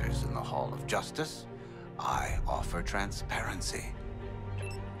masters in the Hall of Justice, I offer transparency.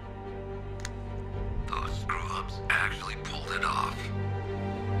 Those screw-ups actually pulled it off.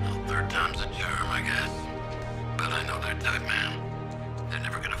 Well, third time's a charm, I guess. But I know their type, man. They're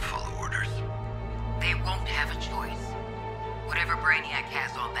never gonna follow orders. They won't have a choice. Whatever Brainiac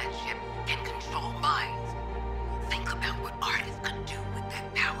has on that ship can control minds. Think about what artists could do with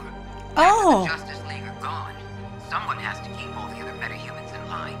that power. Oh. After the Justice League are gone, someone has to keep all the other metahumans in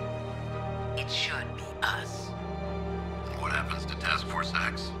line. It should be us. What happens to Task Force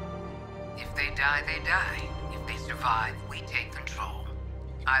X? If they die, they die. If they survive, we take control.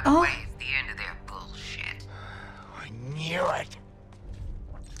 Either way, it's the end of their bullshit. I knew it.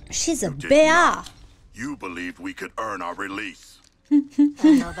 She's a You did bear. not. You believed we could earn our release. I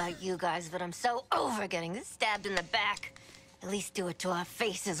don't know about you guys, but I'm so over getting stabbed in the back. At least do it to our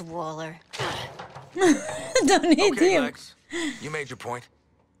faces, Waller. Don't need Okay, him. Lex, you made your point.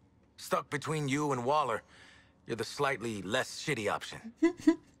 Stuck between you and Waller, you're the slightly less shitty option.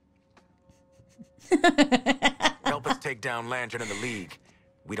 Help us take down Lantern and the League.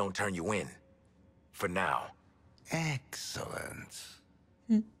 We don't turn you in. For now. Excellent.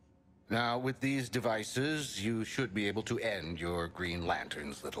 Now, with these devices, you should be able to end your Green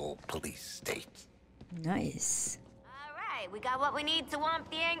Lantern's little police state. Nice. All right, we got what we need to womp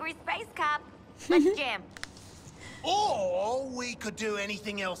the angry space cop. Let's jam. Or we could do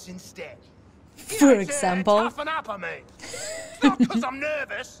anything else instead. For example. Toughen up, I mean. It's not because I'm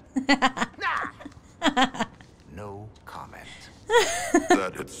nervous. Nah. No comment.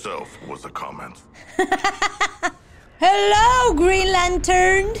 That itself was a comment. Hello, Green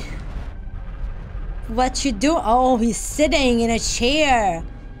Lantern. What you do? Oh, he's sitting in a chair.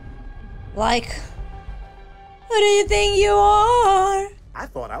 Like, who do you think you are? I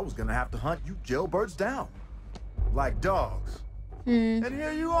thought I was gonna have to hunt you jailbirds down. Like dogs. And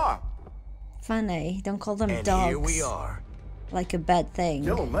here you are. Funny. Don't call them And dogs. here we are. Like a bad thing.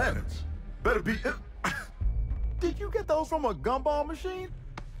 Yellow lanterns. Better be... Did you get those from a gumball machine?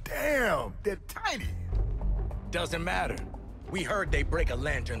 Damn, they're tiny. Doesn't matter. We heard they break a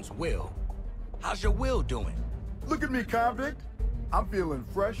Lantern's will. How's your will doing? Look at me, convict. I'm feeling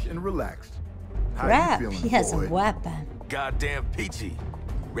fresh and relaxed. How Crap, you feeling, he has boy? a weapon. Goddamn peachy.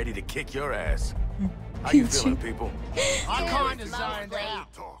 Ready to kick your ass. How you feeling, people? I kinda zoned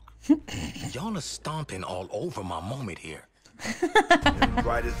out. Y'all are stomping all over my moment here. In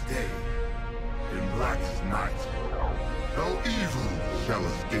brightest day, in blackest night, no evil shall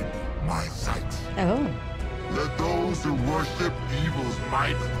escape my sight. Oh. Let those who worship evil's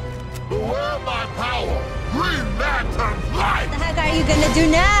might beware my power, Green Lantern's light! What the heck are you gonna do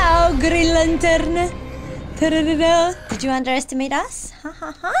now, Green Lantern? Ta-da-da-da. Did you underestimate us? Ha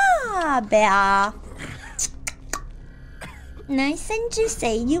ha ha, bear. Nice and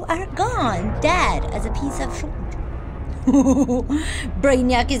juicy, you are gone, dead as a piece of fruit.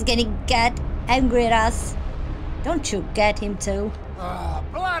 Brainiac is gonna get angry at us. Don't you get him too?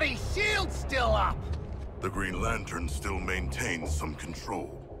 Bloody shield shield's still up! The Green Lantern still maintains some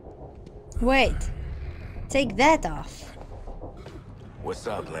control. Wait. Take that off. What's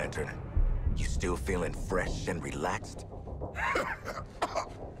up, Lantern? You still feeling fresh and relaxed?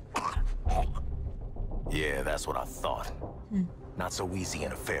 Yeah, that's what I thought. Not so easy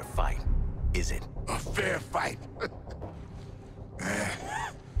in a fair fight, is it? A fair fight?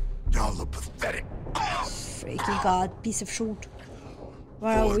 Y'all look pathetic. Freaky god, piece of shit.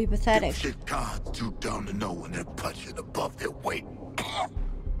 Why are we pathetic? Shit gods too dumb to know when they're punching above their weight.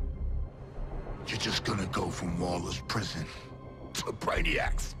 You're just gonna go from Waller's prison to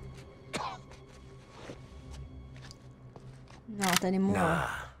Brainiac's. Not anymore. Nah.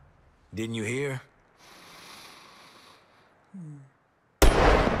 Didn't you hear?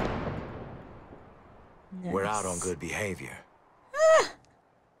 Nice. We're out on good behavior.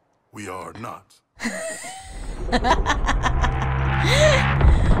 We are not.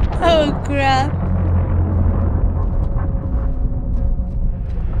 Oh crap.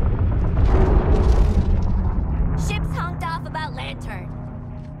 Ship's honked off about Lantern.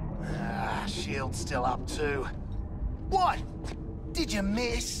 Shield's still up too. What? Did you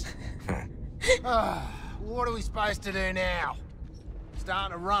miss? What are we supposed to do now?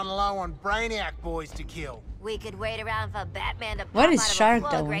 Starting to run low on Brainiac boys to kill. We could wait around for Batman to What pop is out Shark of a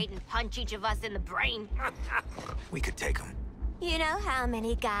plug doing? grate and punch each of us in the brain. We could take him. You know how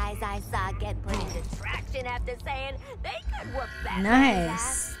many guys I saw get put into traction after saying they could whoop Batman's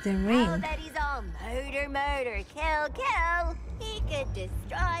ass? Nice. The Now ring. that he's all murder, murder, kill, kill, he could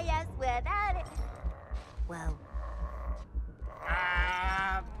destroy us without it. Well,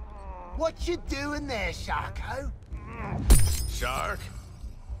 What you doing there, Sharko? Shark?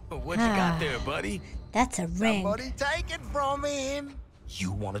 What you got there, buddy? That's a ring. Somebody take it from him.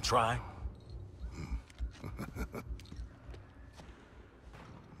 You wanna try?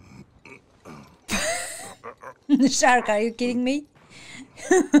 Shark, are you kidding me?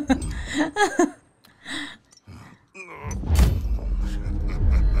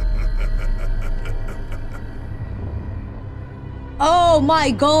 Oh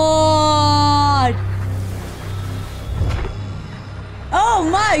my god! Oh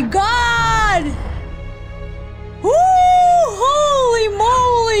my god! Woo! Holy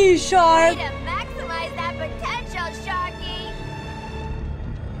moly, Shark! way to maximize that potential, Sharky.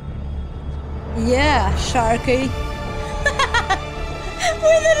 Yeah, Sharky.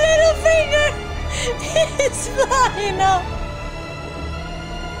 With a little finger! It's flying up!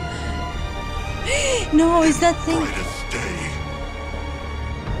 No, is that thing...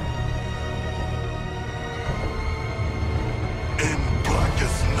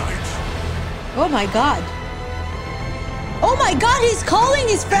 Oh my god. Oh my god, he's calling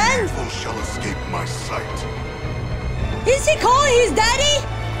his friend! Evil shall escape my sight. Is he calling his daddy?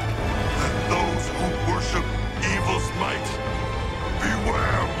 Let those who worship evil's might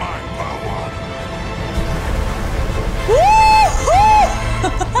beware my power. Woo-hoo!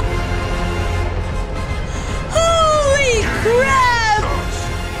 Holy crap!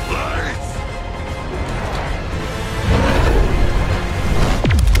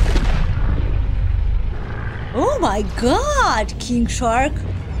 Oh my god, King Shark!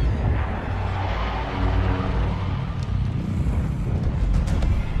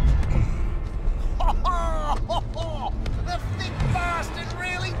 The thick bastard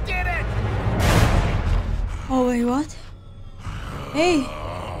really did it! Oh wait, what? Hey,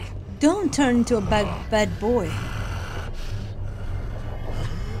 don't turn into a bad boy.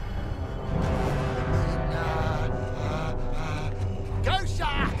 Go,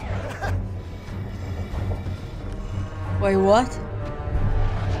 Shark! Wait, what?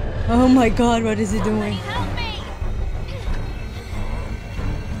 Oh my god, what is he doing?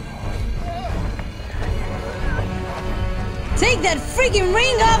 Take that freaking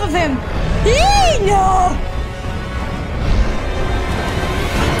ring off of him! Yee, no!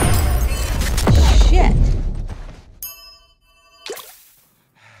 Shit.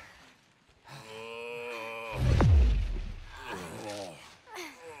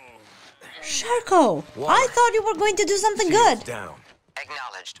 Sharko, I thought you were going to do something good. Down.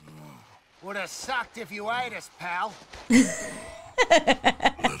 Acknowledged. Would have sucked if you ate us, pal. Let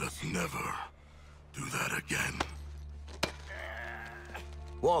us never do that again.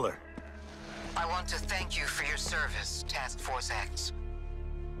 Waller. I want to thank you for your service, Task Force X.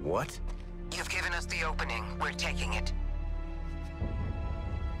 What? You've given us the opening. We're taking it.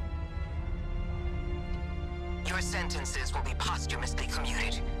 Your sentences will be posthumously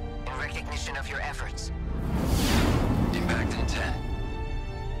commuted in recognition of your efforts. Impact in 10.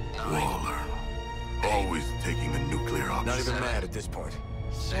 Waller, always taking the nuclear option. Not even mad at this point.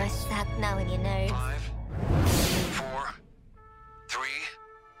 Sure suck knowing your nerves. 4, 3,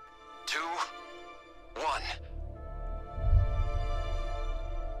 2, 1.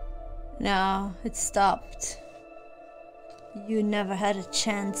 No, it stopped. You never had a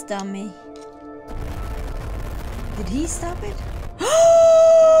chance, dummy. Did he stop it?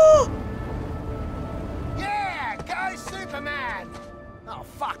 Yeah, go Superman! Oh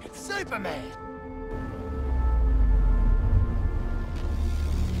fuck, it's Superman!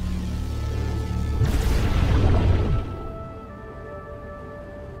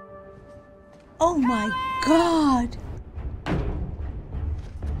 Oh my god!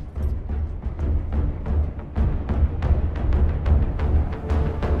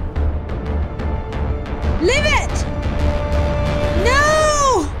 Leave it!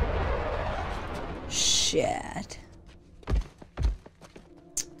 No! Shit.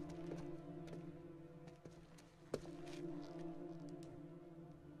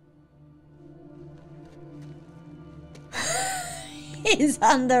 His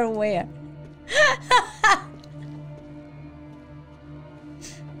underwear.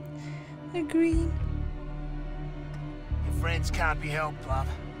 They're green. Your friends can't be helped, love.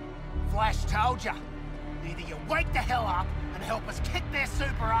 Flash told ya. Either you wake the hell up and help us kick their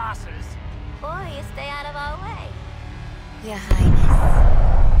super asses, Or you stay out of our way. Your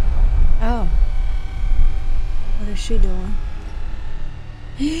Highness. Oh. What is she doing?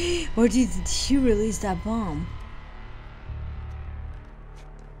 Or did he release that bomb?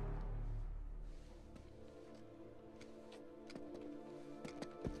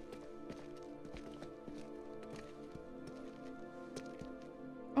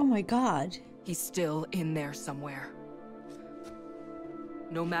 Oh my god. He's still in there somewhere.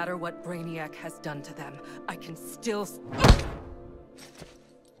 No matter what Brainiac has done to them, I can still...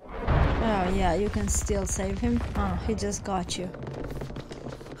 Oh yeah, you can still save him. Oh, he just got you.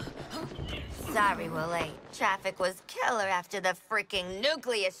 Sorry we're late. Traffic was killer after the freaking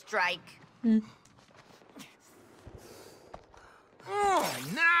nuclear strike. oh,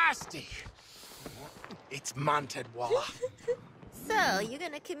 nasty! It's munted, Walla. So, you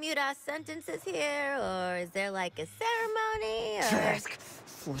gonna commute our sentences here, or is there like a ceremony, or... Task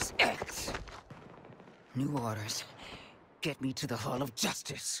Force X. New orders. Get me to the Hall of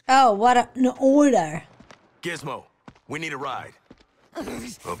Justice. Oh, what an order. Gizmo, we need a ride.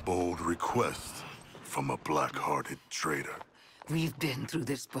 A bold request from a black-hearted traitor. We've been through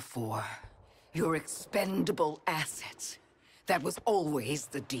this before. You're expendable assets. That was always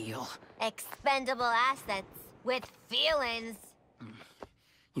the deal. Expendable assets with feelings.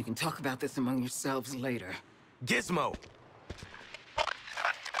 You can talk about this among yourselves later. Gizmo!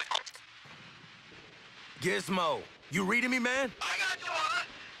 Gizmo, you reading me, man?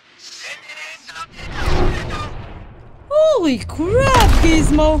 Holy crap,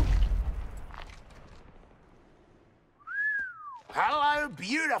 Gizmo! Hello,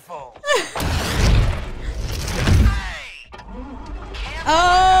 beautiful!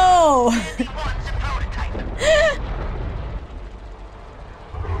 Oh!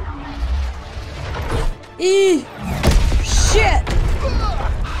 Shit!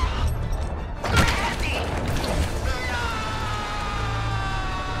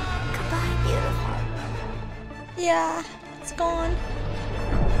 Goodbye, beautiful. Yeah, it's gone.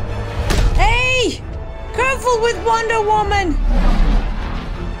 Hey! Careful with Wonder Woman!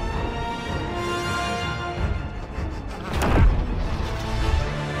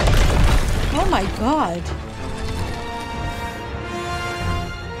 Oh my god.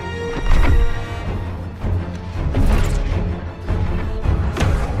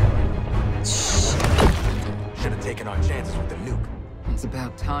 Should have taken our chances with the nuke. It's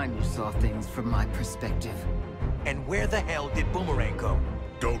about time you saw things from my perspective. And where the hell did Boomerang go?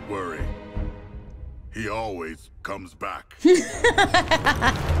 Don't worry. He always comes back. He's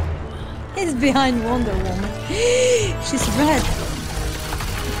behind Wonder Woman. She's red.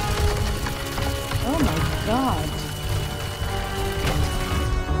 Oh my god.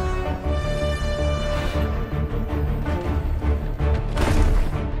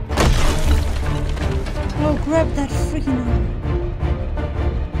 Oh, grab that freaking...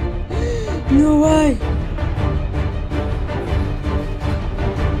 No way.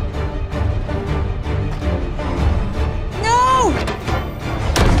 No!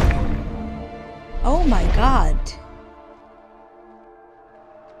 Oh my god.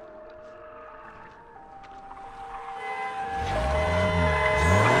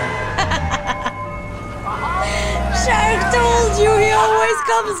 Shark told you he always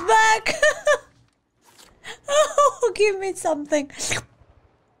comes back. Oh, give me something.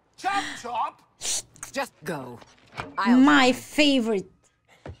 Chop chop! Just go. My favorite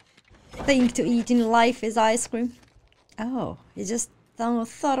thing to eat in life is ice cream. Oh, he just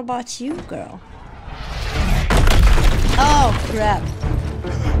thought about you, girl. Oh, crap.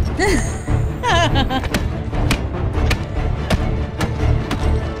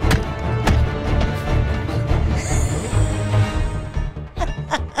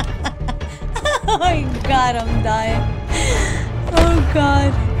 Oh my god, I'm dying. Oh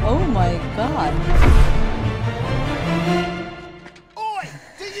god. Oh my god. Oi,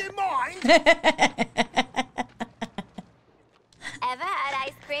 do you mind? Ever had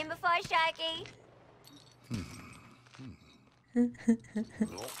ice cream before, Sharky?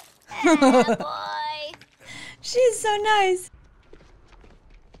 Boy. She's so nice.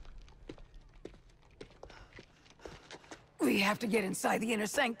 We have to get inside the inner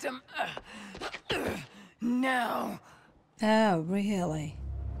sanctum. Now. Oh, really?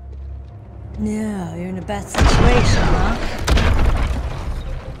 No, you're in a bad situation, huh?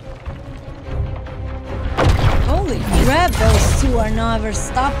 Holy crap, those two are never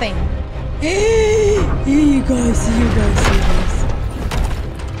stopping. You guys.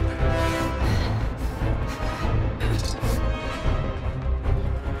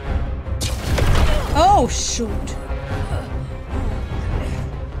 Oh, shoot.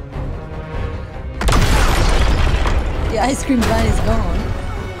 The ice cream van is gone.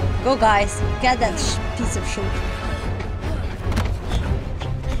 Go, guys. Get that piece of shit.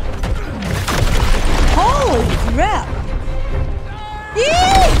 Holy crap!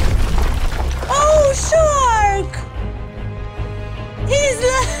 Eee! Oh, shark!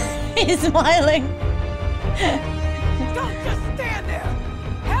 He's smiling. Don't just stand there.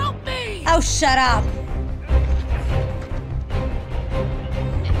 Help me! Oh, shut up.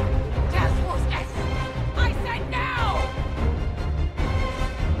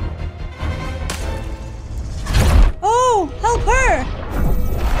 Oh, help her!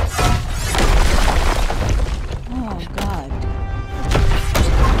 Oh, God.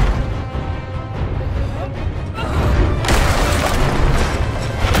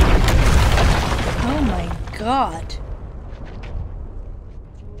 Oh, my God.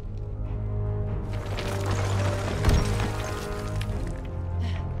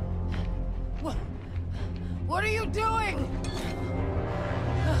 What are you doing?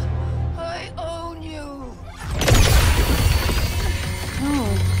 I own you. Oh,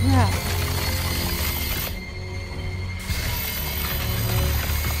 crap.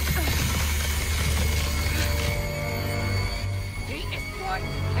 He is going to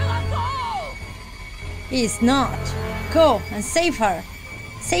kill us all! He's not. Go and save her.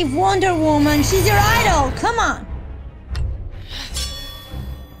 Save Wonder Woman. She's your idol. Come on.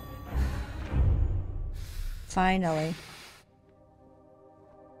 Finally.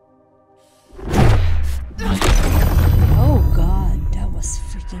 Oh God, that was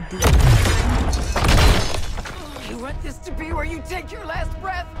freaking deep. You want this to be where you take your last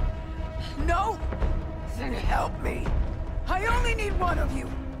breath? No? Then help me. I only need one of you.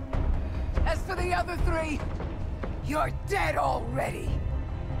 As for the other three, you're dead already.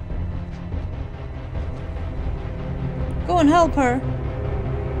 Go and help her.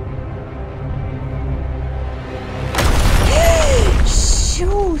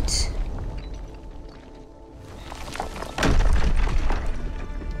 Shoot!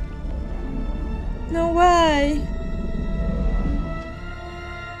 No way!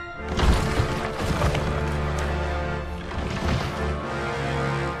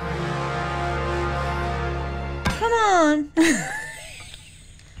 Come on!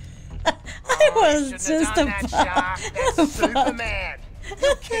 I was just about. That's Superman.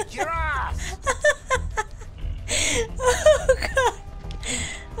 He'll kick your ass. Oh God!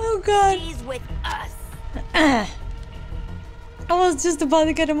 Oh God! He's with us. I was just about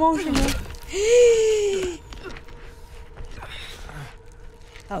to get emotional.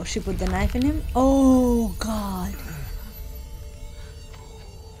 Oh, she put the knife in him? Oh God.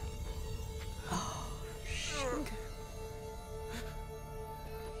 Oh shit.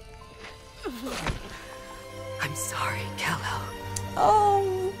 I'm sorry, Kal-El.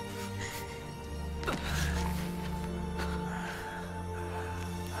 Oh.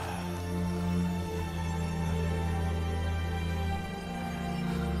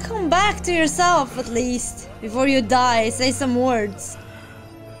 Come back to yourself at least before you die. Say some words.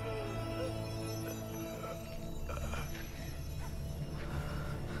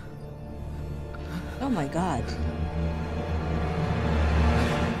 Oh my God.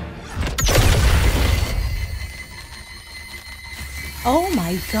 Oh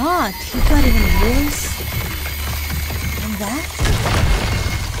my God, he got even worse than that?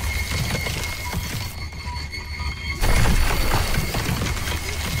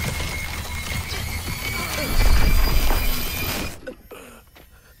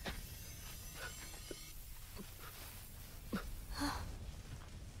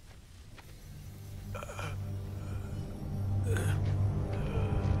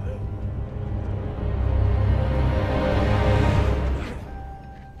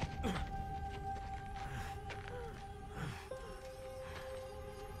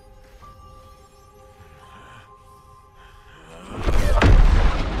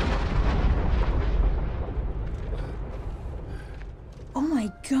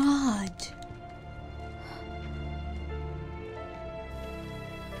 god.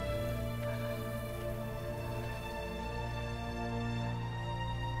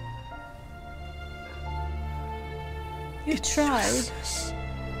 You tried.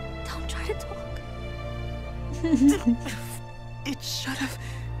 Don't try to talk. It should have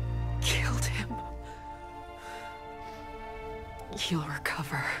killed him. He'll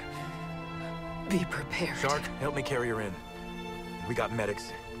recover. Be prepared. Shark, help me carry her in. We got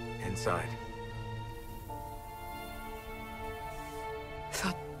medics inside.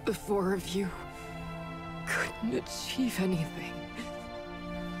 Thought the four of you couldn't achieve anything.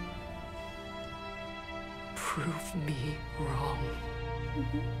 Prove me wrong.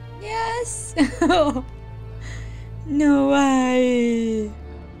 Yes. No way.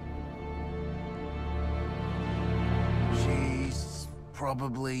 She's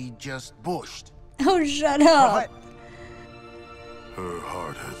probably just bushed. Oh, shut up. Right? Her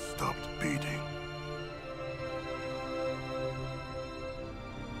heart has stopped beating.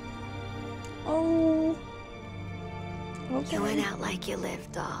 Oh. Okay. You went out like you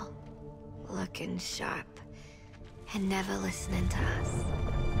lived, doll. Looking sharp. And never listening to us.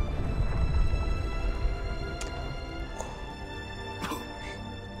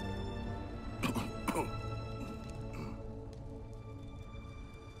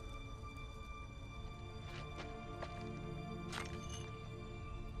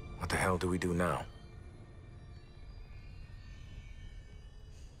 What the hell do we do now?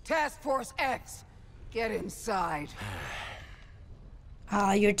 Task Force X, get inside.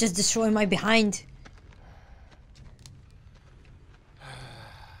 Ah, you're just destroying my behind.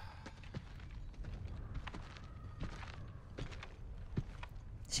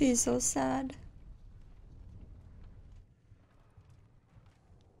 She's so sad.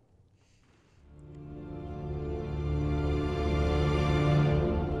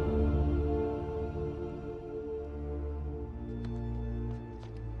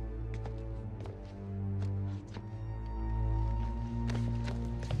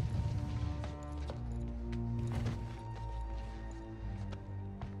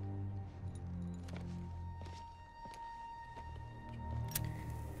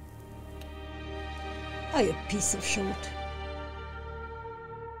 Oh, you piece of shit.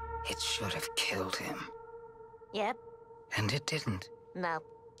 It should have killed him. Yep. And it didn't. No.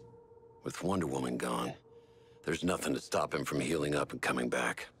 With Wonder Woman gone, there's nothing to stop him from healing up and coming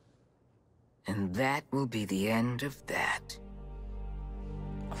back. And that will be the end of that.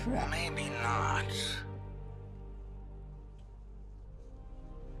 Crap. Maybe not.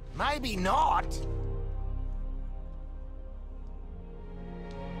 Maybe not.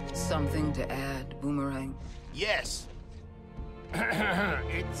 Something to add, Boomerang? Yes.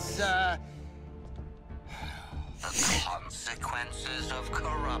 It's, The consequences of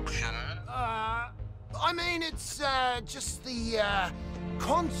corruption. I mean, it's, just the,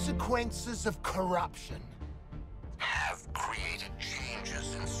 consequences of corruption. Have created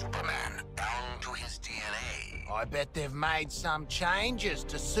changes in Superman down to his DNA. I bet they've made some changes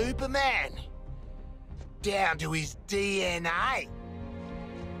to Superman. Down to his DNA.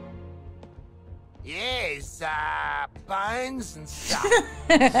 Yeah, his, bones and stuff.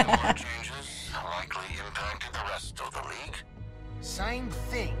 Similar changes likely impacted the rest of the League. Same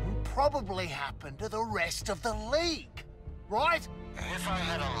thing probably happened to the rest of the League, right? If I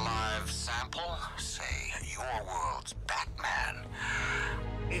had a live sample, say, your world's Batman.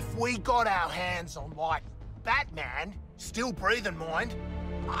 If we got our hands on, like, Batman, still breathing, mind.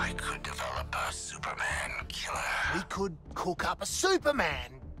 I could develop a Superman killer. We could cook up a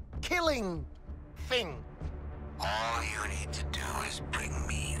Superman killing thing. All you need to do is bring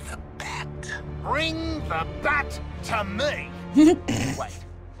me the bat. Bring the bat to me. Wait,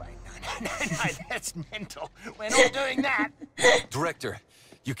 no, that's mental. We're not doing that. Director,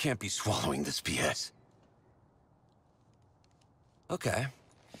 you can't be swallowing this BS. Okay.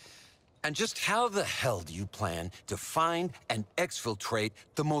 And just how the hell do you plan to find and exfiltrate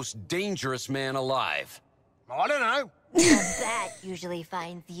the most dangerous man alive? I don't know. The bat usually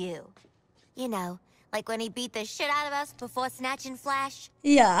finds you. You know, like when he beat the shit out of us before snatching Flash?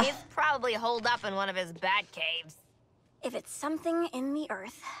 Yeah. He's probably holed up in one of his bat caves. If it's something in the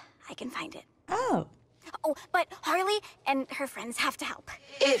earth, I can find it. Oh. Oh, but Harley and her friends have to help.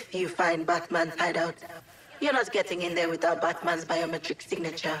 If you find Batman's hideout, you're not getting in there without Batman's biometric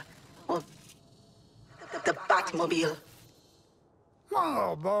signature. Or the Batmobile.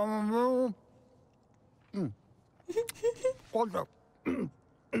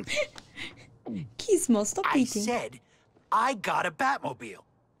 Gizmo, stop eating. I said, I got a Batmobile.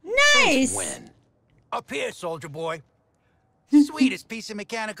 Nice! Since when? Up here, soldier boy. Sweetest piece of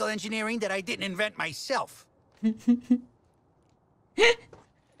mechanical engineering that I didn't invent myself.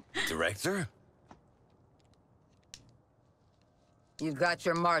 Director? You got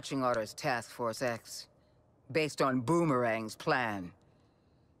your marching orders, Task Force X. Based on Boomerang's plan.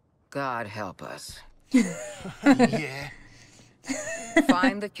 God help us. Yeah.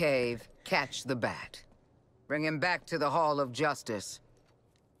 Find the cave, catch the bat. Bring him back to the Hall of Justice.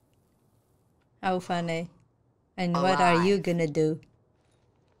 How funny. And what are you gonna do?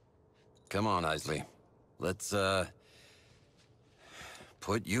 Come on, Isley. Let's,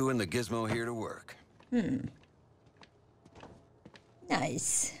 put you and the gizmo here to work.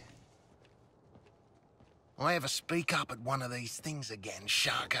 Nice. I ever speak up at one of these things again,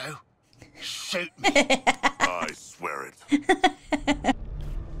 Sharko? Shoot me. I swear it.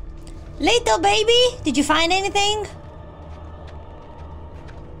 Little baby, did you find anything?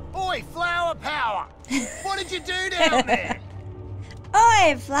 Oi, flower power! What did you do down there?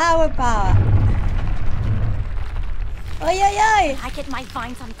 Oi, flower power! Oi, oi, oi! I get my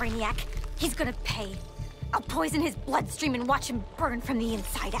vines on Brainiac. He's gonna pay. I'll poison his bloodstream and watch him burn from the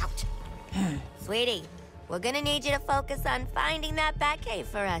inside out. Sweetie, we're gonna need you to focus on finding that Batcave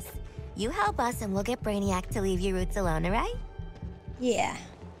for us. You help us and we'll get Brainiac to leave you roots alone, alright? Yeah.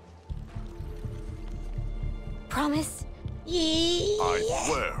 Promise? I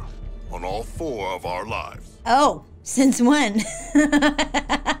swear, on all 4 of our lives. Oh, since when?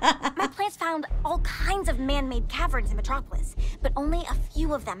 My plants found all kinds of man-made caverns in Metropolis, but only a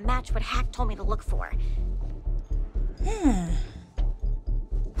few of them match what Hack told me to look for. Can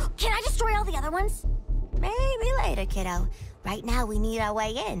I destroy all the other ones? Maybe later, kiddo. Right now, we need our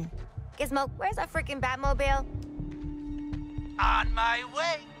way in. Gizmo, where's our freaking Batmobile? On my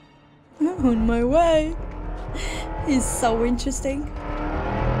way. On my way. He's so interesting.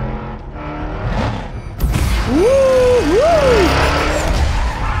 Woo!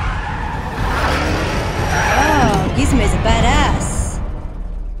 Oh, Gizmo is a badass.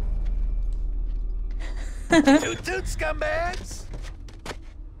 Toot toot, scumbags!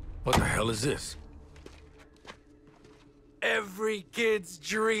 What the hell is this? Every kid's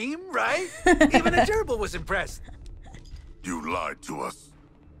dream, right? Even a gerbil was impressed. You lied to us.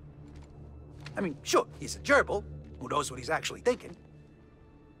 I mean, sure, he's a gerbil. Who knows what he's actually thinking?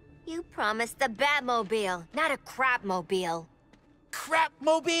 You promised the Batmobile, not a crapmobile.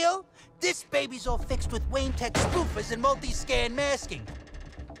 Crapmobile? This baby's all fixed with Wayne Tech spoofers and multi-scan masking.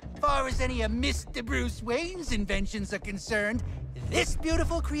 Far as any of Mr. Bruce Wayne's inventions are concerned, this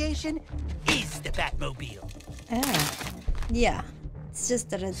beautiful creation is the Batmobile. Ah, yeah. It's just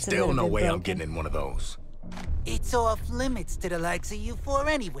that it's Still no way broken. I'm getting in one of those. It's off limits to the likes of you 4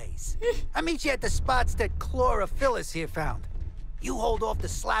 anyways. I'll meet you at the spots that Chlorophyllus here found. You hold off the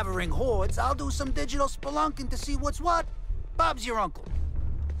slavering hordes, I'll do some digital spelunking to see what's what. Bob's your uncle.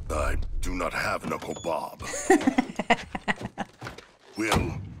 I do not have an Uncle Bob.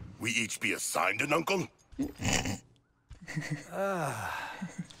 Will we each be assigned an uncle?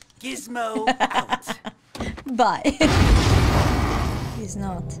 Gizmo out. But he's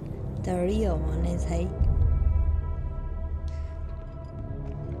not the real one, is he?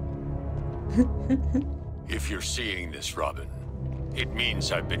 If you're seeing this, Robin, it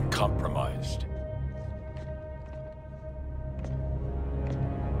means I've been compromised.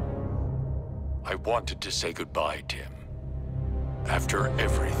 I wanted to say goodbye, Tim. After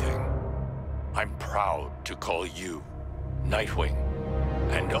everything, I'm proud to call you, Nightwing,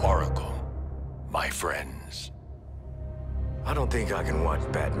 and Oracle, my friends. I don't think I can watch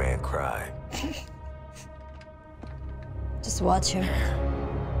Batman cry. Just watch him.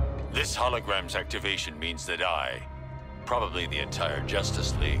 This hologram's activation means that I, probably the entire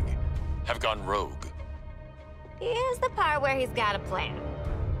Justice League, have gone rogue. Here's the part where he's got a plan.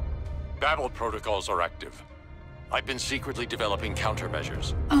 Babel protocols are active. I've been secretly developing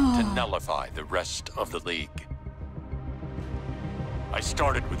countermeasures to nullify the rest of the League. I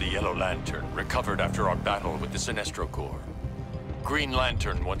started with the Yellow Lantern, recovered after our battle with the Sinestro Corps. Green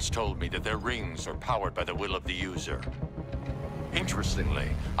Lantern once told me that their rings are powered by the will of the user. Interestingly,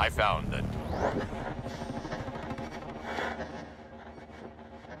 I found that...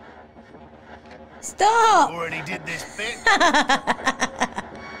 Stop! Already did this bit.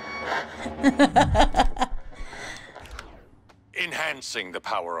 enhancing the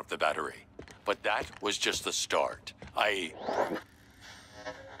power of the battery. But that was just the start.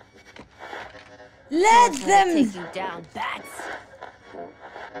 Let them take you down, bats.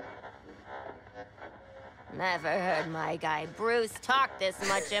 Never heard my guy Bruce talk this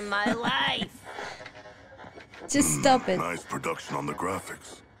much in my life. Just stop it. Nice production on the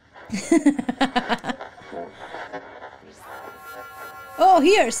graphics. Oh,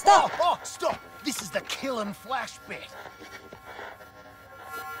 here, stop. Oh, stop. This is the killing flash bit.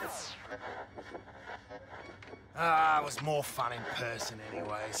 It was more fun in person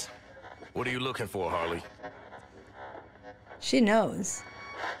anyways. What are you looking for, Harley? She knows.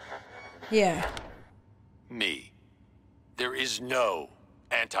 Here. Me. There is no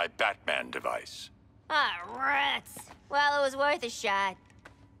anti-Batman device. Ah, rats. Well, it was worth a shot.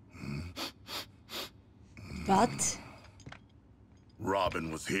 But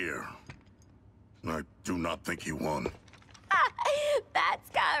Robin was here. I do not think he won. That's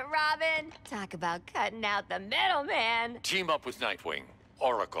got Robin. Talk about cutting out the middleman. Team up with Nightwing,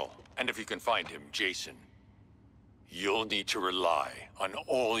 Oracle, and if you can find him, Jason. You'll need to rely on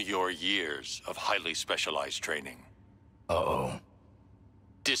all your years of highly specialized training. Uh-oh.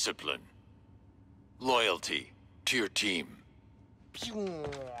 Discipline. Loyalty to your team.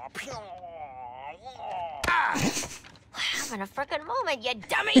 Having a frickin' moment, you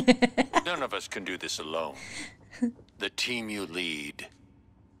dummy. None of us can do this alone. The team you lead.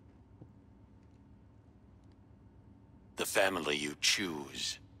 The family you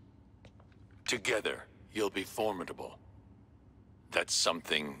choose. Together, you'll be formidable. That's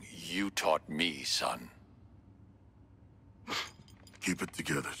something you taught me, son. Keep it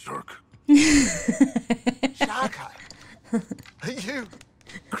together, Shark. Sharko, are you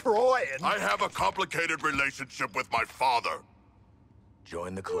crying? I have a complicated relationship with my father.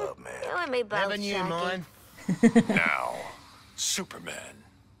 Join the club, man. You and me both, Never knew Sharky. mine. Now, Superman.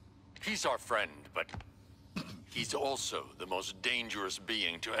 He's our friend, but he's also the most dangerous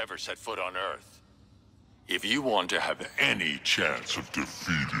being to ever set foot on Earth. If you want to have any chance of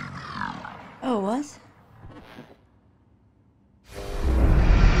defeating him... Oh, what?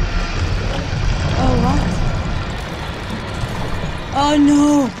 Oh, what? Oh,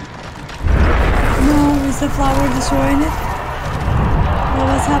 no! No, is the flower destroying it? What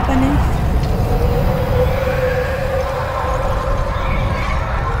was happening?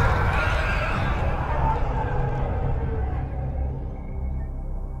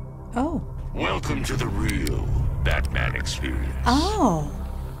 Oh. Welcome to the real Batman experience. Oh.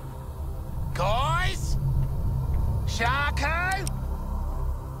 Guys? Sharko?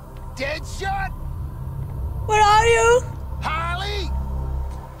 Deadshot? Where are you? Harley?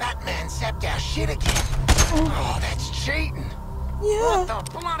 Batman sapped our shit again. Oh, that's cheating. Yeah. What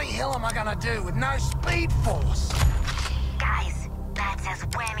the bloody hell am I gonna do with no speed force? Guys, Bats has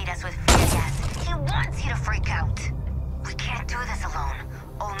whammied us with fear gas. He wants you to freak out. We can't do this alone.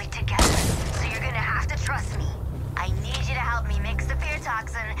 Only together. So you're gonna have to trust me. I need you to help me mix the fear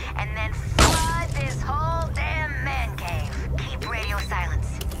toxin and then flood this whole damn man cave. Keep radio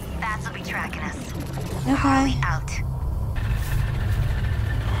silence. Bats will be tracking us. Okay. Out.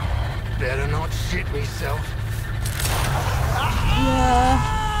 Better not shit myself. Yeah.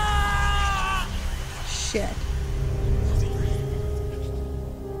 Shit.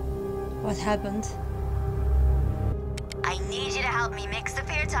 What happened? I need you to help me mix the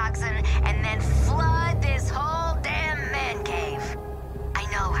fear toxin and then flood this whole damn man cave. I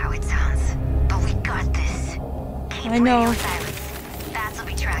know how it sounds, but we got this. Keep I know. radio silence. Bats will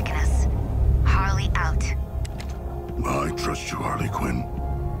be tracking us. Harley out. I trust you, Harley Quinn.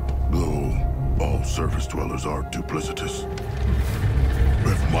 Though all surface dwellers are duplicitous.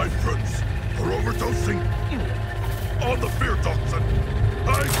 If my friends are overdosing on the fear toxin,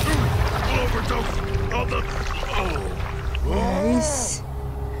 I too will overdose on the... Nice.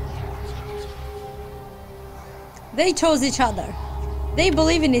 They chose each other. They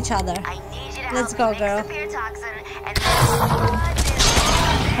believe in each other. Let's go, girl.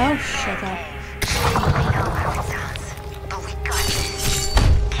 Oh, shut up.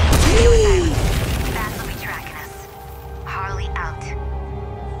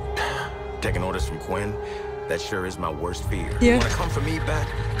 Taking orders from Quinn? That sure is my worst fear. Yeah. You wanna come for me back?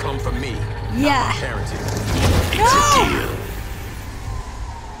 Come for me. Yeah. Parenting. It's a deal.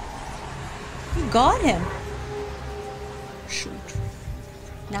 You got him. Shoot.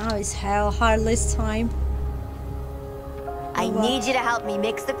 Now it's Harley's time. I need you to help me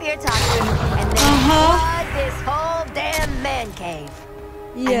mix the fear toxin and then flood this whole damn man cave.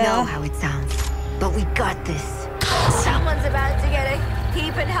 I know how it sounds, but we got this. Someone's about to get a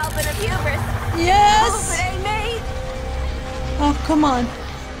heaping helping of hubris. Yes! Hope it ain't me. Oh, come on.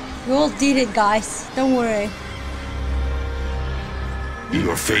 You all did it, guys. Don't worry.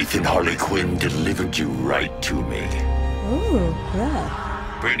 Your faith in Harley Quinn delivered you right to me. Ooh, yeah.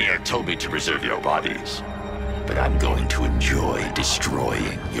 Brainiac told me to preserve your bodies, but I'm going to enjoy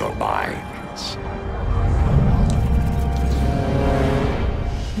destroying your minds.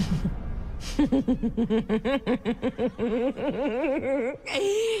 You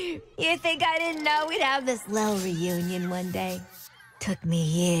think I didn't know we'd have this little reunion one day? Took me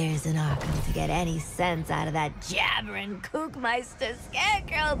years in Arkham to get any sense out of that jabbering kookmeister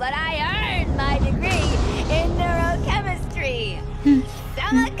scarecrow, but I earned my degree in neurochemistry.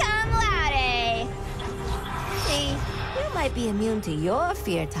 Summa cum laude. See, you might be immune to your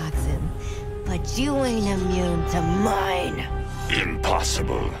fear toxin, but you ain't immune to mine.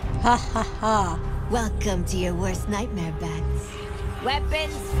 Impossible. Ha ha ha. Welcome to your worst nightmare, Bats.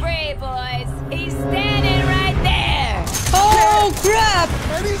 Weapons free, boys. He's standing right there. Oh, crap!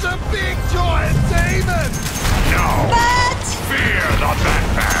 And he's a big giant demon! No! Bat! Fear the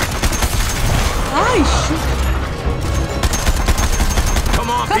Batman! I shoot. Come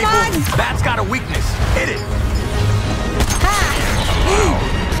on, Come people! on. Bat's got a weakness. Hit it!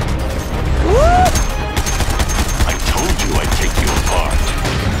 I told you I'd take you apart.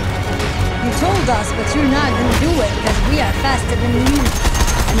 You told us, but you're not gonna do it because we are faster than you.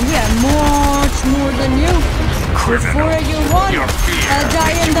 And we are much more than you. Before you want a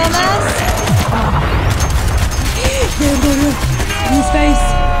giant dumbass. In his face.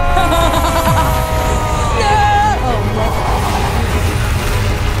 No! Oh, no.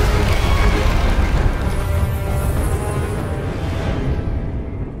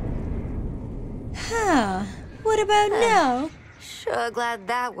 Huh. What about now? Sure glad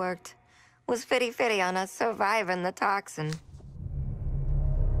that worked. Was fitty-fitty on us surviving the toxin.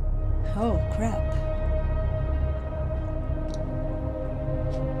 Oh, crap.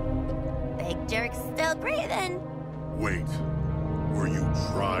 Big Jerk's still breathing. Wait, were you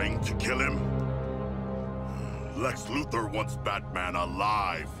trying to kill him? Lex Luthor wants Batman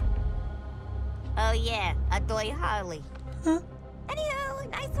alive. Oh yeah, Adoy Harley. Huh? Anywho,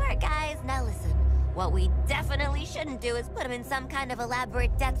 nice work, guys. Now listen. What we definitely shouldn't do is put him in some kind of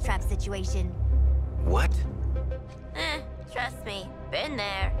elaborate death trap situation. What? Trust me. Been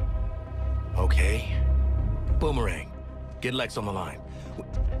there. Okay. Boomerang, get Lex on the line.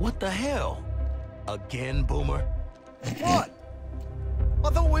 What the hell? Again, Boomer? What? I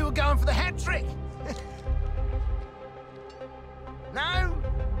thought we were going for the hat trick. No?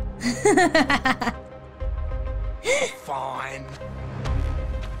 Fine.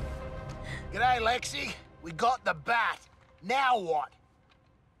 G'day, Lexi. We got the bat. Now what?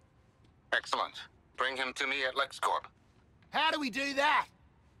 Excellent. Bring him to me at LexCorp. How do we do that?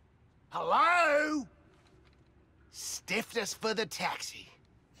 Hello? Stiffed us for the taxi.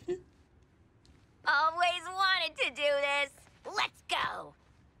 Always wanted to do this. Let's go.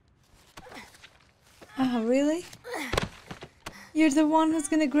 Oh, really? You're the one who's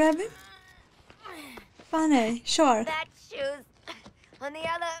gonna grab him? Funny, sure. That shoe's on the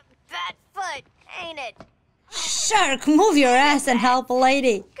other bad foot, ain't it? Shark, move your ass and help a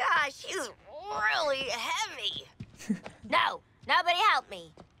lady. Gosh, he's really heavy. No, nobody help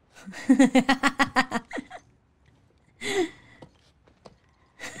me.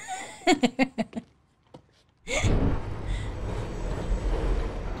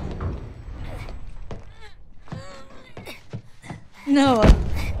 Noah.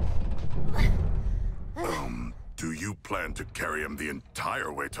 Do you plan to carry him the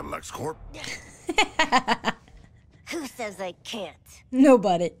entire way to LexCorp? Who says I can't?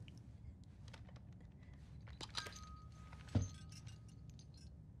 Nobody.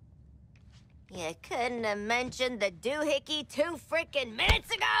 You couldn't have mentioned the doohickey 2 frickin'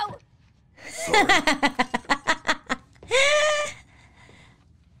 minutes ago?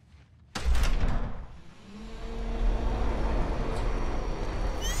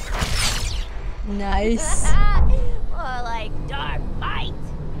 Nice. More like Dark Bite.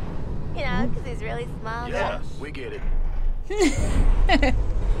 You know, because he's really small. Yes, we get it.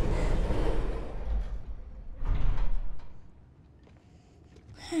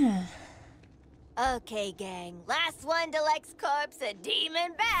 Okay, gang. Last one to LexCorp's a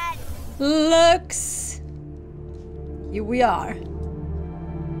demon bat. Looks. Here we are.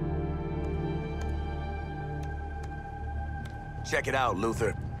 Check it out,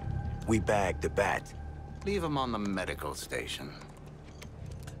 Luthor. We bagged the bat. Leave him on the medical station.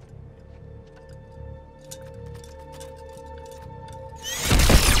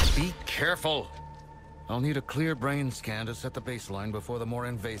 Be careful. I'll need a clear brain scan to set the baseline before the more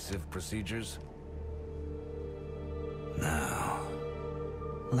invasive procedures. Now,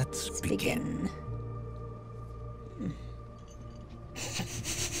 let's begin.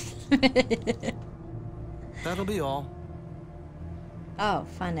 That'll be all. Oh,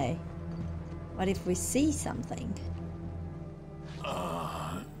 funny. What if we see something?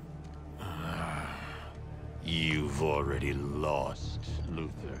 You've already lost,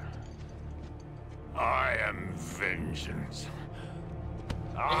 Luthor. I am vengeance.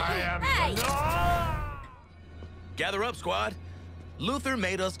 I am... Hey! Gather up, squad. Luther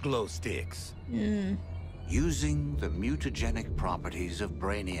made us glow sticks. Using the mutagenic properties of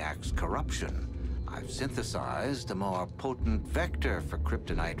Brainiac's corruption, I've synthesized a more potent vector for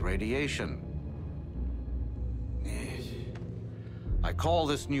kryptonite radiation. I call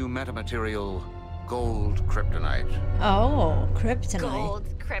this new metamaterial gold kryptonite. Oh, kryptonite. Gold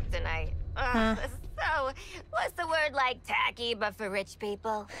kryptonite. Ugh, so, what's the word like tacky but for rich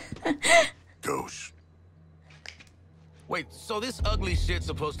people? Ghost. Wait, so this ugly shit's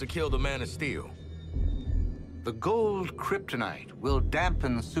supposed to kill the Man of Steel? The gold kryptonite will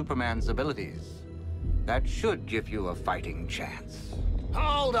dampen Superman's abilities. That should give you a fighting chance.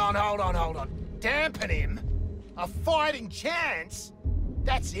 Hold on. Dampen him? A fighting chance?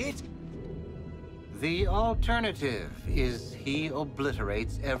 That's it? The alternative is he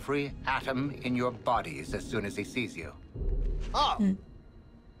obliterates every atom in your bodies as soon as he sees you. Oh.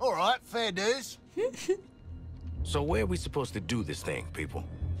 All right, fair dues. So where are we supposed to do this thing, people?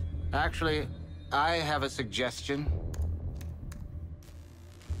 Actually, I have a suggestion.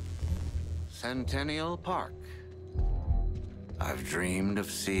 Centennial Park. I've dreamed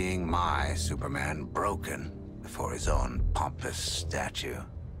of seeing my Superman broken before his own pompous statue.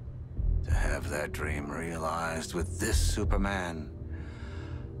 To have that dream realized with this Superman,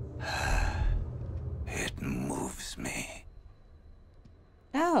 it moves me.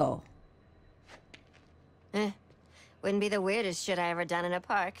 Oh. Wouldn't be the weirdest shit I ever done in a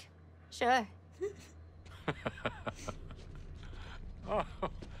park. Sure.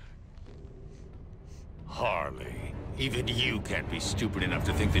 Harley, even you can't be stupid enough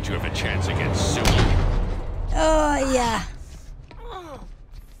to think that you have a chance against Superman. Oh, yeah.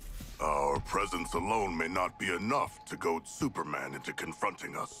 Our presence alone may not be enough to goad Superman into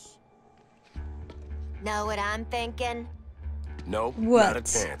confronting us. Know what I'm thinking? Nope, What? not a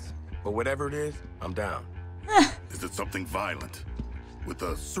chance. But whatever it is, I'm down. Is it something violent? With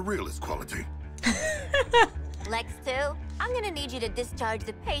a surrealist quality? Lex 2, I'm gonna need you to discharge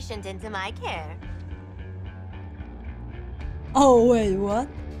the patient into my care. Oh, wait, what?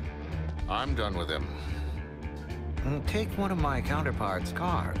 I'm done with him. Take one of my counterpart's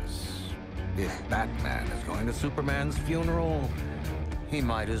cars. If Batman is going to Superman's funeral, he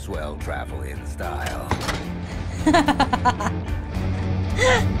might as well travel in style.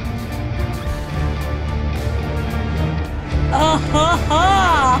 Oh, ha,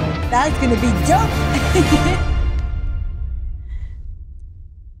 ha. That's gonna be dope.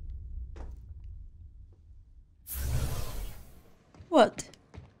 What?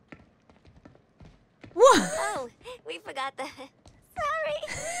 What? Oh, we forgot the... Sorry.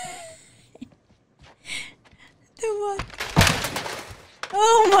 The what?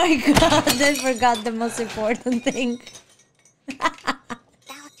 Oh my god, I forgot the most important thing. That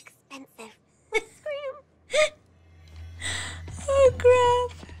was expensive. Scream. Oh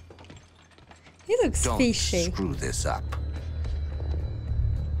crap. He looks Don't fishy. screw this up.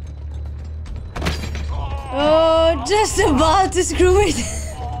 Oh, just about to screw it.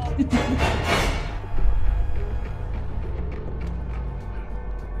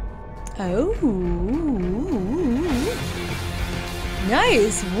 Oh.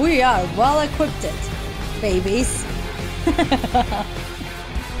 Nice. We are well equipped, babies.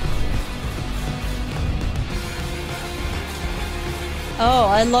 Oh,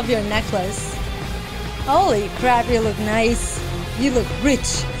 I love your necklace. Holy crap, you look nice. You look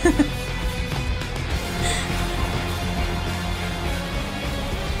rich.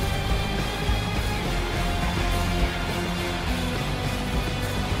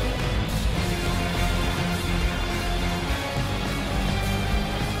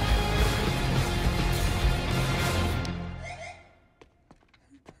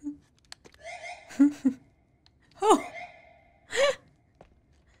 Oh.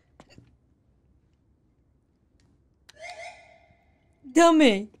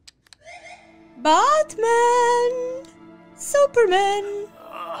 Dummy. Batman. Superman.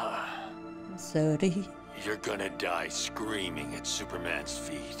 Sorry. You're gonna die screaming at Superman's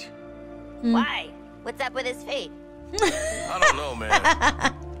feet. Why? What's up with his feet? I don't know,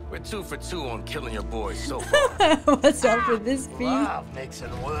 man. We're 2 for 2 on killing your boys so far. What's up with this feet? Love makes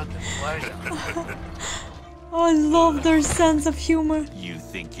it work and pleasure. Oh, I love their sense of humor. You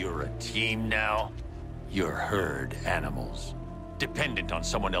think you're a team now? You're herd animals, dependent on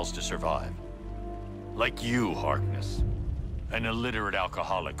someone else to survive. Like you, Harkness. An illiterate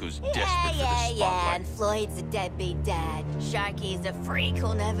alcoholic who's desperate for the spotlight. Yeah, and Floyd's a deadbeat dad. Sharky's a freak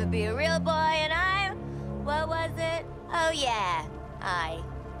who'll never be a real boy, and I'm... What was it? Oh, yeah. I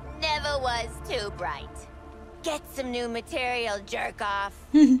never was too bright. Get some new material, jerk off.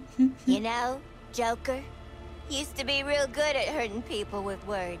 You know, Joker used to be real good at hurting people with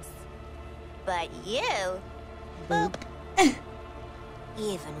words. But you, boop.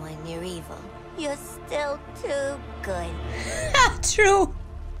 Even when you're evil, you're still too good. True.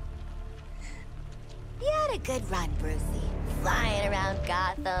 You had a good run, Brucey. Flying around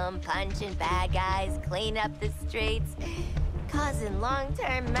Gotham, punching bad guys, cleaning up the streets, causing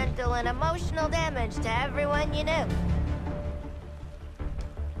long-term mental and emotional damage to everyone you knew.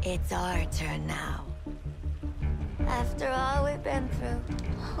 It's our turn now. After all we've been through.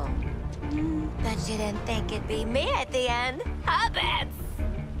 Oh. Bet you didn't think it'd be me at the end, huh, Bats?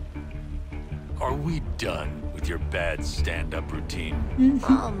 Are we done with your bad stand-up routine?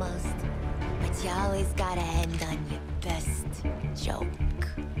 Almost. But you always gotta end on your best joke.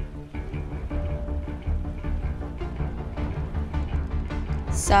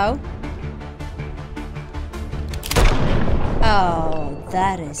 So? Oh,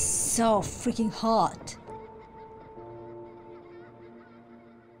 that is so freaking hot.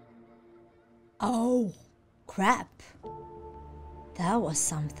 Oh, crap. That was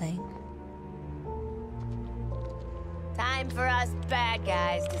something. Time for us bad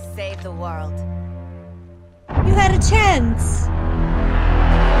guys to save the world. You had a chance.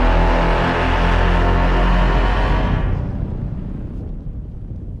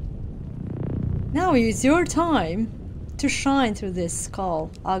 Now is your time to shine through this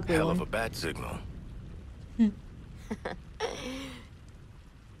skull, ugly Hell one. of a bat signal.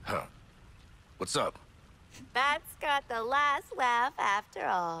 Huh. What's up? Bat's got the last laugh after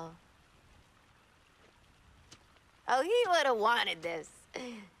all. Oh, he would have wanted this.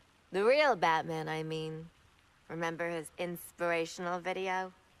 The real Batman, I mean. Remember his inspirational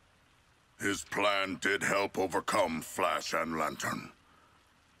video? His plan did help overcome Flash and Lantern.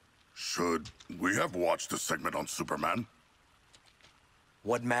 Should we have watched the segment on Superman?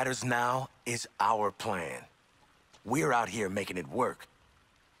 What matters now is our plan. We're out here making it work.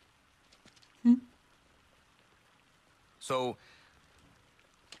 So,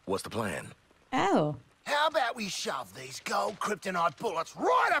 what's the plan? Oh. How about we shove these gold kryptonite bullets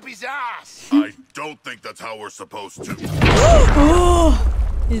right up his ass? I don't think that's how we're supposed to. Oh,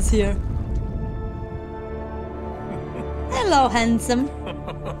 he's here. Hello, handsome.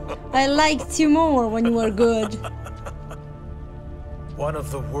 I liked you more when you were good. One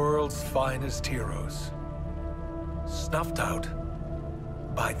of the world's finest heroes. Snuffed out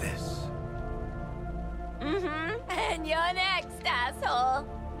by this. And you're next, asshole.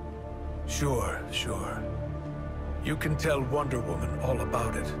 Sure. You can tell Wonder Woman all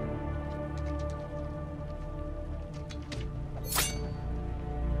about it.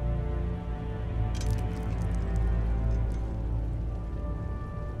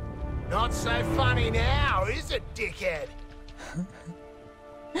 Not so funny now, is it, dickhead?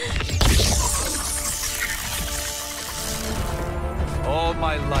 All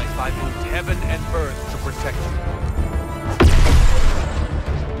my life, I moved heaven and earth to protect you.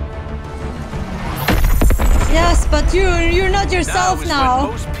 Yes, but you're not yourself now.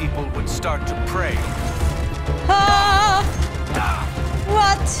 When most people would start to pray. Ah!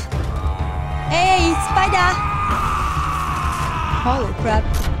 What? Hey, spider! Holy crap.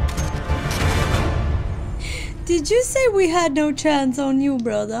 Did you say we had no chance on you,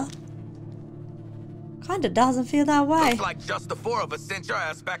 brother? Kinda doesn't feel that way. Looks like just the four of us sent your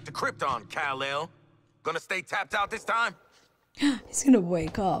ass back to Krypton, Kal-El. Gonna stay tapped out this time? He's gonna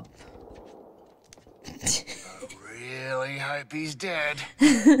wake up. Really hope he's dead.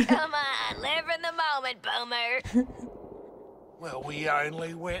 Come on, live in the moment, Boomer. Well, we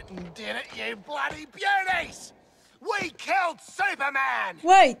only went and did it, you bloody beauties! We killed Superman!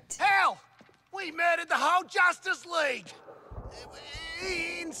 Wait! Hell, we murdered the whole Justice League!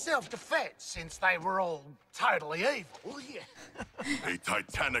 In self-defense, since they were all totally evil. A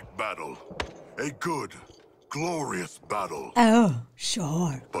titanic battle. A good, glorious battle. Oh,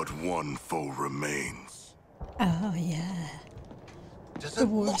 sure. But one foe remains. Oh, yeah. Does the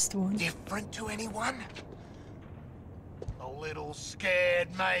worst one. Different to anyone? A little scared,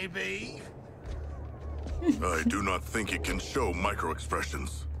 maybe? I do not think it can show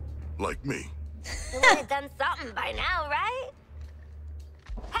micro-expressions. Like me. You would have done something by now, right?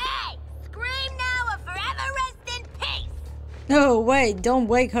 Hey! Scream now or forever rest in peace! No, wait, don't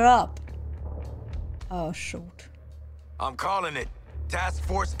wake her up. Oh, shoot. I'm calling it Task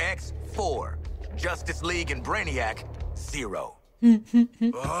Force X-4. Justice League and Brainiac, 0.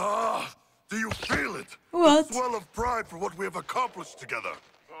 Ah, do you feel it? What? The swell of pride for what we have accomplished together.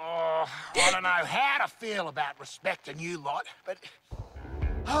 Oh, I don't know how to feel about respecting you lot, but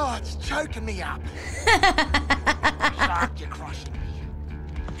Oh, it's choking me up. Shark, you're crushing me.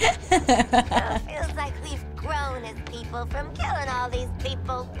 Feels like we've grown as people from killing all these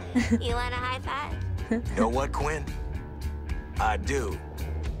people. You want a high five? You know what, Quinn? I do.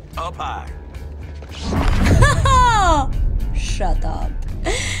 Up high. Shut up.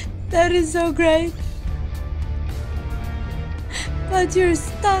 That is so great. But you're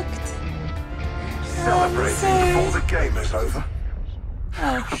stuck. Celebrating before the game is over.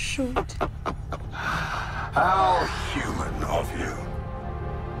 Oh, shoot. How human of you.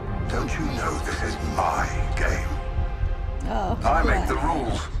 Don't you know this is my game? Oh, I make the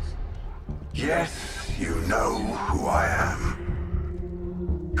rules. Yes, you know who I am.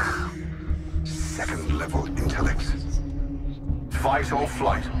 Second level intellect. Fight or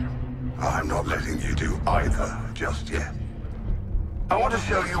flight. I'm not letting you do either just yet. I want to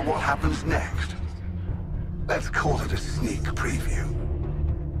show you what happens next. Let's call it a sneak preview.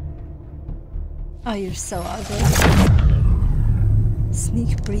 Oh, you're so ugly.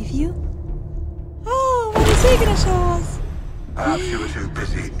 Sneak preview? Oh, what is he gonna show us? Perhaps you were too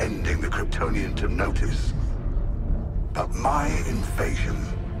busy ending the Kryptonian to notice. But my invasion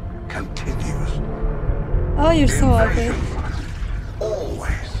continues. Oh, you're so ugly.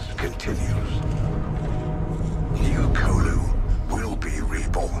 Always continues. New Kolu will be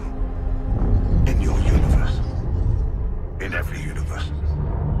reborn. In your universe. In every universe.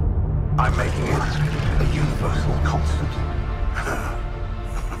 I'm making it a universal constant.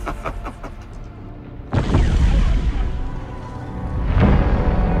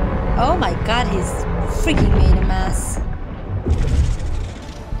 Oh my god, he's freaking made a mess.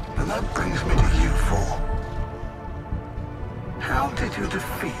 And that brings me to you four. How did you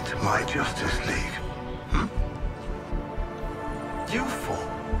defeat my Justice League? You four.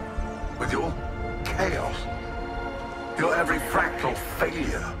 With your chaos. Your every fractal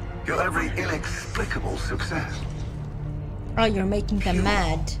failure. Your every inexplicable success. Oh, you're making them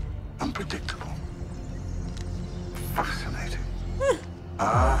mad. Unpredictable. Fascinating.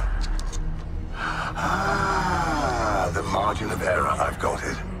 The margin of error, I've got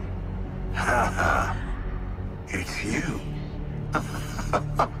it. It's you.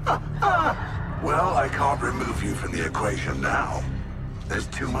 Well, I can't remove you from the equation now. There's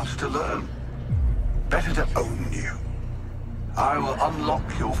too much to learn. Better to own you. I will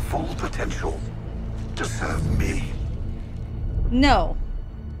unlock your full potential to serve me. No.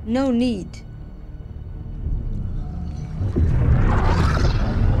 No need.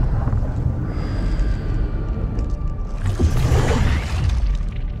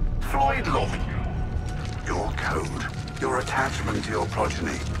 Floyd Lawton. Your code. Your attachment to your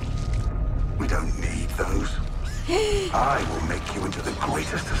progeny. We don't need those. I will make you into the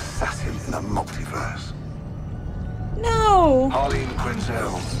greatest assassin in the multiverse. No! Harleen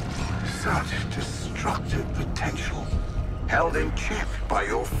Quinzel. Such destructive potential. Held in check by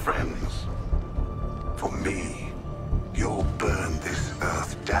your friends. For me, you'll burn this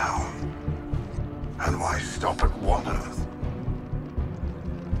Earth down. And why stop at one Earth?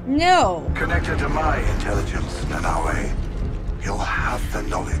 No! Connected to my intelligence, Nanaue, you'll have the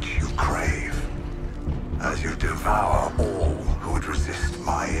knowledge you crave. As you devour all who would resist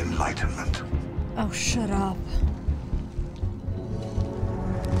my enlightenment. Oh, shut up.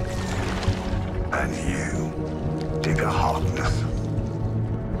 And you, Digger Harkness.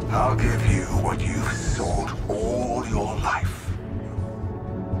 I'll give you what you've sought all your life.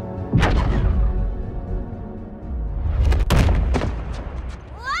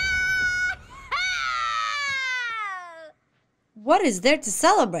 What is there to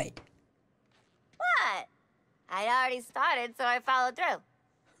celebrate? What? I'd already started, so I followed through.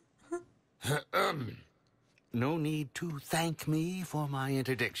 No need to thank me for my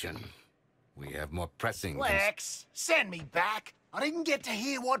interdiction. We have more pressing... Lex, send me back. I didn't get to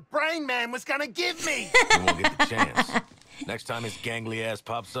hear what Brain Man was gonna give me. You won't get the chance. Next time his gangly ass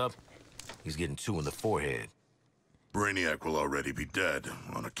pops up, he's getting 2 in the forehead. Brainiac will already be dead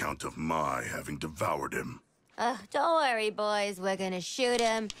on account of my having devoured him. Don't worry, boys. We're gonna shoot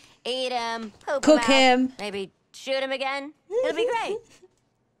him, eat him, poop Cook him, out, him. maybe shoot him again. It'll be great.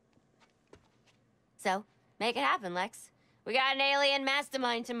 So, make it happen, Lex. We got an alien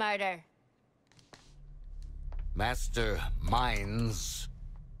mastermind to murder. Master Minds.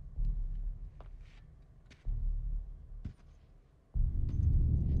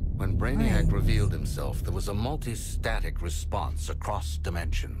 When Brainiac revealed himself, there was a multi-static response across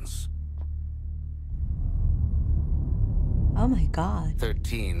dimensions. Oh my god.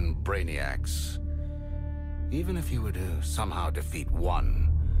 13 Brainiacs. Even if you were to somehow defeat one,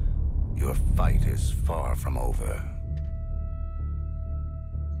 your fight is far from over.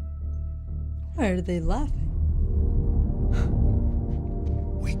 Why are they laughing?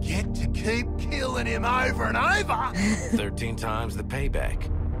 We get to keep killing him over and over! 13 times the payback.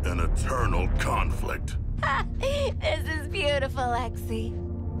 An eternal conflict. This is beautiful, Lexi.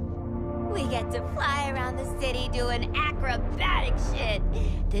 We get to fly around the city doing acrobatic shit.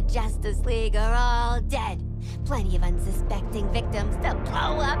 The Justice League are all dead. Plenty of unsuspecting victims to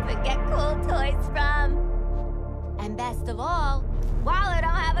blow up and get cool toys from. And best of all, Waller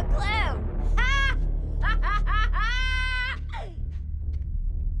don't have a clue.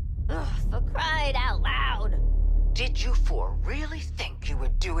 Ugh, for crying out loud. Did you four really think you were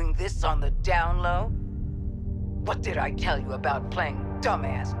doing this on the down low? What did I tell you about playing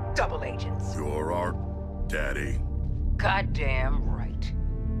dumbass double agents? You're our daddy. Goddamn right.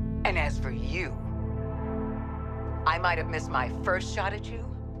 And as for you, I might have missed my first shot at you,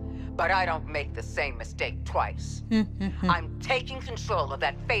 but I don't make the same mistake twice. I'm taking control of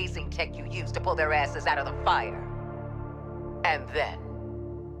that phasing tech you used to pull their asses out of the fire. And then,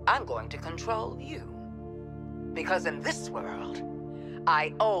 I'm going to control you. Because in this world,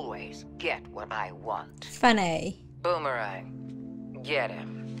 I always get what I want. Funny. Boomerang, get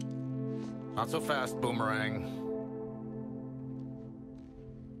him. Not so fast, Boomerang.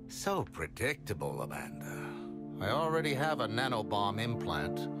 So predictable, Amanda. I already have a nanobomb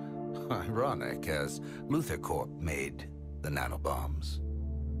implant. Ironic, as Luthor Corp made the nanobombs.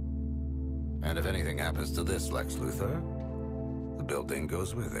 And if anything happens to this Lex Luthor, the building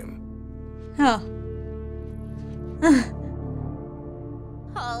goes with him. Huh.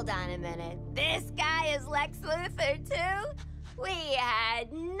 Hold on a minute. This guy is Lex Luthor, too? We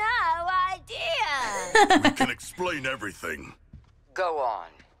had no idea. We can explain everything. Go on.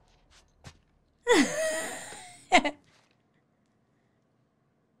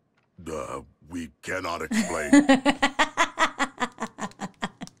 We cannot explain.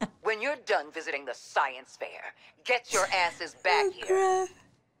 When you're done visiting the science fair, get your asses back here.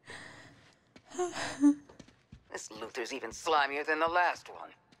 This Luthor's even slimier than the last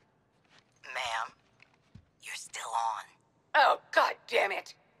one. Ma'am, you're still on. Oh, god damn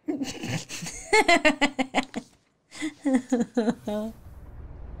it!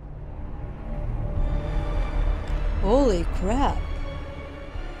 Holy crap.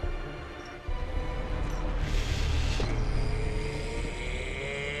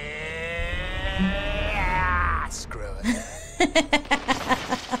 Screw it.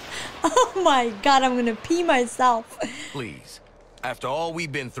 Oh my god, I'm gonna pee myself. Please. After all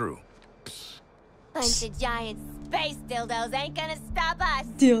we've been through. Bunch of giant space dildos ain't gonna stop us.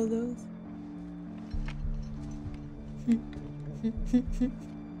 Dildos.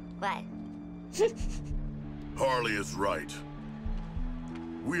 What? Harley is right.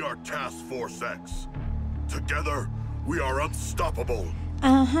 We are Task Force X. Together, we are unstoppable.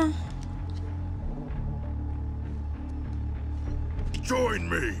 Uh-huh. Join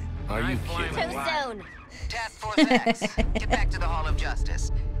me. Are you Too kidding? soon. Task Force X, get back to the Hall of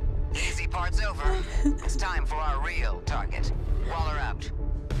Justice. The easy part's over. It's time for our real target. Waller out.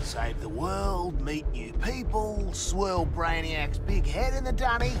 Save the world, meet new people, swirl Brainiac's big head in the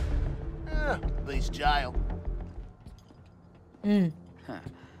dunny. Beats jail. Huh.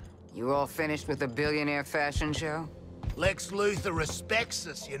 You all finished with the billionaire fashion show? Lex Luthor respects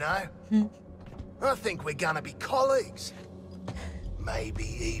us, you know? I think we're gonna be colleagues. Maybe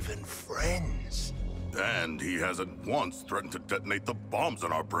even friends. And he hasn't once threatened to detonate the bombs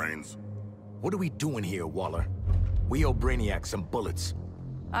in our brains. What are we doing here, Waller? We owe Brainiac some bullets.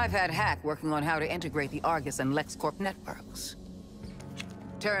 I've had Hack working on how to integrate the Argus and LexCorp networks.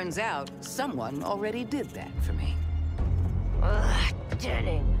 Turns out, someone already did that for me. Ugh,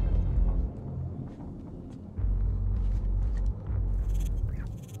 Denning.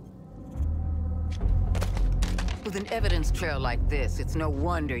 With an evidence trail like this, it's no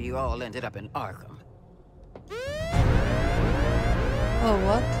wonder you all ended up in Arkham. Oh,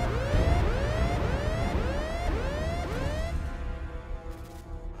 what?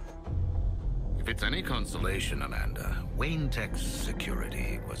 If it's any consolation, Amanda, Wayne Tech's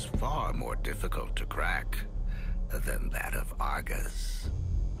security was far more difficult to crack than that of Argus.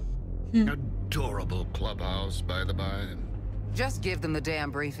 Adorable clubhouse, by the by. Just give them the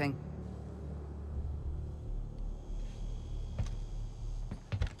damn briefing.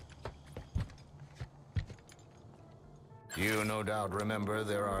 You no doubt remember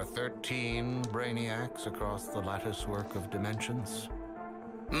there are 13 Brainiacs across the latticework of dimensions.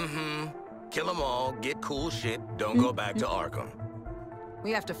 Mm-hmm. Kill them all, get cool shit, don't go back to Arkham.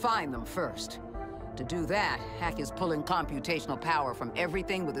 We have to find them first. To do that, Hack is pulling computational power from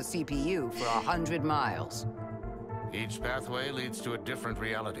everything with a CPU for 100 miles. Each pathway leads to a different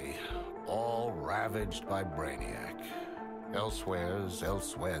reality, all ravaged by Brainiac. Elsewheres,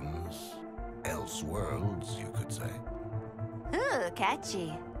 elsewhens, elseworlds, you could say. Ooh,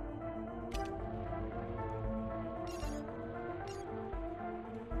 catchy.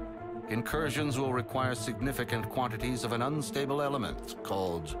 Incursions will require significant quantities of an unstable element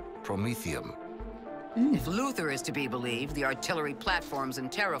called promethium. If Luther is to be believed, the artillery platforms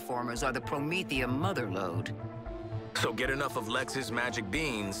and terraformers are the promethium motherlode. So get enough of Lex's magic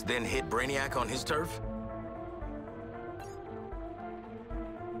beans, then hit Brainiac on his turf?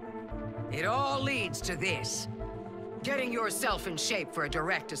 It all leads to this. Getting yourself in shape for a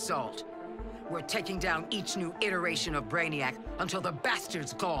direct assault. We're taking down each new iteration of Brainiac until the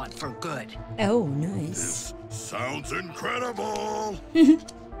bastard's gone for good. Oh, nice. This sounds incredible!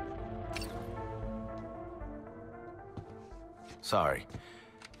 Sorry.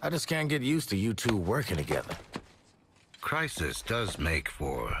 I just can't get used to you two working together. Crisis does make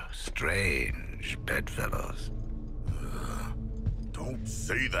for strange bedfellows. Don't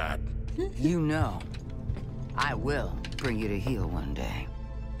say that. You know, I will bring you to heel one day.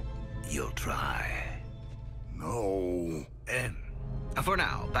 You'll try. No. And for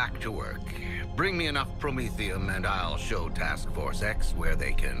now, back to work. Bring me enough promethium and I'll show Task Force X where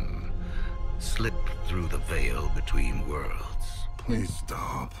they can slip through the veil between worlds. Please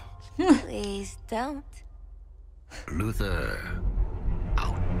stop. Please don't. Luther,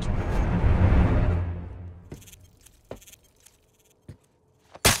 out.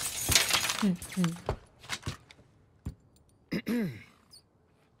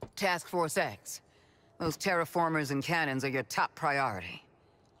 Task Force X. Those terraformers and cannons are your top priority.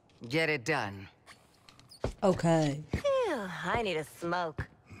 Get it done. Okay. Phew, I need a smoke.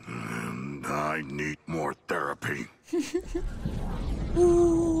 And I need more therapy.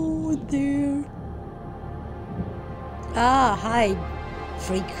 Oh, dear. Ah, hi,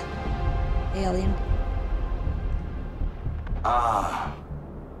 freak. Alien. Ah,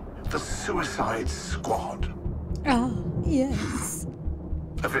 the Suicide Squad. Ah, yes.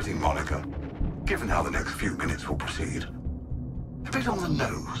 A fitting moniker, given how the next few minutes will proceed. A bit on the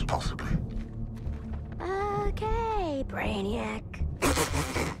nose, possibly. Okay, Brainiac.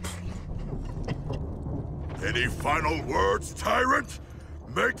 Any final words, Tyrant?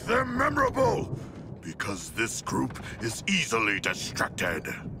 Make them memorable! Because this group is easily distracted.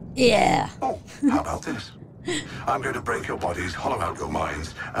 Yeah. Oh, how about this? I'm going to break your bodies, hollow out your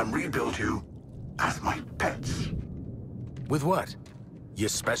minds, and rebuild you as my pets. With what? Your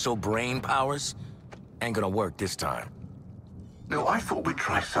special brain powers? Ain't gonna work this time. No, I thought we'd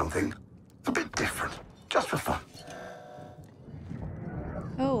try something a bit different, just for fun.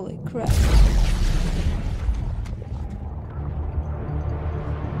 Holy crap.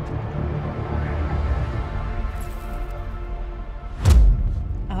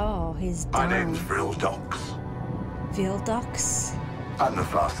 Oh, he's down. My name's Vril Dox. Vildox? I'm the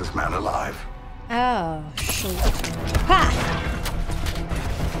fastest man alive. Oh, shoot. Ha!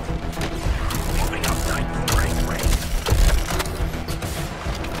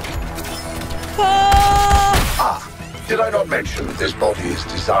 Ah, did I not mention this body is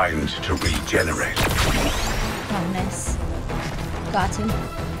designed to regenerate? Oh, nice. Got him.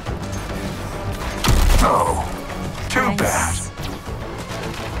 Oh, too bad.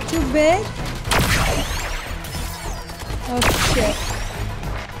 Too bad? Oh, shit.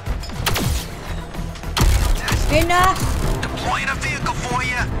 Enough! Deploying a vehicle for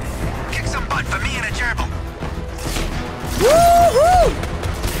you. Kick some butt for me and a gerbil. Woohoo!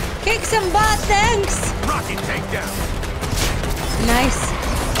 Kick some butt, thanks! Rocket takedown. Nice.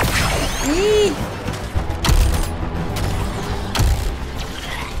 Eee.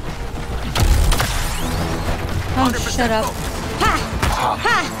 Oh, shut up. Ha!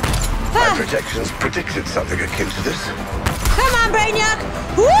 Ha! My projections predicted something akin to this. Come on, Brainiac!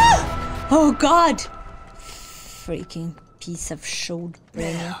 Woo! Oh, God. Freaking piece of shit,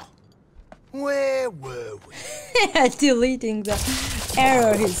 Brainiac. Where were we? Deleting the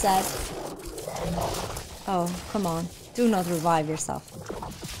error, he said. Oh, come on. Do not revive yourself.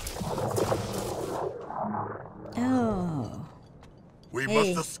 Oh. We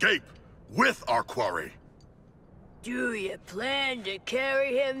Hey. must escape with our quarry. Do you plan to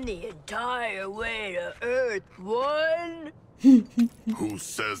carry him the entire way to Earth 1? Who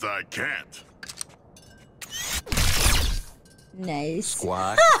says I can't? Nice.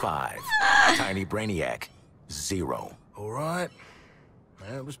 Squad 5. Tiny Brainiac 0. All right.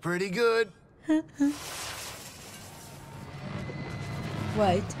 That was pretty good.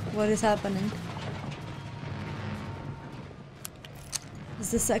 Wait, what is happening?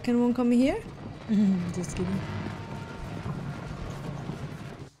 Is the second one coming here? Just kidding.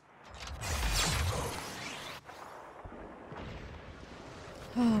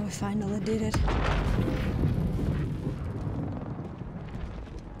 Oh, we finally did it.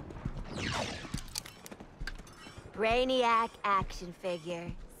 Brainiac action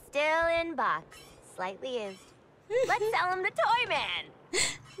figure. Still in box. Slightly used. Let's sell him to Toy Man!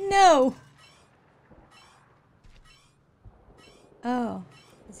 No! Oh,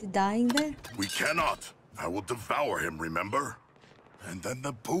 is he dying there? We cannot. I will devour him, remember? And then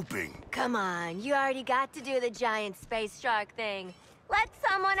the pooping. Come on, you already got to do the giant space shark thing. Let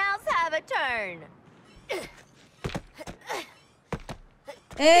someone else have a turn.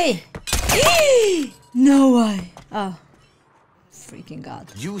 Hey! Eee! No way! Oh. Freaking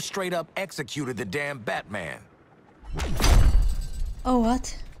God. You straight up executed the damn Batman. Oh,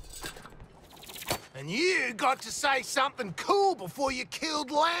 what? And you got to say something cool before you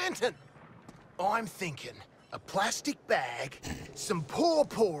killed Lantern. I'm thinking a plastic bag, some paw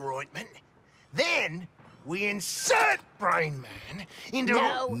ointment, then we insert Brain Man into...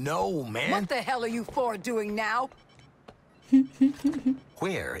 No, man. What the hell are you four doing now?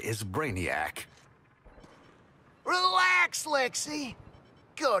 Where is Brainiac? Relax, Lexi.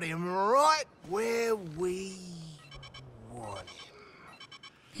 Got him right where we want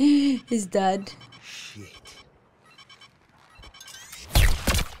him. He's dead. Shit.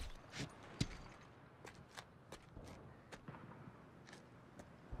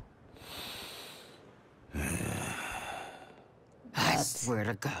 I swear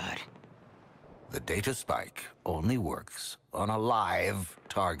to God. The data spike only works on a live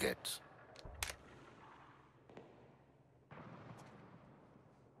target.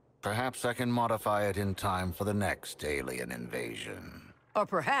 Perhaps I can modify it in time for the next alien invasion. Or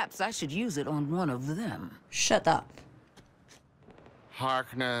perhaps I should use it on one of them. Shut up.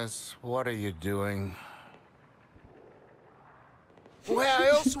 Harkness, what are you doing? Well,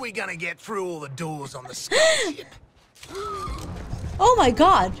 how else are we gonna get through all the doors on the spaceship? Oh my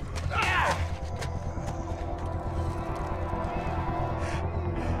God!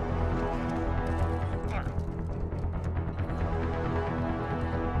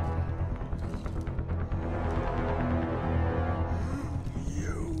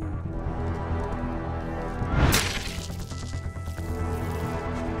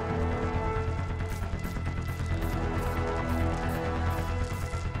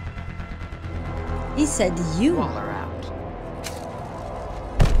 He said you. Waller out.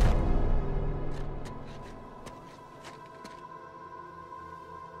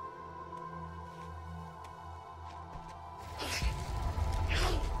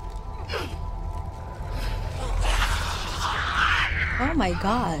 Oh my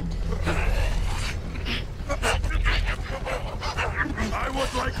God. I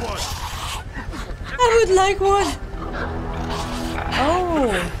would like one. I would like one.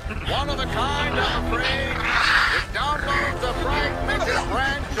 Oh. One of a kind, I'm afraid. It downloads the fragmented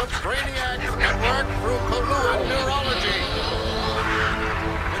branch of Brainiac's network through Kaluan neurology.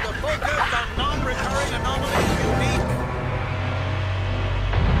 With a focus on non-recurring anomalies unique.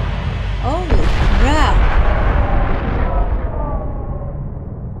 Holy crap.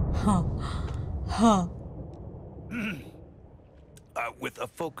 Huh. Huh. With a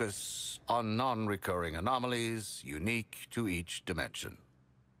focus on non-recurring anomalies unique to each dimension.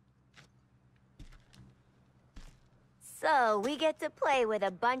 So, we get to play with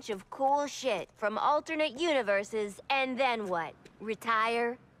a bunch of cool shit from alternate universes, and then what?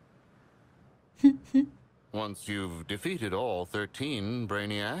 Retire? Once you've defeated all 13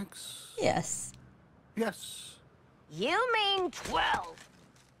 Brainiacs? Yes. Yes. You mean 12?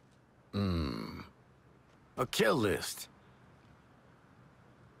 A kill list.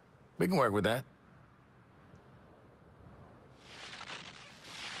 We can work with that.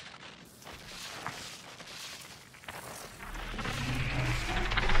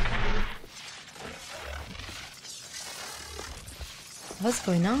 What's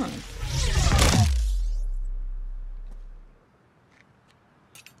going on?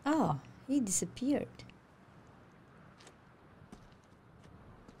 Oh, he disappeared.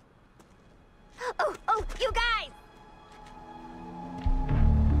 Oh, you guys!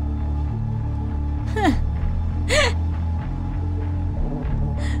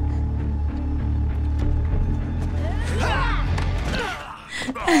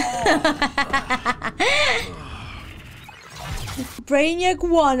 Brainiac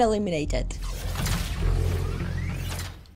 1 eliminated.